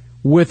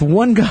with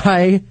one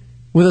guy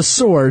with a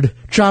sword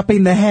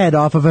chopping the head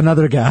off of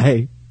another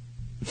guy.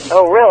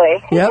 oh,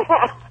 really? Yep.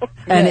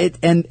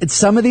 And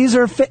some of these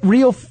are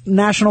real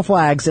national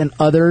flags, and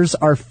others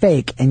are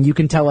fake. And you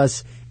can tell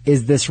us,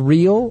 is this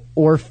real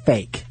or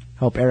fake?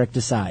 Help Eric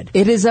decide.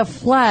 It is a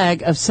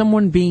flag of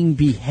someone being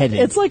beheaded.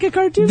 It's like a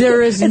cartoon.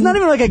 It's not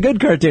even like a good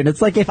cartoon.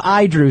 It's like if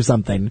I drew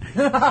something.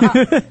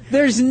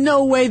 There's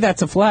no way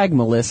that's a flag,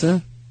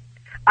 Melissa.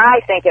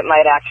 I think it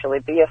might actually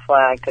be a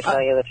flag, to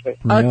tell you the truth.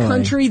 A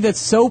country that's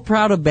so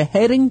proud of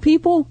beheading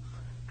people?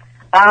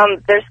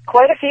 There's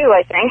quite a few,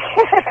 I think.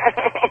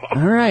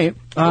 All right.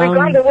 We've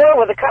gone to war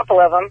with a couple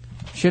of them.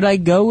 Should I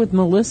go with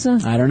Melissa?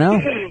 I don't know.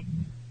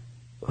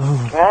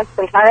 That's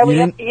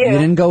entirely up to You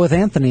didn't go with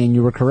Anthony, and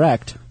you were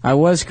correct. I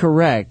was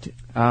correct.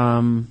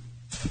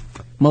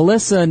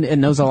 Melissa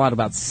knows a lot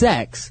about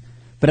sex,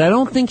 but I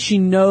don't think she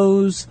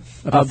knows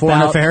About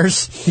foreign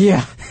affairs?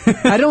 Yeah.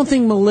 I don't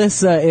think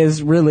Melissa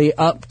is really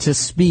up to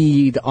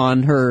speed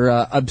on her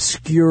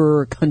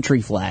obscure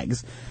country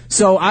flags.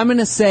 So I'm going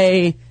to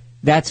say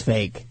that's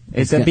fake.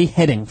 It's a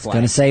beheading flag.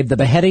 Going to say the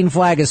beheading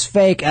flag is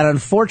fake, and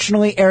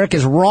unfortunately, Eric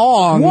is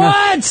wrong.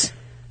 What?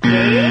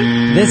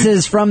 This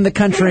is from the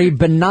country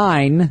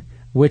Benin,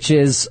 which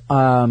is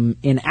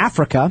in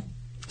Africa,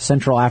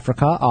 Central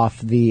Africa, off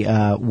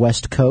the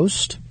west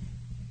coast.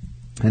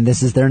 And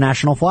this is their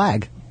national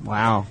flag.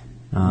 Wow.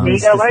 You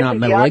gotta learn some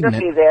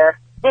geography there.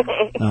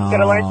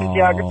 Gotta learn some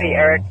geography,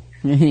 Eric.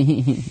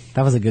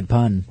 That was a good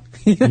pun.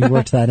 You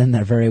worked that in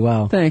there very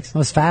well. Thanks. It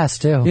was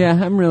fast, too. Yeah,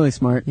 I'm really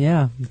smart.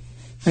 Yeah.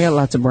 I got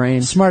lots of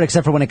brains. Smart,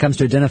 except for when it comes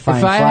to identifying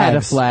If I flags. had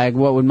a flag,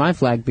 what would my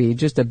flag be?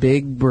 Just a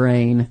big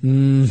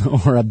brain.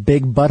 Or a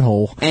big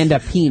butthole. And a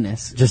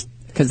penis. Just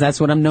because that's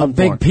what I'm known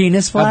for. A big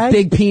penis flag? A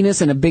big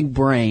penis and a big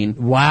brain.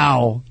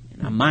 Wow.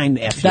 A mind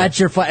F. That's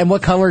your flag. And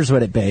what colors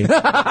would it be?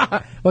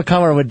 What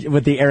color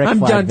would the Eric I'm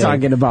flag done be?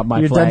 talking about my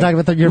You're flag. done talking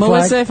about your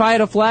Melissa, flag? if I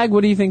had a flag,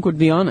 what do you think would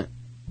be on it?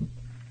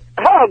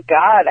 Oh,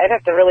 God, I'd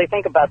have to really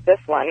think about this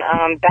one.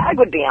 Bag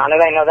would be on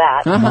it, I know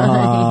that.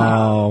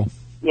 Oh.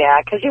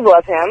 Yeah, because you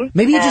love him.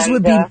 Maybe it just and,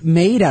 would be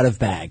made out of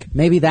Bag.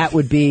 Maybe that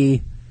would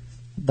be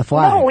the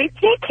flag. No, we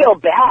can't kill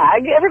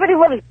Bag. Everybody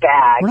loves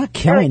Bag. We're not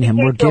killing him.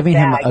 We're giving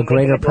him a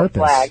greater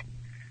purpose.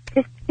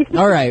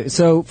 All right,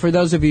 so for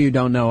those of you who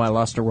don't know, I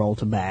lost a role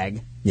to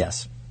Bag.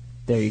 Yes.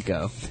 There you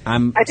go.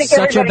 I'm I think such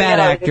a everybody bad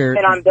knows. actor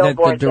It's been on that the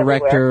billboards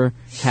director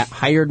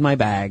hired my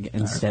Bag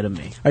instead of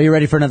me. Are you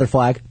ready for another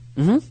flag?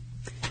 Mm-hmm.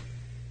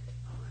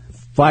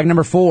 Flag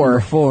number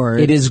 4.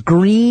 It is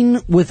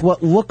green with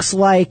what looks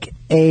like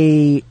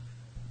a...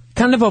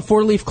 Kind of a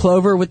four-leaf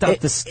clover without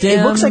the stem.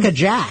 It looks like a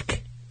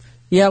jack.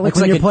 Yeah, it Like looks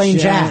when like you're a playing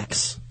jack.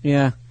 jacks.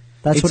 Yeah.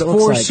 That's it's what it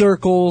looks four like.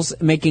 circles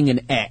making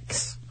an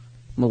X,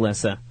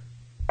 Melissa.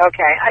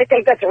 Okay, I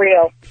think that's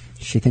real.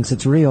 She thinks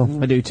it's real.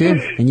 I do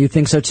too. And you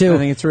think so too. I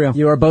think it's real.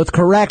 You are both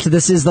correct.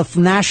 This is the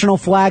national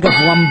flag of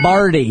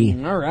Lombardy.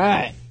 All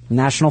right.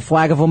 National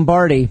flag of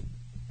Lombardy.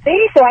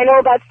 See, so I know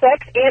about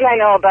sex and I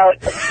know about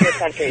obscure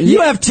countries.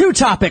 You have 2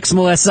 topics,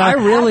 Melissa. I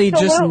really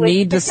just Absolutely.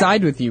 need to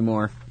side with you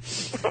more.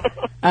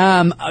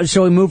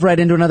 Shall we move right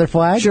into another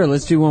flag? Sure,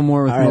 let's do one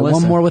more with All right, Melissa.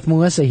 one more with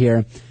Melissa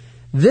here.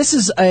 This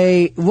is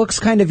looks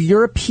kind of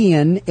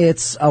European.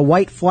 It's a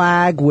white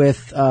flag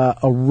with a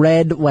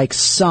red like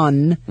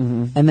sun,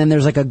 and then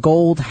there's like a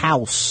gold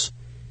house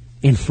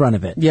in front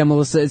of it. Yeah,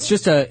 Melissa,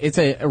 it's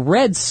a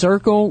red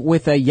circle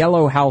with a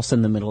yellow house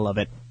in the middle of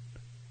it.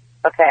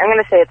 Okay, I'm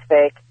going to say it's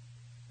fake.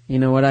 You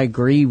know what? I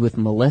agree with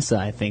Melissa.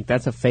 I think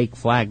that's a fake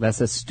flag.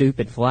 That's a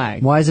stupid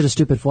flag. Why is it a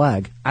stupid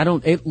flag?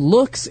 It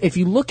looks, if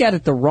you look at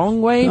it the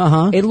wrong way,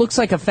 it looks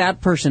like a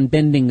fat person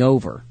bending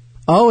over.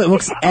 Oh, it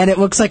looks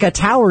like a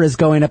tower is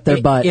going up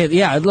their butt. It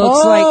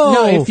looks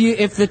like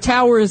if the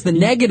tower is the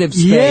negative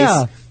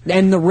space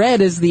and the red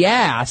is the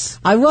ass.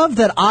 I love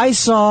that I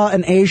saw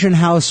an Asian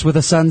house with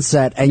a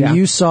sunset and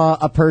you saw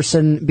a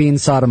person being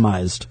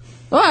sodomized.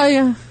 Oh,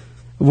 yeah.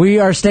 We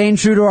are staying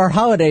true to our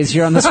holidays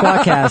here on the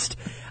Squawkcast.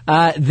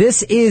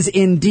 This is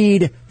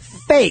indeed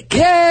fake.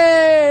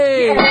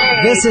 Yay!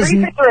 This is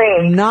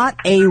not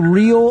a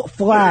real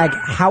flag.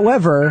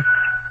 However,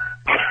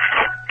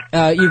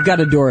 you've got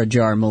a door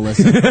ajar,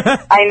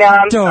 Melissa. I know,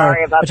 I'm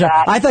sorry about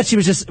that. I thought she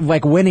was just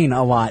like winning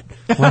a lot.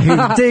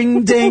 Like,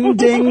 ding, ding,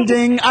 ding,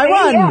 ding. I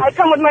won. Yeah, I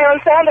come with my own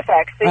sound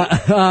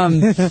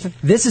effects. See?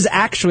 This is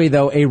actually,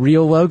 though, a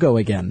real logo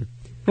again.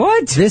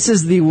 What? This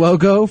is the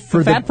logo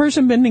for fat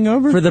person bending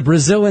over? For the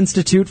Brazil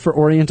Institute for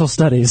Oriental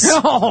Studies.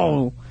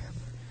 Oh!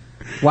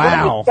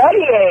 Wow. What are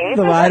you studying?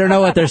 Well, I don't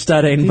know what they're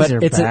studying, but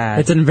it's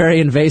a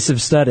very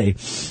invasive study.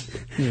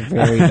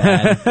 Very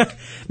bad.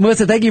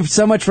 Melissa, thank you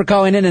so much for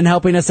calling in and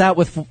helping us out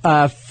with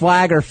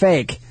flag or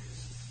fake.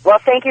 Well,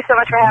 thank you so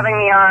much for having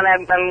me on.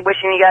 I'm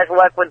wishing you guys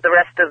luck with the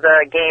rest of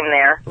the game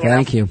there.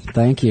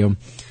 Thank you.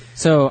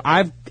 So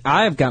I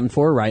have gotten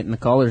 4 right, and the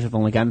callers have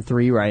only gotten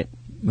 3 right.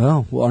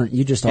 Well, aren't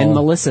you just all... And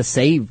Melissa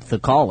saved the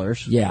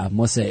callers. Yeah,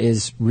 Melissa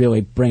is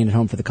really bringing it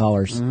home for the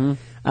callers.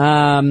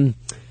 Mm-hmm.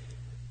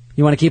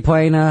 You want to keep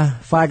playing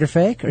flag or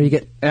fake, or you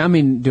get? I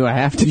mean, do I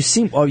have to? You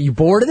seem. Are you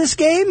bored of this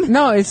game?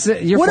 No, it's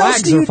your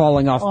flags are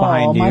falling off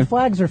behind you. My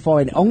flags are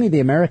falling. Only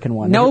the American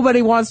one.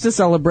 Nobody wants to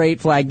celebrate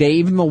Flag Day.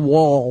 Even the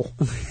wall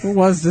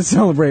wants to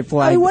celebrate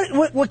Flag. I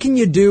mean, what can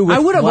you do? With I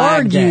would have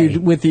Flag argued Day?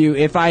 With you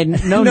if I'd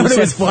known it it was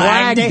was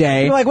Flag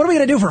Day. You're like, what are we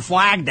going to do for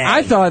Flag Day?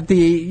 I thought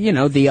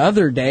the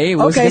other day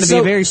was going to be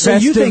a very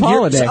festive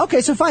holiday.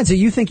 So fine. So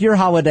you think your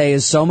holiday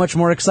is so much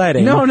more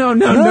exciting? No.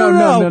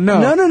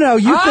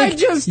 You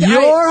think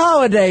your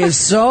holiday is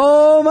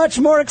so much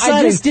more exciting.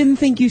 I just didn't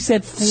think you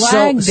said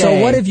Flag Day.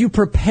 So what have you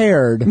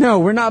prepared? No,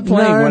 we're not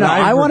playing. No.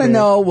 I want to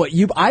know what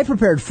I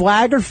prepared.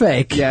 Flag or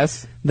fake?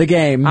 Yes. The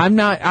game. I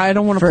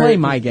don't want to play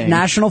my game.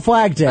 National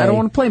Flag Day. I don't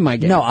want to play my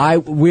game. No,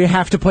 we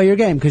have to play your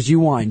game because you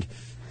won.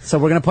 So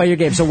we're gonna play your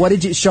game. So what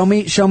did you show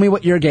me? Show me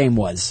what your game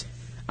was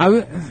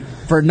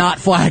for not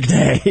Flag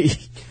Day.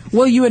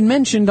 Well, you had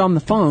mentioned on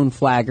the phone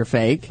flag or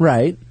fake,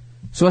 right?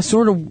 So I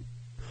sort of,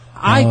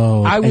 I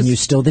was, and you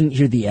still didn't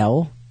hear the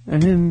L. I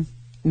didn't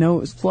know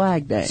it was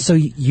Flag Day. So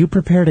you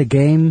prepared a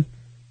game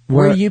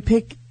where you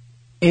pick,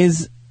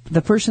 is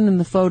the person in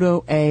the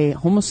photo a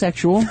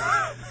homosexual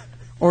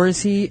or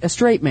is he a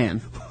straight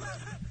man?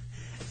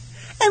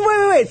 And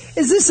wait.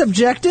 Is this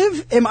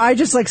subjective? Am I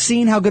just like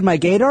seeing how good my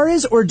gaydar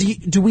is, or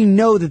do we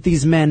know that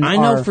these men I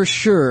know for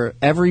sure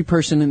every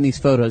person in these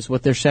photos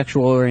what their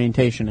sexual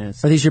orientation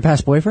is. Are these your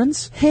past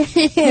boyfriends?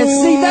 See,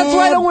 that's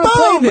why I don't want to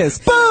play this.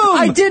 Boom!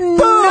 I didn't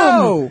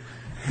know.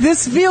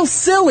 This feels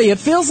silly. It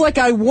feels like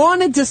I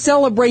wanted to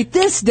celebrate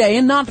this day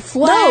and not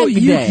Flag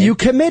Day. You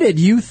committed.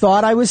 You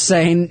thought I was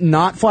saying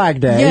not Flag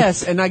Day.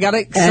 Yes, and I got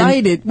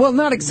excited. Well,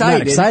 not excited.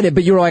 Not excited,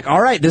 but you were like,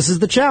 all right, this is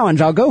the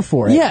challenge. I'll go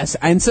for it. Yes,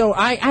 and so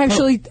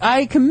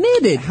I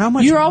committed. How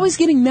much? You're always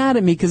getting mad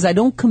at me because I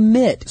don't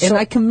commit, and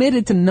I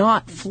committed to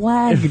not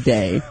Flag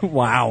Day.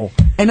 Wow.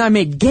 And I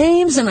made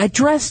games, and I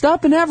dressed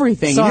up and everying.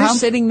 So You're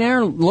sitting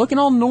there looking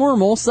all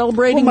normal,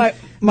 celebrating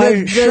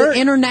my shirt,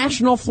 the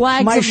international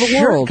flags my of the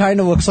shirt world. kind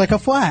of looks like a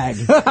flag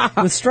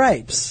with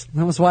stripes.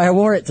 That was why I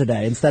wore it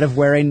today instead of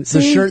wearing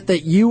the shirt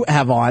that you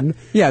have on.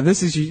 Yeah,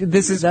 this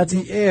is That's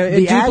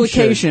a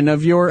duplication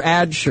of your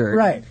ad shirt.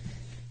 Right.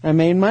 I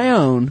made my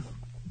own.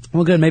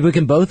 Well, good. Maybe we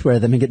can both wear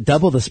them and get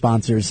double the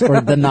sponsors or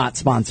the not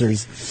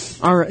sponsors.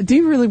 All right. Do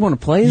you really want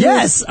to play this?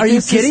 Yes. Are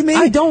you kidding me?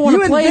 I don't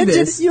want to play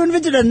this. You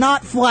invented a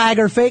not flag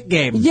or fake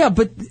game. Yeah,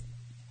 but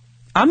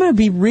I'm going to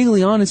be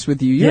really honest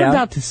with you. You're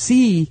about to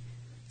see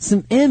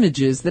some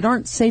images that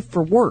aren't safe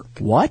for work.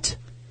 What?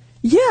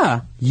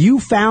 Yeah. You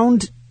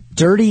found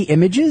dirty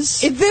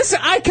images?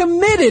 I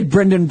committed,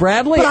 Brendan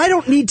Bradley. But I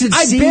don't need to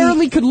see... I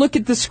barely could look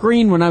at the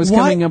screen when I was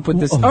coming up with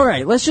this. All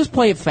right, let's just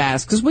play it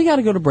fast, because we got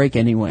to go to break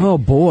anyway. Oh,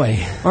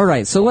 boy. All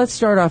right, so let's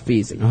start off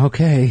easy.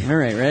 Okay. All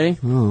right, ready?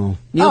 Oh.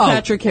 Neil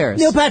Patrick Harris.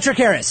 Neil Patrick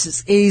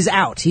Harris. He's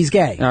out. He's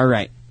gay. All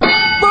right.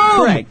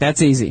 Boom! Correct,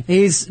 that's easy.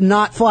 He's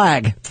not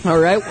Flag. All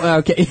right,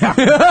 okay. Yeah.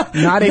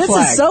 Not a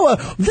flag.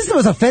 This is the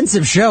most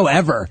offensive show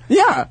ever.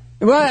 Yeah.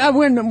 Well,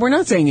 we're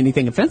not saying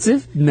anything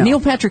offensive. No.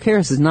 Neil Patrick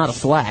Harris is not a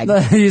flag.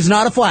 He's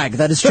not a flag.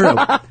 That is true.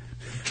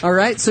 All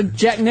right, so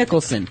Jack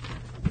Nicholson.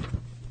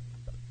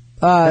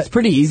 That's a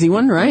pretty easy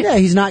one, right? Yeah,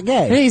 he's not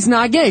gay. He's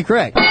not gay,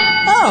 correct.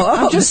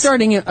 I'm just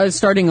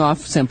starting off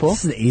simple.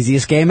 This is the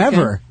easiest game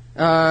ever.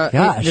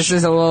 Gosh. This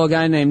is a little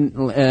guy named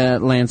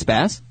Lance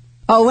Bass.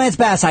 Oh, Lance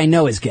Bass, I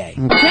know is gay.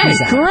 Okay,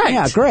 correct.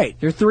 Yeah, great.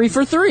 You're 3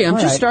 for 3. I'm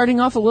just starting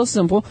off a little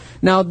simple.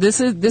 Now, this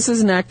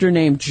is an actor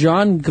named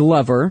John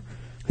Glover,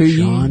 who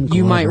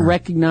you might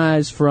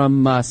recognize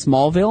from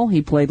Smallville.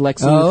 He played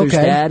Lex Luthor's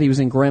dad. He was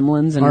in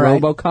Gremlins and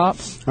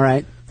RoboCop. All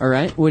right. All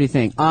right. What do you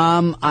think?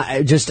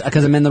 Just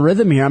because I'm in the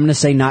rhythm here, I'm going to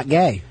say not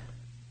gay.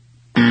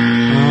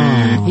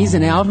 He's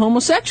an out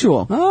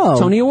homosexual. Oh.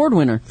 Tony Award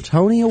winner.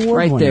 Tony Award winner.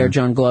 Right there,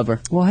 John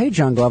Glover. Well, hey,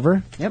 John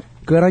Glover. Yep.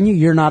 Good on you.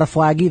 You're not a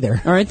flag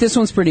either. All right, this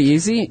one's pretty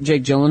easy.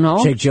 Jake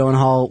Gyllenhaal. Jake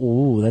Gyllenhaal.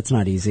 Ooh, that's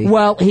not easy.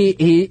 Well, he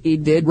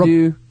did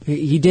do...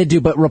 He did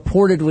do, but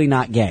reportedly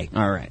not gay.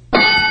 All right.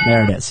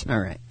 There it is. All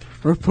right.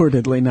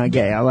 Reportedly not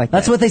gay. I like that.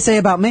 That's what they say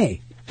about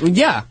me.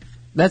 Yeah,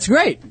 that's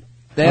great.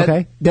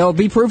 Okay. They'll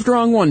be proved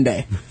wrong one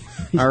day.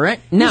 All right.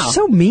 Now, you're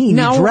so mean.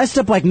 Now, you dressed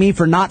up like me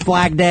for not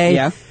Flag Day.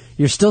 Yeah.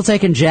 You're still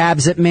taking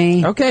jabs at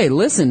me. Okay,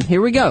 listen.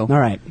 Here we go. All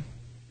right.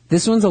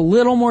 This one's a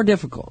little more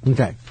difficult.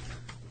 Okay.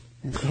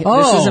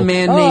 This is a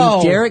man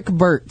named Derek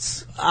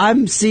Burtz.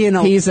 I'm seeing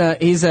He's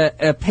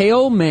a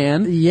pale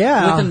man.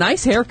 Yeah. With a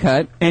nice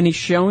haircut, and he's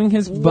showing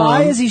his bum.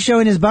 Why is he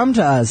showing his bum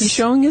to us? He's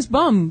showing his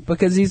bum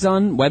because he's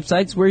on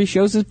websites where he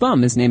shows his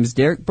bum. His name is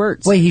Derek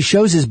Burtz. Wait, he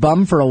shows his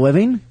bum for a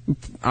living?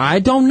 I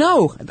don't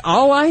know.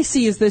 All I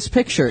see is this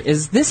picture.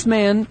 Is this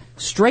man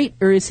straight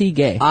or is he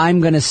gay?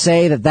 I'm going to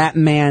say that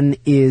man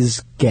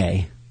is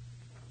gay.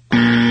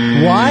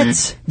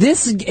 What?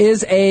 This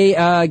is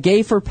a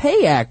gay for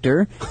pay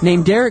actor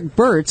named Derek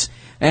Burtz,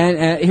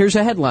 and here's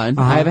a headline.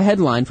 I have a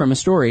headline from a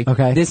story.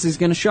 Okay. This is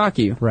going to shock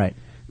you. Right.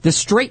 The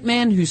straight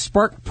man who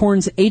sparked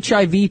porn's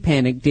HIV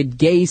panic did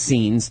gay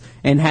scenes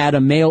and had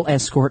a male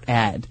escort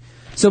ad.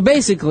 So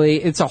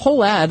basically, it's a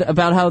whole ad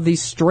about how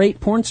these straight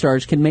porn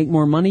stars can make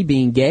more money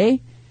being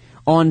gay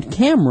on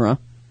camera.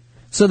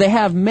 So they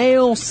have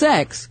male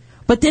sex,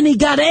 but then he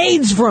got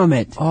AIDS from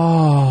it.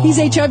 Oh. He's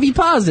HIV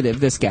positive,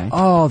 this guy.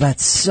 Oh, that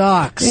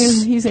sucks.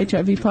 He's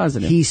HIV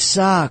positive. He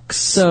sucks.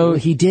 So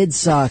he did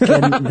suck,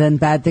 and then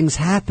bad things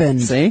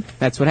happened. See?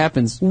 That's what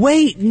happens.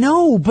 Wait,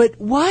 no, but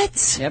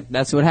what? Yep,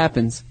 that's what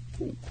happens.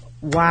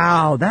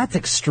 Wow, that's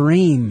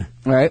extreme.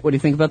 All right, what do you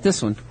think about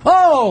this one?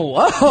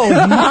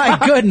 Oh, my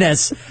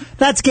goodness.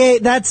 That's gay.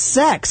 That's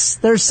sex.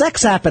 There's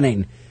sex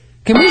happening.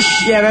 Can we?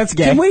 Yeah, that's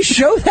gay. Can we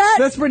show that?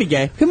 That's pretty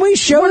gay. Can we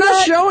show We're that?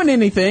 not showing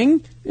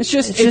anything. It's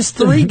just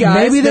three guys.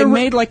 Maybe They're they're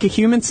made like a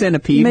human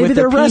centipede. Maybe with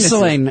they're their penises.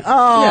 wrestling.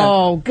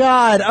 Oh,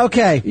 God.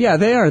 Okay. Yeah,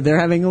 they are. They're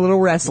having a little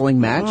wrestling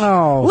match.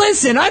 Oh.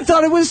 Listen, I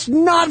thought it was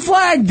not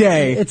Flag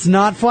Day. It's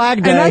not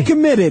Flag Day. And I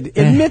committed.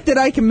 Admit that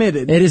I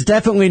committed. It is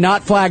definitely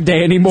not Flag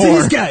Day anymore.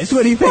 These guys,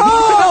 what do you think?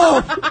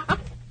 Oh!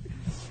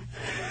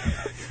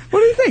 What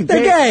do you think?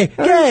 They're gay.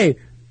 Gay.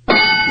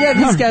 Yeah,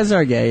 these guys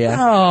are gay, yeah.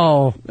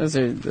 Oh. Those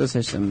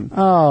are some...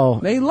 Oh.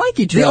 They like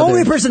each The other.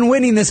 only person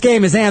winning this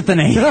game is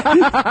Anthony.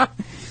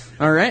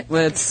 All right,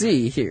 let's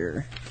see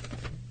here.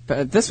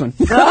 This one.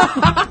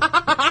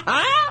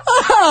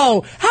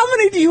 Oh, how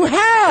many do you have?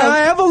 I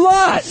have a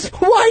lot.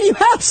 Why do you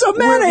have so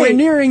many? We're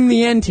nearing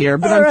the end here,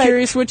 but All I'm right.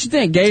 curious what you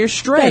think. Gay or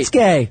straight? That's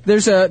gay.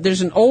 There's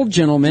an old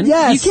gentleman.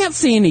 Yes. You can't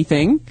see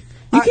anything.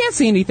 You can't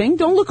see anything.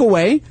 Don't look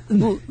away.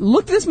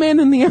 Look this man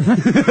in the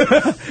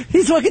eye.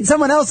 He's looking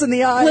someone else in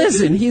the eye.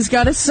 Listen, he's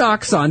got his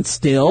socks on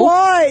still.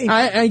 Why?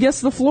 I guess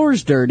the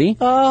floor's dirty.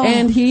 Oh.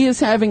 And he is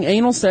having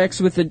anal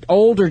sex with an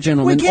older We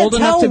gentleman, can't old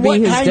tell enough to be what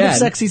his kind dad. of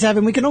sex he's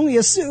having. We can only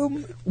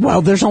assume.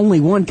 Well, there's only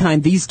one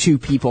kind these two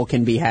people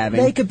can be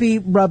having. They could be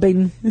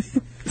rubbing.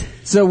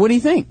 So what do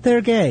you think?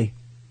 They're gay.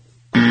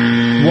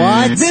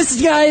 What?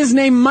 This guy is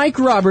named Mike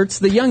Roberts,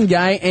 the young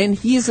guy, and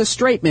he is a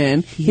straight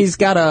man. He's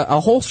got a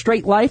whole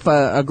straight life,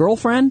 a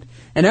girlfriend,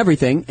 and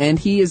everything, and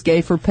he is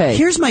gay for pay.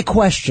 Here's my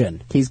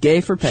question. He's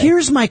gay for pay.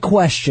 Here's my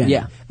question.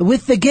 Yeah.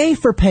 With the gay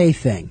for pay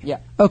thing. Yeah.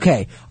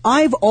 Okay.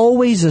 I've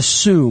always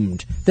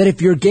assumed that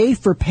if you're gay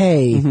for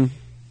pay, Mm-hmm.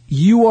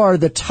 you are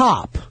the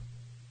top.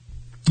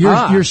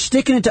 You're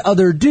sticking it to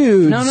other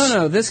dudes.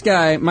 No. This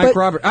guy, Mike But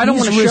Roberts. I don't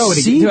he's want to show it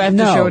again. Do I have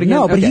to show it again?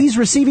 No, but Okay. he's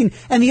receiving,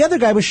 and the other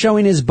guy was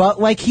showing his butt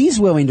like he's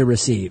willing to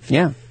receive.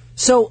 Yeah.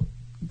 So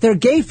they're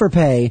gay for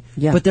pay,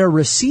 Yeah. but they're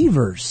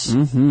receivers.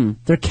 Mm-hmm.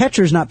 They're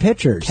catchers, not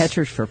pitchers.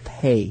 Catchers for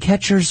pay.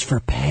 Catchers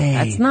for pay.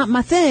 That's not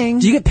my thing.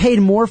 Do you get paid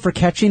more for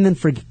catching than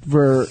for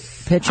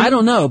pitching? I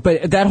don't know,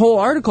 but that whole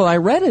article, I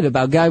read it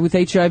about a guy with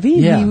HIV.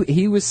 Yeah.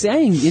 He was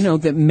saying,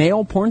 that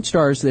male porn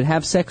stars that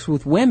have sex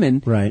with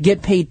women Right.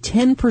 get paid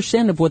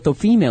 10% of what the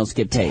females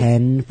get paid.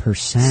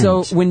 10%.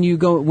 So when you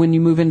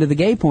move into the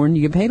gay porn,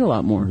 you get paid a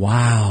lot more.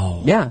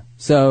 Wow. Yeah.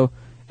 So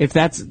if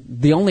that's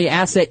the only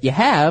asset you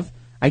have,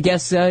 I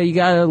guess you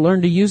got to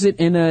learn to use it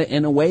in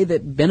a way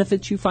that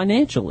benefits you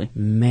financially.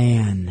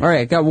 Man. All right,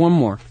 I got one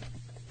more.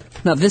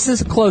 Now this is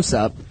a close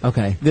up.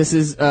 Okay. This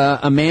is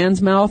a man's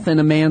mouth and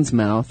a man's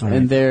mouth, All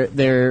and right.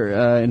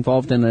 they're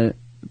involved in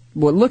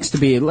what looks to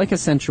be like a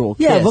sensual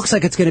kiss. Yeah, it looks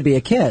like it's going to be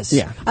a kiss.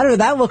 Yeah. I don't know,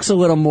 that looks a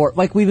little more,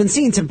 like we've been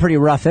seeing some pretty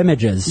rough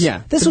images.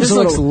 Yeah, This but looks this a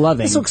looks little,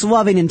 loving. This looks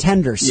loving and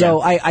tender,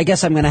 so Yeah. I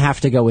guess I'm going to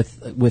have to go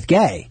with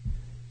gay.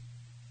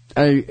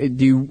 Do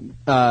you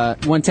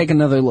want to take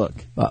another look?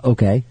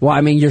 Okay. Well,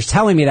 I mean, you're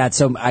telling me that,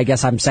 so I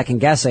guess I'm second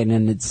guessing,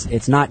 and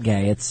it's not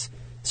gay, it's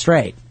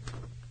straight.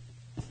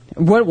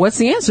 What's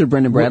the answer,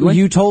 Brendan Bradley? Well,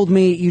 you told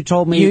me.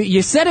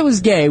 You said it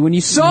was gay when you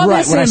saw right,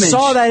 this when image. I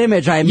saw that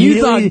image, I you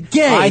immediately thought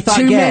gay. I thought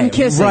two gay. men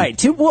kissing.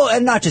 Right. Well,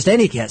 and not just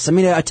any kiss. I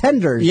mean, a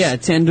tender. Yeah,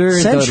 tender,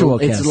 sensual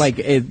kiss. It's like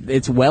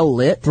it's well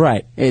lit.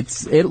 Right.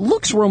 It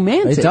looks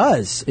romantic. It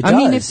does. It I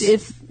mean, does.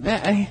 if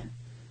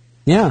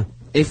yeah,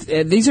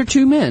 these are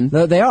two men,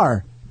 they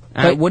are.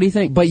 what do you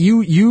think? But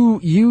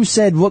you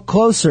said look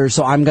closer,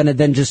 so I'm going to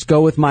then just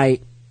go with I'm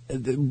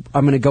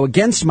going to go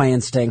against my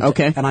instinct.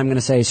 Okay. And I'm going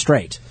to say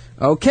straight.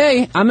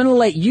 Okay, I'm going to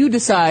let you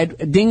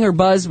decide, ding or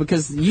buzz,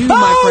 because you,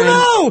 my friend,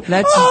 no!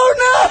 that's Oh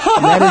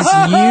no! that is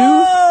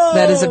you.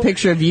 That is a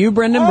picture of you,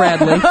 Brendan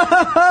Bradley,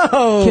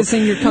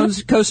 kissing your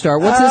co-star.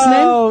 What's his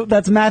name? Oh,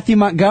 that's Matthew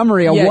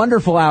Montgomery, a Yeah.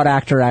 wonderful out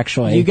actor,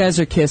 actually. You guys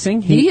are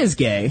kissing. He is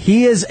gay.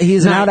 He is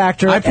an No, out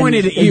actor. I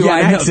pointed at you Yeah, on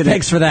I know, accident.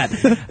 Thanks for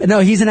that. No,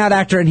 he's an out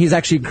actor, and he's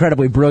actually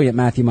incredibly brilliant,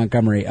 Matthew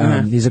Montgomery.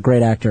 He's a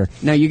great actor.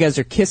 Now you guys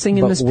are kissing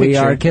in But this picture. we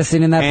are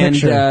kissing in that and,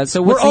 picture.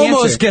 So what's we're the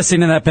almost answer?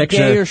 kissing in that picture.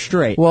 Gay or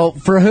straight? Well,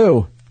 for who?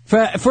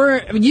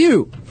 For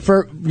you.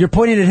 For you're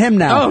pointing at him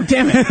now. Oh,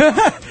 damn it.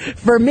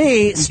 For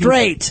me,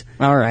 straight.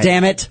 All right.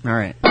 Damn it. All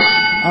right.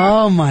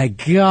 Oh my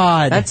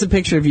God. That's a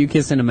picture of you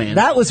kissing a man.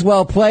 That was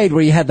well played,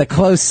 where you had the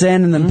close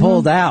in and then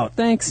pulled out.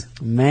 Thanks.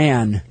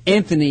 Man.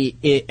 Anthony,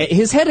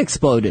 his head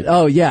exploded.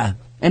 Oh yeah.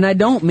 And I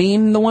don't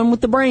mean the one with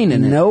the brain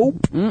in it. Nope.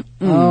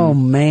 Oh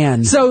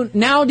man. So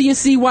now do you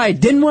see why I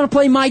didn't want to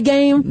play my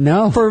game?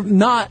 No. For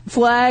not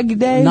Flag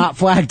Day? Not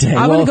Flag Day.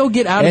 I'm Well, going to go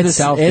get out of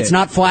this outfit. It's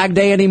not Flag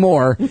Day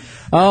anymore.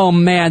 Oh,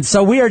 man.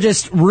 So we are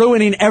just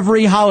ruining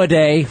every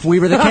holiday. We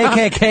were the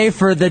KKK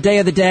for the Day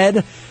of the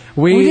Dead.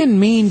 We didn't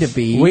mean to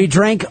be. We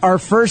drank our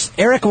first...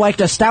 Eric liked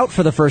a stout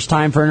for the first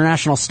time for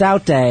International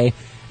Stout Day.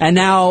 And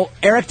now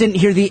Eric didn't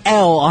hear the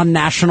L on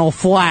National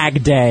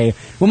Flag Day.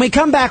 When we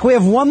come back, we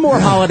have one more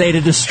holiday to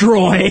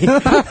destroy.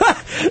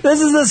 This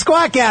is the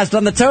Squawkcast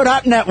on the Toad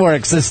Hop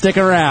Network, so stick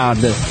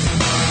around.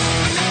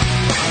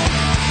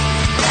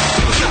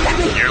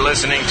 You're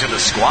listening to the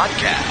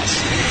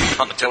Squadcast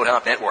on the Toad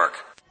Hop Network.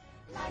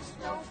 Life's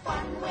no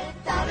fun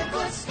without a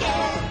good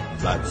scare.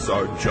 that's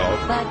our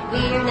job. But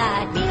we're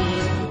not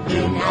mean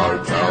In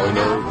our town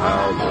of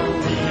Halloween.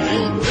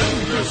 In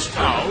this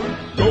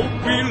town,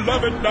 don't we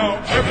love it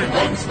now?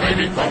 Everyone's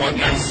waiting for the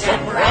next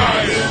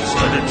surprise.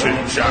 Study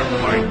chin chat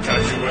might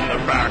catch you in the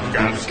back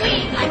and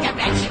scream like a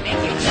banshee,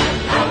 make you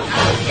jump out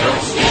of your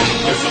skin.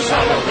 This is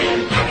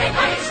Halloween.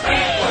 Everybody's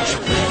free. Won't you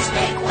please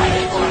make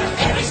way for a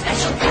very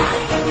special guy?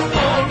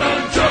 Old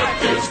Man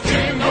Jack is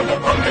king of the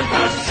pumpkin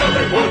patch.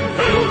 Everyone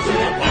hail to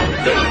the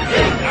pumpkin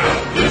king.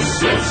 And this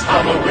is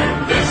Halloween.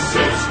 This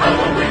is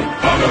Halloween.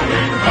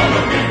 Halloween,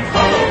 Halloween,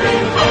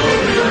 Halloween,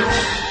 Halloween.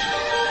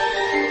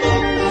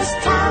 In this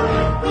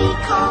town we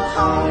call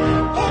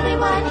home,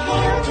 everyone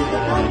hail to the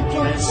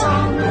pumpkin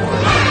song.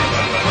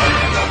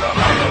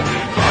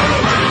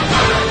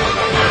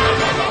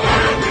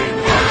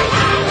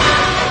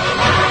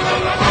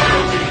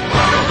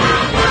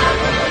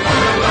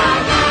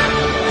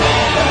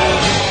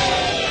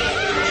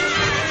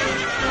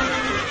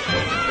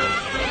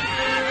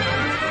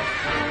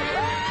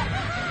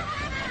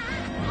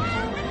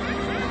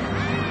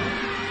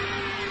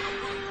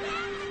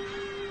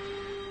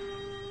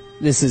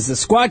 This is the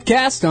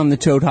Squadcast on the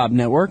Toad Hop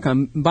Network.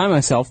 I'm by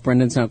myself.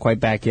 Brendan's not quite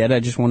back yet. I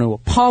just want to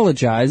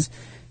apologize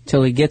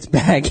till he gets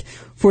back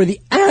for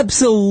the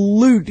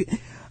absolute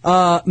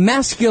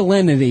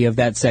masculinity of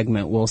that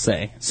segment, we'll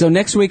say. So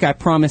next week I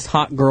promise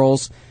hot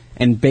girls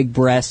and big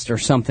breasts or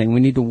something. We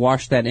need to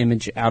wash that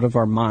image out of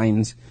our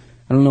minds.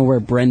 I don't know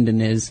where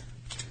Brendan is.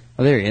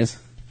 Oh, there he is.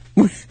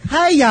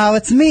 Hi, y'all.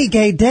 It's me,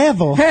 Gay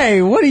Devil. Hey,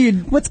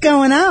 what's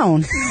going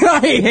on? I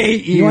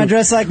hate you. You want to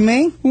dress like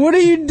me? What are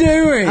you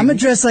doing? I'm going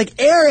to dress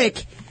like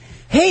Eric.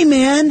 Hey,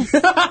 man.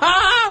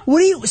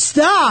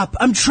 Stop.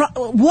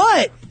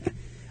 What?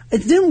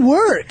 It didn't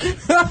work.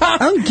 I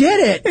don't get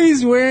it.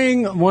 He's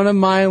wearing one of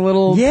my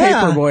little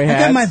paperboy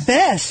hats. I got my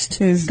vest.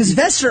 Because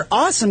vests are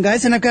awesome,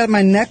 guys. And I've got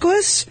my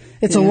necklace.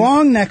 It's a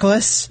long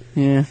necklace.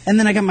 Yeah. And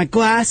then I got my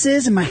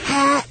glasses and my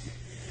hat.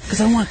 Because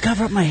I want to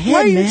cover up my head,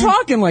 Why are you man.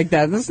 talking like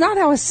that? That's not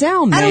how I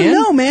sound, man. I don't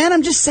know, man.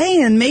 I'm just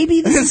saying.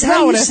 Maybe this is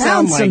how you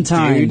sound like,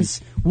 sometimes.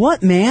 Dude.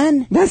 What,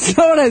 man? That's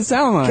not what I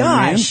sound like,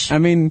 Gosh. man. I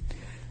mean...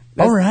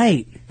 All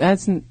right.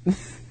 That's...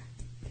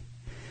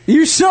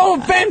 You're so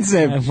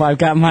offensive. I've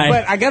got my...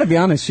 But I gotta be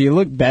honest, you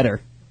look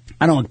better.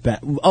 I don't look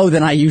better. Oh,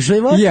 than I usually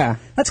look? Yeah.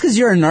 That's because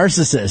you're a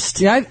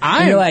narcissist. Yeah,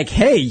 And you're like,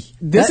 hey...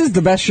 This is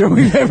the best show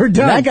we've ever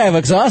done. That guy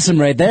looks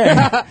awesome right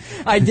there.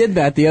 I did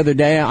that the other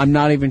day. I'm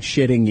not even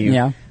shitting you.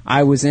 Yeah.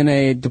 I was in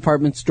a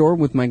department store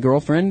with my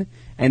girlfriend,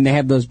 and they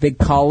have those big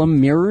column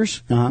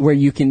mirrors where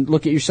you can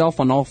look at yourself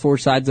on all four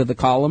sides of the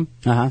column.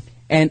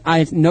 And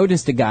I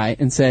noticed a guy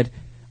and said,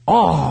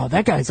 oh,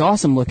 that guy's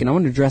awesome looking. I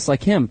want to dress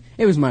like him.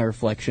 It was my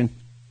reflection.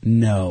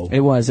 No. It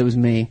was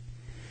me.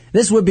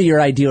 This would be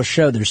your ideal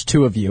show. There's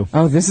two of you.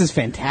 Oh, this is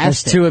fantastic.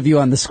 There's two of you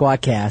on the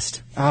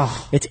Squadcast.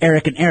 Oh. It's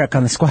Eric and Eric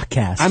on the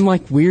Squadcast. I'm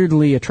like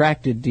weirdly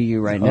attracted to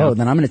you right now. Oh,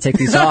 then I'm going to take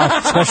these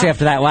off, especially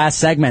after that last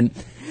segment.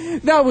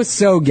 That was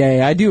so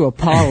gay. I do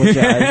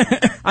apologize.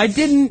 I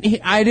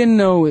didn't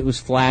know it was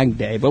Flag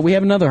Day, but we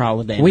have another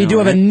holiday. We now, do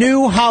have right? a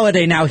new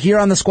holiday now here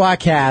on the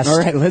Squadcast. All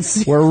right, let's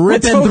see. We're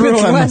ripping Let's hope through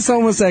it's them. less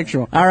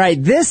homosexual. All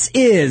right, this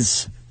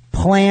is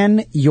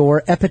Plan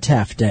Your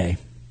Epitaph Day.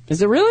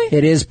 Is it really?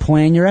 It is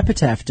Plan Your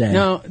Epitaph Day.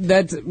 No,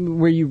 that's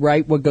where you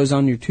write what goes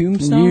on your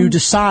tombstone? You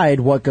decide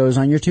what goes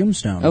on your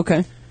tombstone.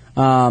 Okay.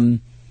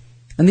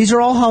 And these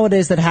are all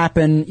holidays that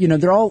happen,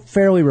 they're all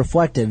fairly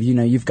reflective.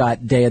 You've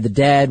got Day of the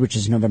Dead, which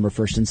is November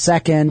 1st and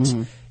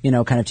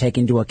 2nd, kind of take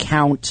into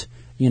account,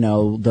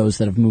 those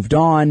that have moved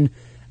on.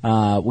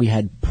 We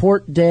had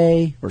Port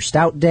Day or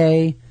Stout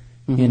Day,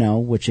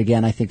 which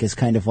again I think is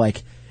kind of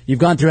like, you've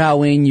gone through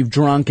Halloween, you've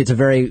drunk, it's a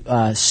very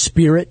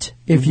spirit,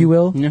 if you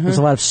will. There's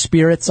a lot of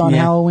spirits on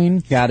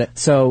Halloween. Got it.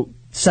 So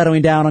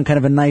settling down on kind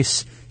of a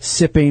nice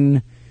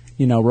sipping,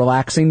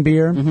 relaxing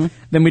beer.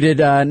 Then we did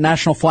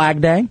National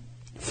Flag Day.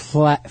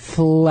 Flag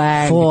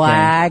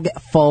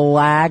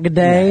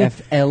Day. Yeah,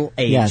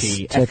 F-L-A-G. Yes,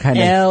 to kind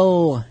of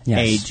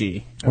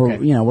F-L-A-G. Okay.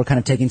 We're kind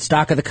of taking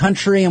stock of the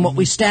country and what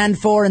we stand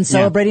for and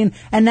celebrating.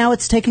 And now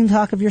it's taking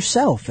stock of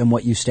yourself and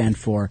what you stand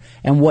for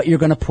and what you're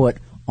going to put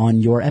on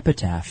your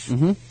epitaph.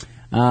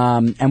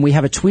 And we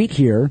have a tweet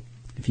here.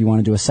 If you want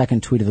to do a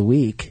second tweet of the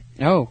week.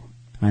 Oh,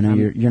 I know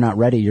you're not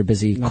ready. You're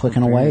busy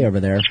clicking away over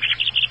there.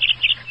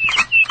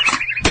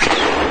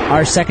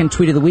 Our second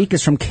tweet of the week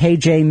is from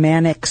KJ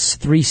Mannix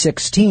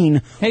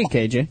 316. Hey,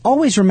 KJ.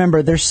 Always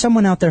remember, there's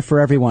someone out there for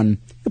everyone.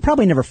 You'll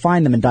probably never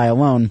find them and die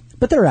alone,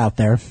 but they're out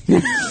there.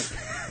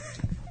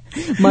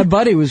 My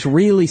buddy was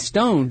really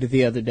stoned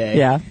the other day.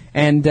 Yeah.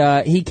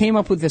 And he came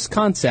up with this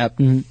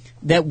concept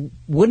that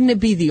wouldn't it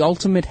be the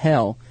ultimate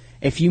hell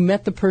if you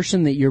met the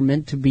person that you're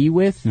meant to be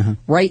with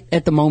right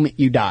at the moment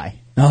you die?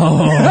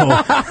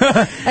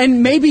 Oh.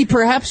 And maybe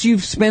perhaps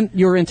you've spent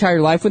your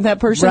entire life with that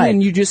person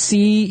and you just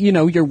see,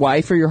 your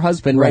wife or your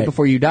husband right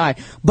before you die.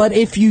 But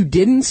if you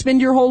didn't spend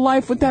your whole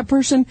life with that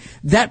person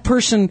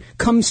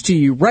comes to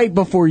you right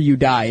before you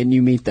die and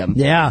you meet them.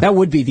 Yeah. That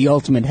would be the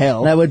ultimate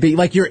hell. That would be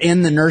like you're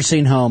in the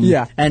nursing home.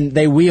 Yeah. And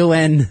they wheel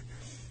in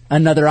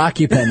another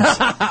occupant.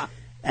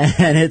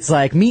 And it's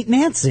like, meet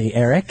Nancy,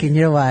 Eric. And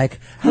you're like,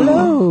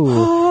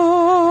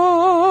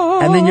 hello.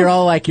 And then you're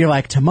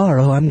like,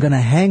 tomorrow I'm going to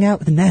hang out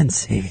with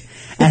Nancy.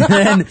 And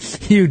then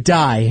you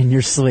die in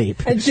your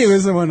sleep. And she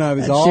was the one I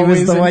was And always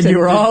she was the one you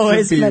were intended to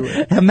always be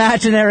with.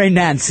 imaginary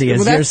Nancy as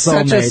Well, your that's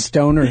such soulmate. a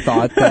stoner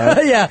thought,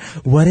 though. Yeah.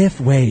 What if?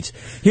 Wait.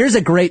 Here's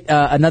a great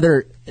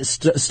another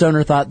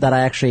stoner thought that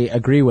I actually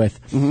agree with.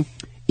 Mm-hmm.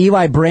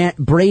 Eli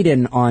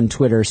Braden on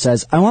Twitter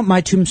says, "I want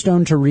my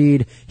tombstone to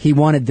read, 'He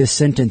wanted this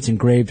sentence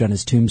engraved on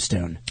his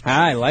tombstone.'"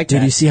 I like that.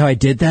 Did you see how I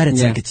did that? It's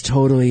Yeah. like it's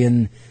totally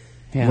in.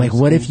 Yeah, like,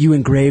 what if you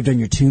engraved on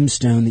your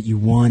tombstone that you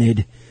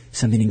wanted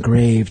something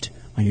engraved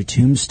on your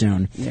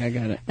tombstone? Yeah, I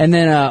got it. And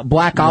then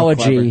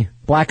Blackology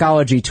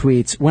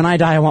tweets, "When I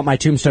die, I want my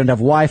tombstone to have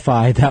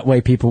Wi-Fi. That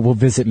way, people will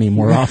visit me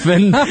more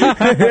often."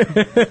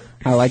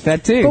 I like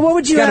that too. But what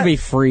would you It's got to have- be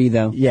free,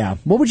 though. Yeah.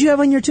 What would you have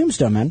on your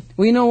tombstone, man?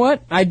 Well, you know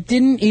what? I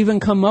didn't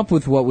even come up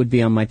with what would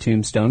be on my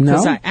tombstone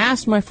because No? I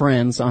asked my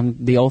friends on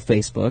the old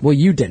Facebook. Well,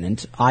 you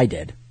didn't. I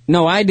did.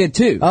 No, I did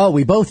too. Oh,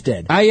 we both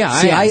did. Yeah,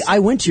 See, I asked. I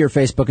went to your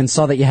Facebook and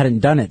saw that you hadn't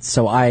done it,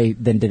 so I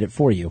then did it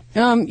for you.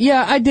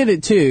 Yeah, I did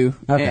it too.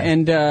 Okay.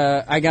 And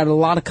I got a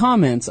lot of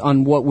comments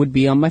on what would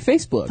be on my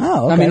Facebook.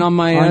 Oh, okay. I mean, on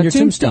my On your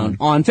tombstone.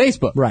 tombstone. On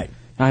Facebook. Right.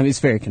 It's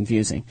very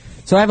confusing.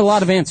 So I have a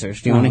lot of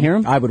answers. Do you want to hear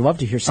them? I would love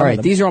to hear some All of right,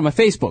 them. these are all my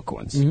Facebook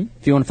ones.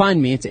 If you want to find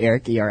me, it's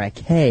Eric,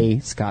 E-R-I-K,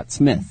 Scott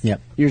Smith.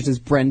 Yep. Yours is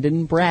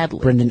Brendan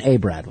Bradley. Brendan A.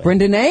 Bradley.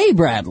 Brendan A.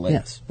 Bradley.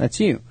 Yes.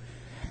 That's you.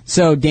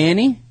 So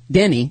Denny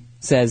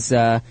says,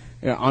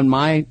 on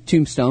my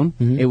tombstone,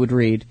 it would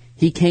read,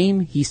 "He came,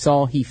 he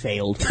saw, he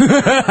failed."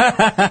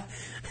 That's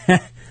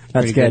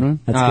Pretty good. one.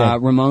 That's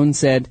good. Ramon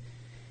said,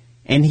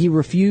 "And he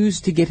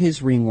refused to get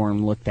his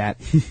ringworm looked at."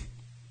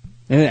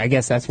 I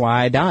guess that's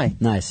why I die.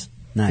 Nice.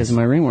 Because of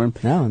my ringworm.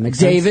 No, it makes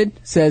sense. David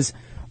says,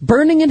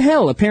 "Burning in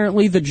hell.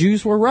 Apparently the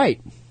Jews were right."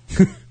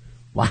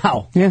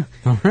 Wow. Yeah.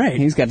 All right.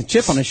 He's got a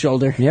chip on his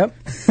shoulder. Yep.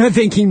 I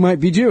think he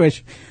might be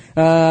Jewish.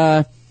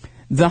 The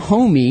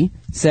homie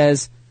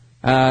says,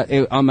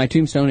 on my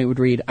tombstone it would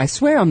read, "I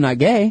swear I'm not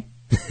gay."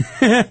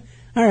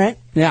 All right.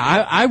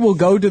 Yeah, I will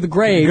go to the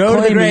grave Go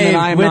to the claiming grave that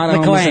I am with not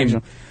the a claim.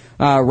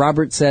 homosexual.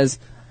 Robert says,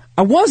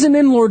 "I wasn't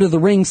in Lord of the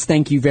Rings,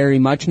 thank you very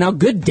much. Now,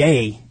 good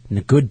day." And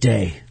a good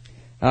day.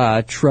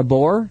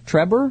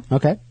 Trebor,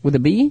 Okay. with a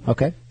B,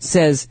 Okay.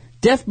 says,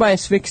 "Death by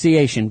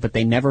asphyxiation, but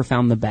they never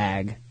found the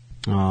bag."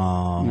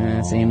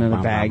 Oh. See,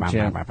 another bag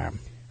joke.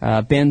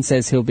 Ben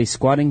says he'll be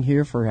squatting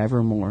here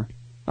forevermore.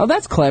 Oh,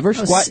 that's clever.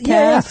 Squat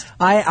Yeah. cast.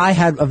 I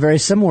had a very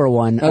similar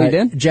one. Oh, you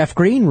did? Jeff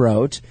Green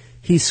wrote,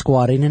 "He's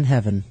squatting in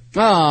heaven."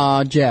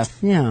 Oh, Jeff.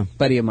 Yeah.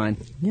 Buddy of mine.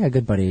 Yeah,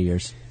 good buddy of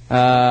yours.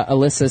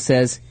 Alyssa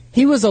says,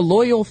 "He was a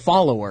loyal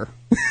follower."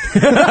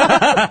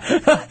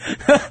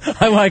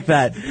 I like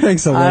that.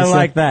 Thanks, Alyssa. I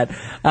like that.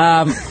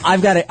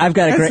 I've got a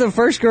That's great. the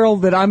first girl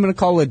that I'm going to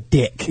call a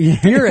dick.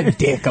 You're a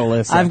dick,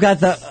 Alyssa. I've got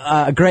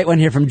the great one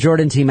here from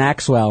Jordan T.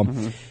 Maxwell.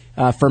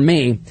 For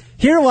me,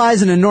 here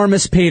lies an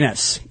enormous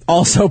penis.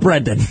 Also,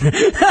 Brendan.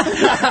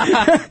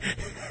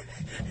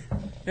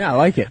 Yeah, I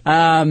like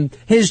it.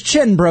 His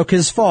chin broke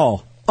his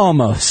fall.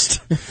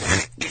 Almost.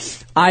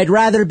 I'd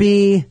rather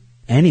be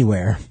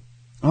anywhere.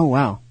 Oh,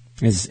 wow.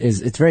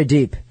 It's very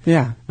deep.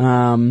 Yeah.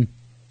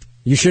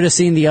 You should have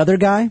seen the other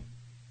guy.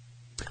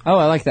 Oh,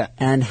 I like that.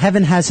 And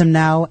heaven has him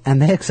now,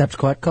 and they accept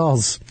squat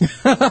calls.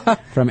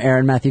 From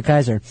Aaron Matthew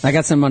Kaiser. I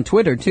got some on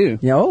Twitter, too.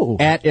 Oh.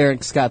 At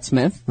Eric Scott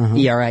Smith,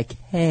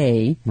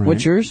 E-R-I-K. Right.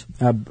 What's yours?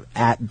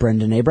 At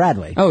Brendan A.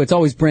 Bradley. Oh, it's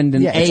always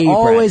Brendan Yeah, A. it's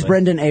always Bradley.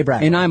 Brendan A.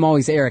 Bradley. And I'm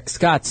always Eric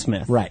Scott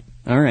Smith. Right.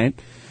 All right.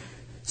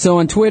 So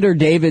on Twitter,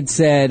 David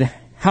said,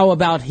 "How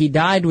about he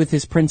died with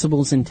his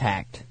principles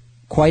intact?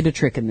 Quite a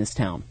trick in this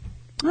town."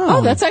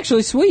 Oh, that's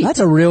actually sweet. That's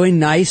a really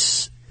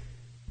nice.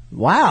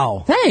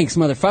 Wow. Thanks,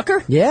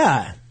 motherfucker.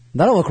 Yeah.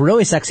 That'll look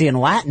really sexy in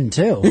Latin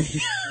too.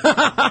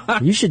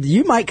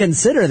 You might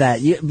consider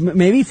that.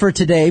 Maybe for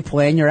today,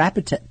 plan your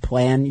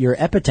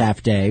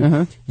epitaph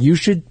day. You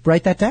should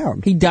write that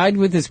down. He died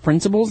with his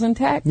principles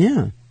intact?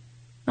 Yeah.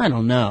 I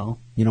don't know.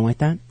 You don't like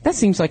that? That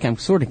seems like I'm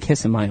sort of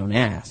kissing my own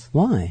ass.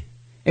 Why?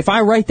 If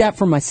I write that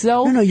for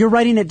myself... No, you're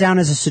writing it down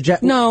as a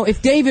suggestion. No,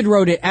 if David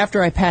wrote it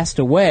after I passed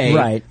away...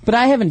 Right. But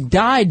I haven't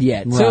died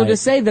yet. So Right. to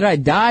say that I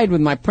died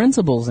with my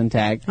principles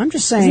intact... I'm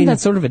just saying... Isn't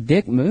that sort of a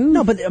dick move?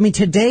 No, but I mean,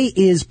 today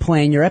is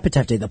plan your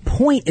epitaph day. The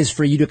point is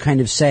for you to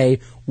kind of say,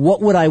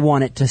 what would I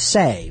want it to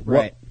say?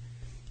 Right.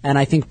 And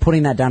I think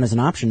putting that down as an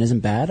option isn't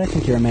bad. I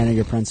think you're a man of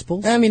your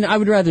principles. I mean, I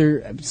would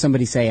rather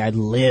somebody say I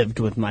lived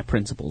with my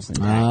principles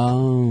intact.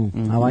 Oh,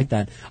 I like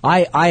that.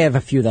 I have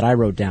a few that I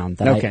wrote down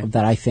that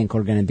I think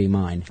are going to be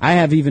mine. I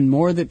have even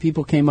more that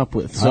people came up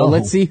with. So Oh.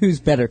 let's see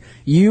who's better,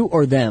 you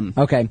or them.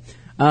 Okay.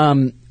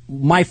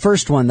 My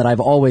first one that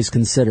I've always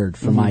considered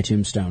for my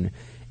tombstone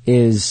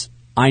is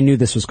I knew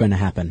this was going to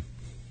happen.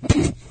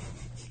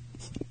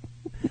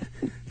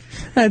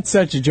 That's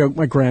such a joke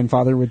my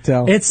grandfather would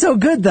tell. It's so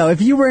good, though.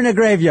 If you were in a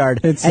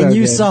graveyard It's and so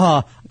you good.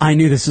 saw, I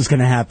knew this was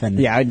going to happen.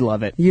 Yeah, I'd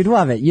love it. You'd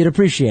love it. You'd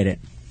appreciate it.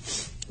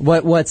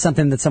 What's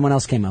something that someone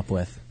else came up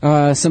with?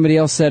 Somebody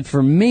else said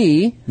for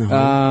me,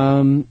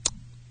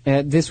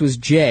 this was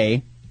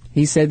Jay.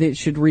 He said it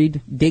should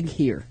read Dig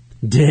Here.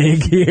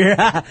 Dig here.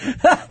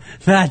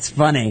 That's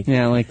funny.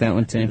 Yeah, I like that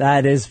one too.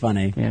 That is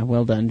funny. Yeah,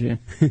 well done, Jim.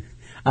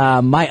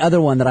 My other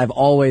one that I've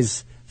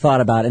always thought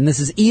about, and this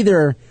is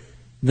either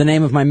the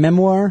name of my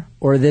memoir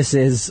or this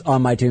is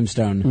on my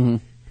tombstone. Mm-hmm.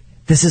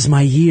 This is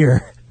my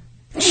year.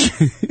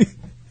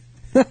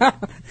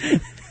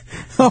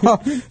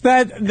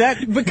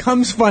 That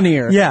becomes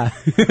funnier. Yeah.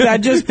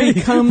 That just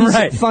becomes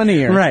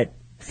funnier. Right.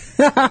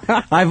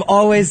 I've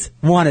always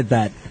wanted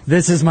that.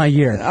 This is my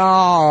year.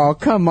 Oh,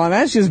 come on.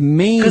 That's just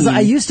mean. Because I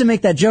used to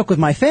make that joke with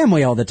my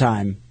family all the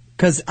time.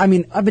 Because, I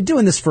mean, I've been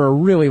doing this for a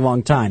really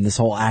long time, this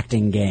whole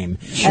acting game.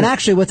 Sure. And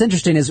actually, what's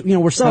interesting is, you know,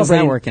 we're celebrating.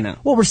 How's that working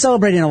out? Well, we're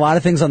celebrating a lot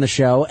of things on the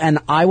show, and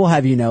I will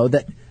have you know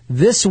that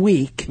this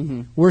week,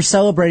 we're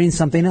celebrating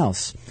something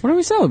else. What are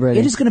we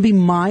celebrating? It is going to be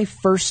my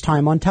first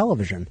time on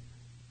television.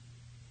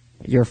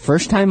 Your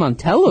first time on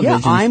television?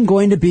 Yeah, I'm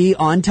going to be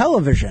on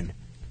television.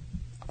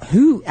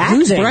 Whose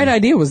bright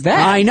idea was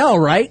that? I know,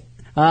 right?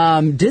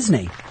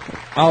 Disney.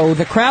 Oh,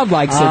 the crowd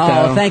likes it,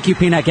 though. Oh, thank you,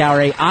 Peanut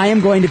Gallery. I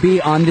am going to be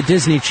on the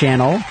Disney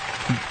Channel.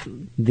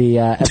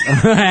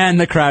 And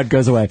the crowd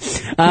goes away.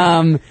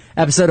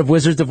 Episode of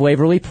Wizards of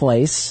Waverly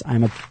Place.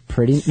 I'm a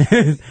pretty,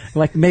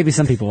 like, maybe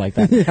some people like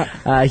that.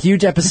 Yeah.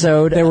 Huge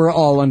episode. They were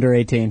all under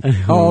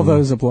 18. All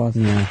those applause.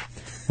 Yeah.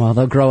 Well,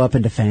 they'll grow up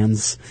into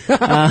fans.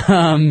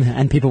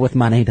 And people with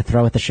money to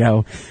throw at the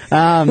show.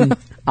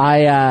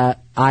 I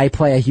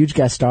play a huge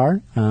guest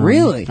star.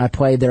 Really? I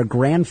play their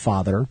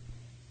grandfather.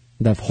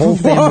 The whole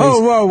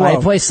family. Whoa.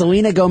 I play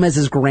Selena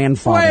Gomez's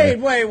grandfather.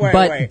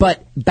 Wait.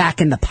 But back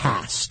in the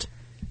past.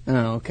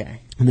 Oh,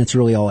 okay. And that's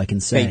really all I can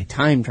say. They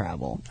time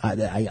travel. I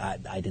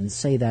didn't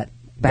say that.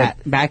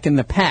 Back in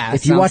the past.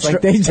 If you watched a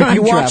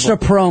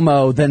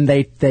promo, then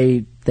they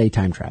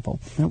time travel.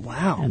 Oh,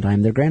 wow. And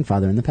I'm their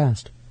grandfather in the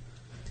past.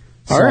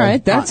 All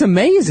right, that's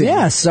amazing.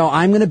 Yeah, so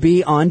I'm going to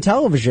be on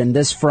television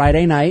this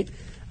Friday night.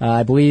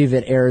 I believe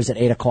it airs at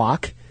 8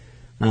 o'clock.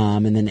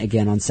 And then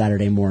again on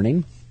Saturday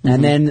morning.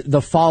 And then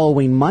the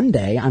following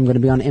Monday, I'm going to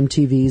be on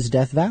MTV's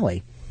Death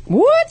Valley.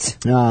 What?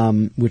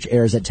 Which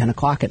airs at 10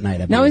 o'clock at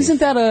night, I believe. Now, isn't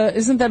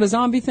that a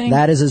zombie thing?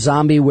 That is a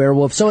zombie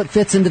werewolf, so it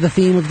fits into the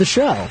theme of the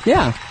show.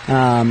 Yeah.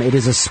 It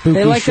is a spooky show.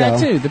 They like that,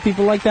 too. The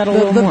people like that a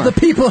little more. The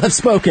people have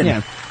spoken.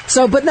 Yeah.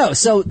 So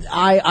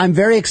I'm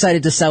very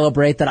excited to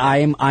celebrate that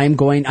I'm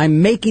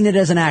making it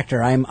as an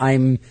actor.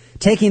 I'm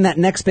taking that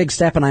next big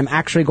step, and I'm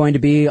actually going to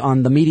be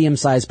on the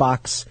medium-sized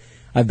box.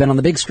 I've been on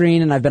the big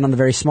screen, and I've been on the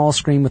very small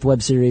screen with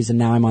web series, and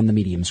now I'm on the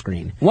medium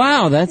screen.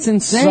 Wow, that's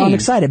insane. So I'm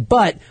excited.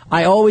 But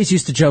I always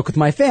used to joke with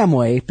my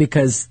family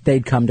because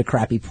they'd come to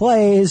crappy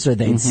plays or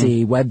they'd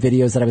see web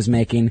videos that I was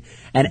making.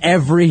 And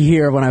every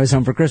year when I was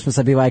home for Christmas,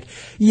 I'd be like,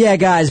 yeah,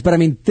 guys, but I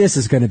mean, this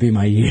is going to be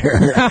my year.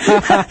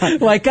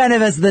 Like kind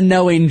of as the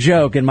knowing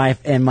joke in my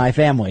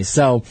family.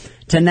 So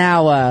to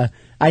now,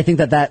 I think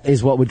that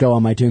is what would go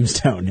on my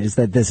tombstone, is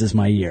that this is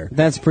my year.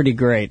 That's pretty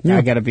great, yeah.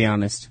 I got to be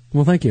honest.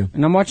 Well, thank you.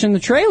 And I'm watching the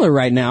trailer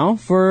right now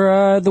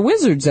for the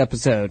Wizards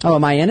episode. Oh,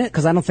 am I in it?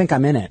 Because I don't think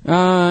I'm in it.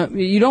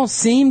 You don't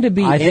seem to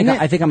be in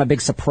it. I think I'm a big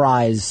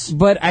surprise.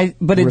 But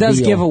it does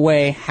give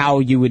away how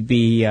you would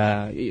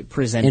be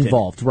presented.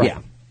 Involved, right. Yeah.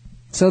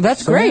 So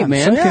that's great,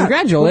 man. So, yeah.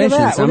 Congratulations.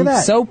 Look at that.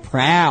 I'm so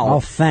proud. Oh,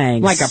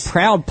 thanks. Like a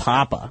proud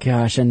papa.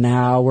 Gosh, and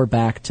now we're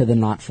back to the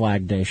Not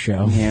Flag Day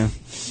show. Yeah.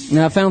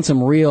 Now I found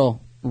some real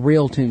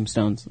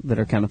tombstones that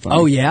are kind of funny.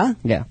 Oh, yeah?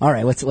 Yeah. All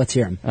right, let's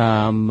hear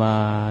them.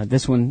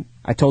 This one,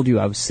 I told you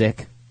I was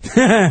sick.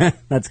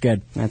 That's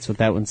good. That's what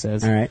that one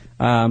says. All right.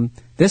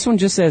 This one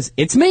just says,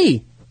 "It's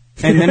me,"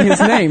 and then his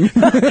name.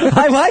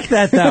 I like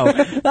that, though.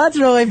 That's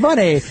really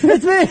funny. It's me.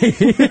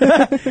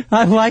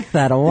 I like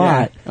that a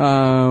lot.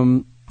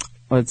 Yeah.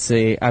 Let's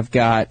see. I've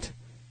got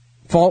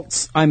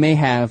faults I may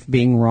have.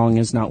 Being wrong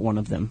is not one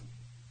of them.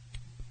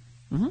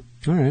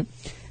 Mm-hmm. All right.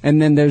 And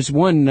then there's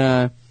one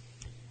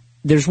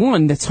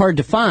that's hard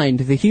to find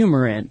the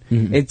humor in.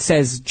 Mm-hmm. It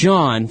says,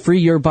 "John,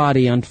 free your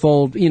body,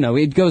 unfold." You know,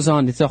 it goes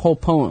on. It's a whole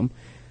poem.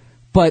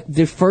 But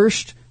the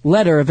first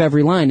letter of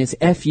every line is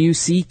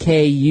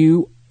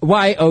Fuckuyu.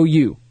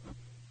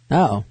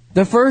 Oh.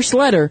 The first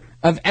letter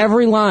of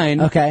every line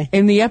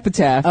in the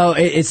epitaph. Oh,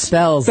 it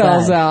spells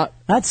out.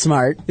 That's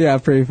smart. Yeah,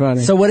 pretty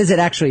funny. So what does it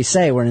actually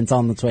say when it's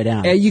on its way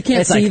down? You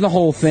can't see the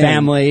whole thing.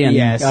 Family and...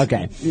 Yes.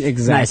 Okay.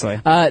 Exactly.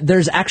 Nice.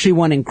 There's actually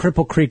one in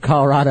Cripple Creek,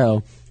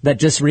 Colorado that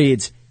just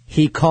reads,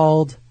 "He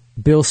called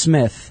Bill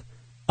Smith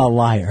a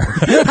liar."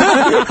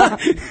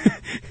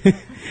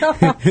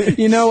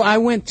 You know, I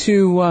went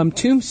to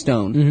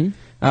Tombstone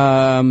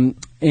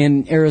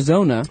in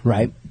Arizona,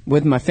 right,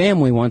 with my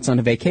family once on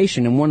a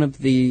vacation, and one of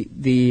the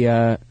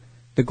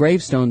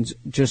gravestones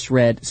just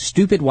read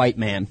 "Stupid White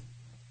Man."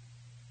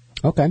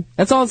 Okay,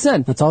 that's all it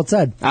said. That's all it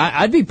said.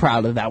 I'd be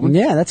proud of that one.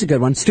 Yeah, that's a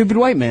good one. Stupid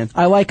White Man.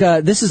 I like.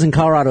 This is in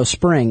Colorado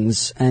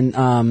Springs,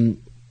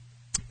 and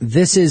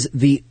this is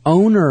the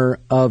owner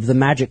of the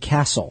Magic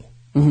Castle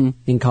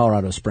in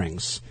Colorado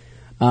Springs.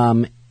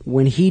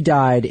 When he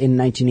died in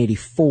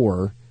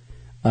 1984,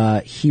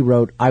 he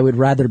wrote, "I would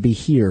rather be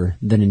here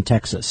than in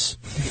Texas."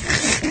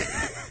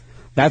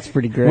 That's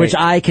pretty great. Which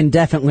I can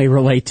definitely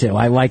relate to.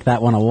 I like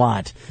that one a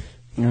lot.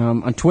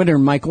 On Twitter,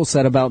 Michael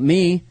said about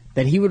me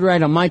that he would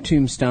write on my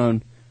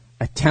tombstone,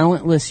 a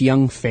talentless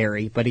young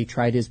fairy, but he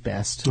tried his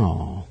best.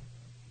 Oh,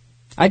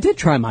 I did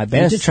try my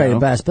best. You did try though. your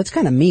best, but it's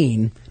kind of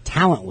mean.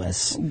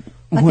 Talentless.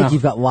 I think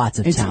you've got lots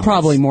of It's talents.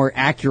 probably more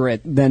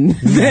accurate than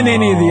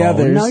any of the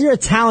others. No, you're a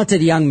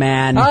talented young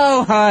man.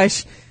 Oh,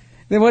 hush.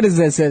 What is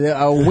this?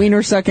 A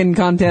wiener sucking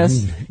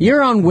contest?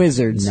 You're on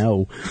Wizards.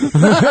 No.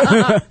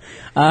 You're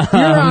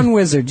on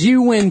Wizards.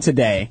 You win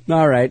today.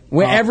 All right.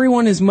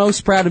 Everyone is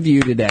most proud of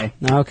you today.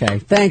 Okay.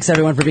 Thanks,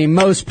 everyone, for being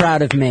most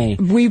proud of me.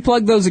 We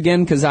plug those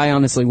again because I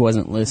honestly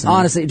wasn't listening.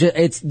 Honestly,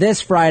 it's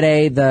this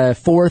Friday, the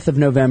 4th of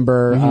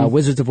November,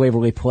 Wizards of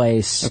Waverly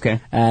Place.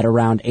 Okay. At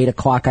around 8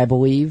 o'clock, I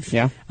believe.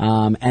 Yeah.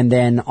 And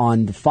then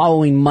on the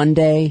following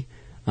Monday,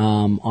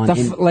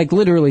 like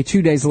literally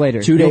 2 days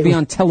later, 2 days, you'll be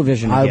on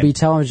television again. I'll be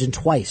television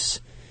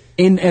twice.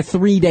 In a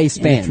 3-day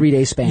span. In a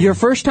 3-day span. Your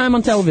first time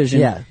on television.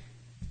 Yeah.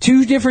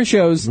 2 different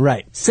shows.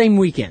 Right. Same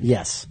weekend.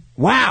 Yes.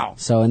 Wow.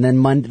 So, and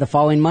then the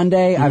following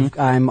Monday,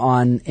 I'm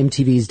on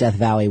MTV's Death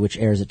Valley, which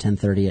airs at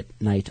 10:30 at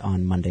night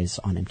on Mondays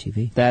on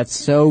MTV. That's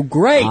so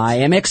great. I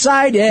am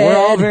excited. We're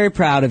all very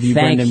proud of you,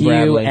 Brendan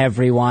Bradley. Thank you,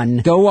 everyone.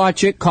 Go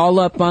watch it. Call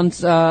up on,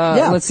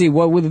 let's see,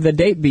 what would the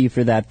date be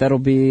for that? That'll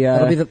be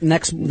the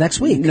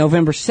next week.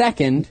 November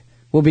 2nd.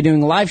 We'll be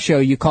doing a live show.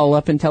 You call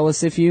up and tell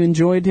us if you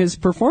enjoyed his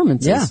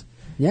performances. Yeah.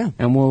 Yeah.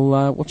 And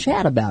we'll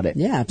chat about it.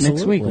 Yeah, absolutely.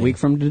 Next week, a week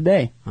from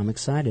today. I'm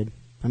excited.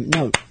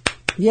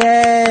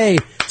 Yay!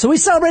 So we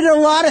celebrated a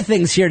lot of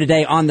things here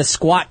today on the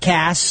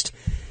Squawkcast.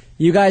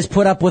 You guys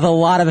put up with a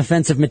lot of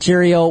offensive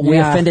material. We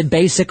offended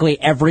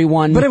basically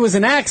everyone. But it was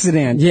an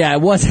accident. Yeah,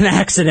 it was an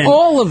accident.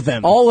 All of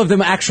them. All of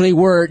them actually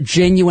were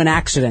genuine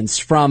accidents,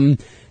 from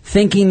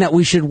thinking that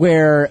we should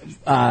wear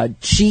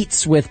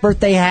sheets with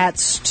birthday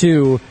hats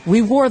to...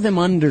 We wore them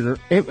under...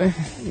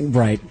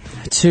 Right.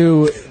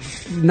 To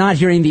not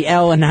hearing the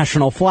L on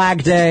National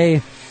Flag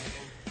Day...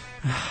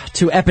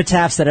 To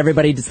epitaphs that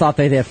everybody thought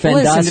they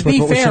offend us to with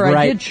be what we should fair, write.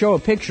 I did show a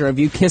picture of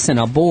you kissing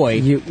a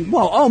boy.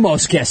 Well,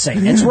 almost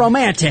kissing. It's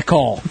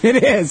romantical.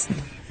 It is.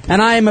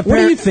 And I am What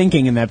are you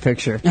thinking in that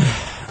picture?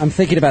 I'm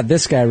thinking about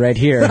this guy right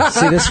here.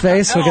 See this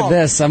face? Look at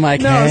this. I'm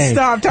like, no, hey,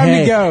 stop.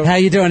 Time to go. How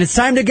you doing? It's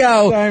time to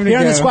go. Here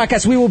on the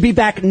Squawkcast, we will be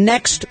back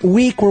next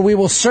week, where we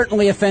will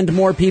certainly offend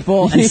more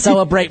people and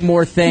celebrate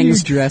more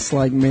things. You dress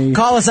like me.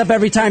 Call us up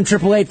every time,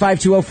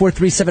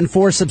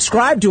 888-520-4374.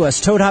 Subscribe to us,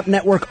 Toad Hop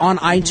Network on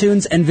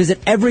iTunes, and visit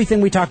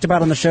everything we talked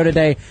about on the show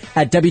today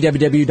at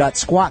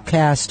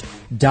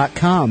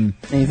www.squawkcast.com.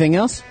 Anything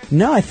else?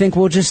 No, I think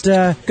we'll just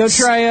go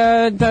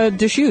try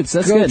Deschutes.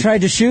 That's go good. Try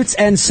Deschutes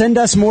and send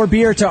us more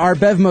beer to our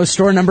Bevmo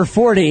store number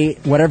 40.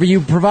 Whatever you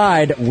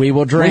provide, we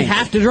will drink. We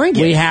have to drink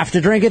it. We have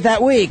to drink it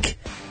that week.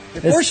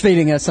 You're force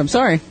feeding us. I'm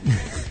sorry.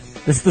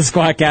 This is the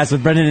Squawkcast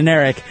with Brendan and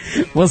Eric.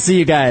 We'll see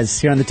you guys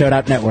here on the Toad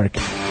Hop Network.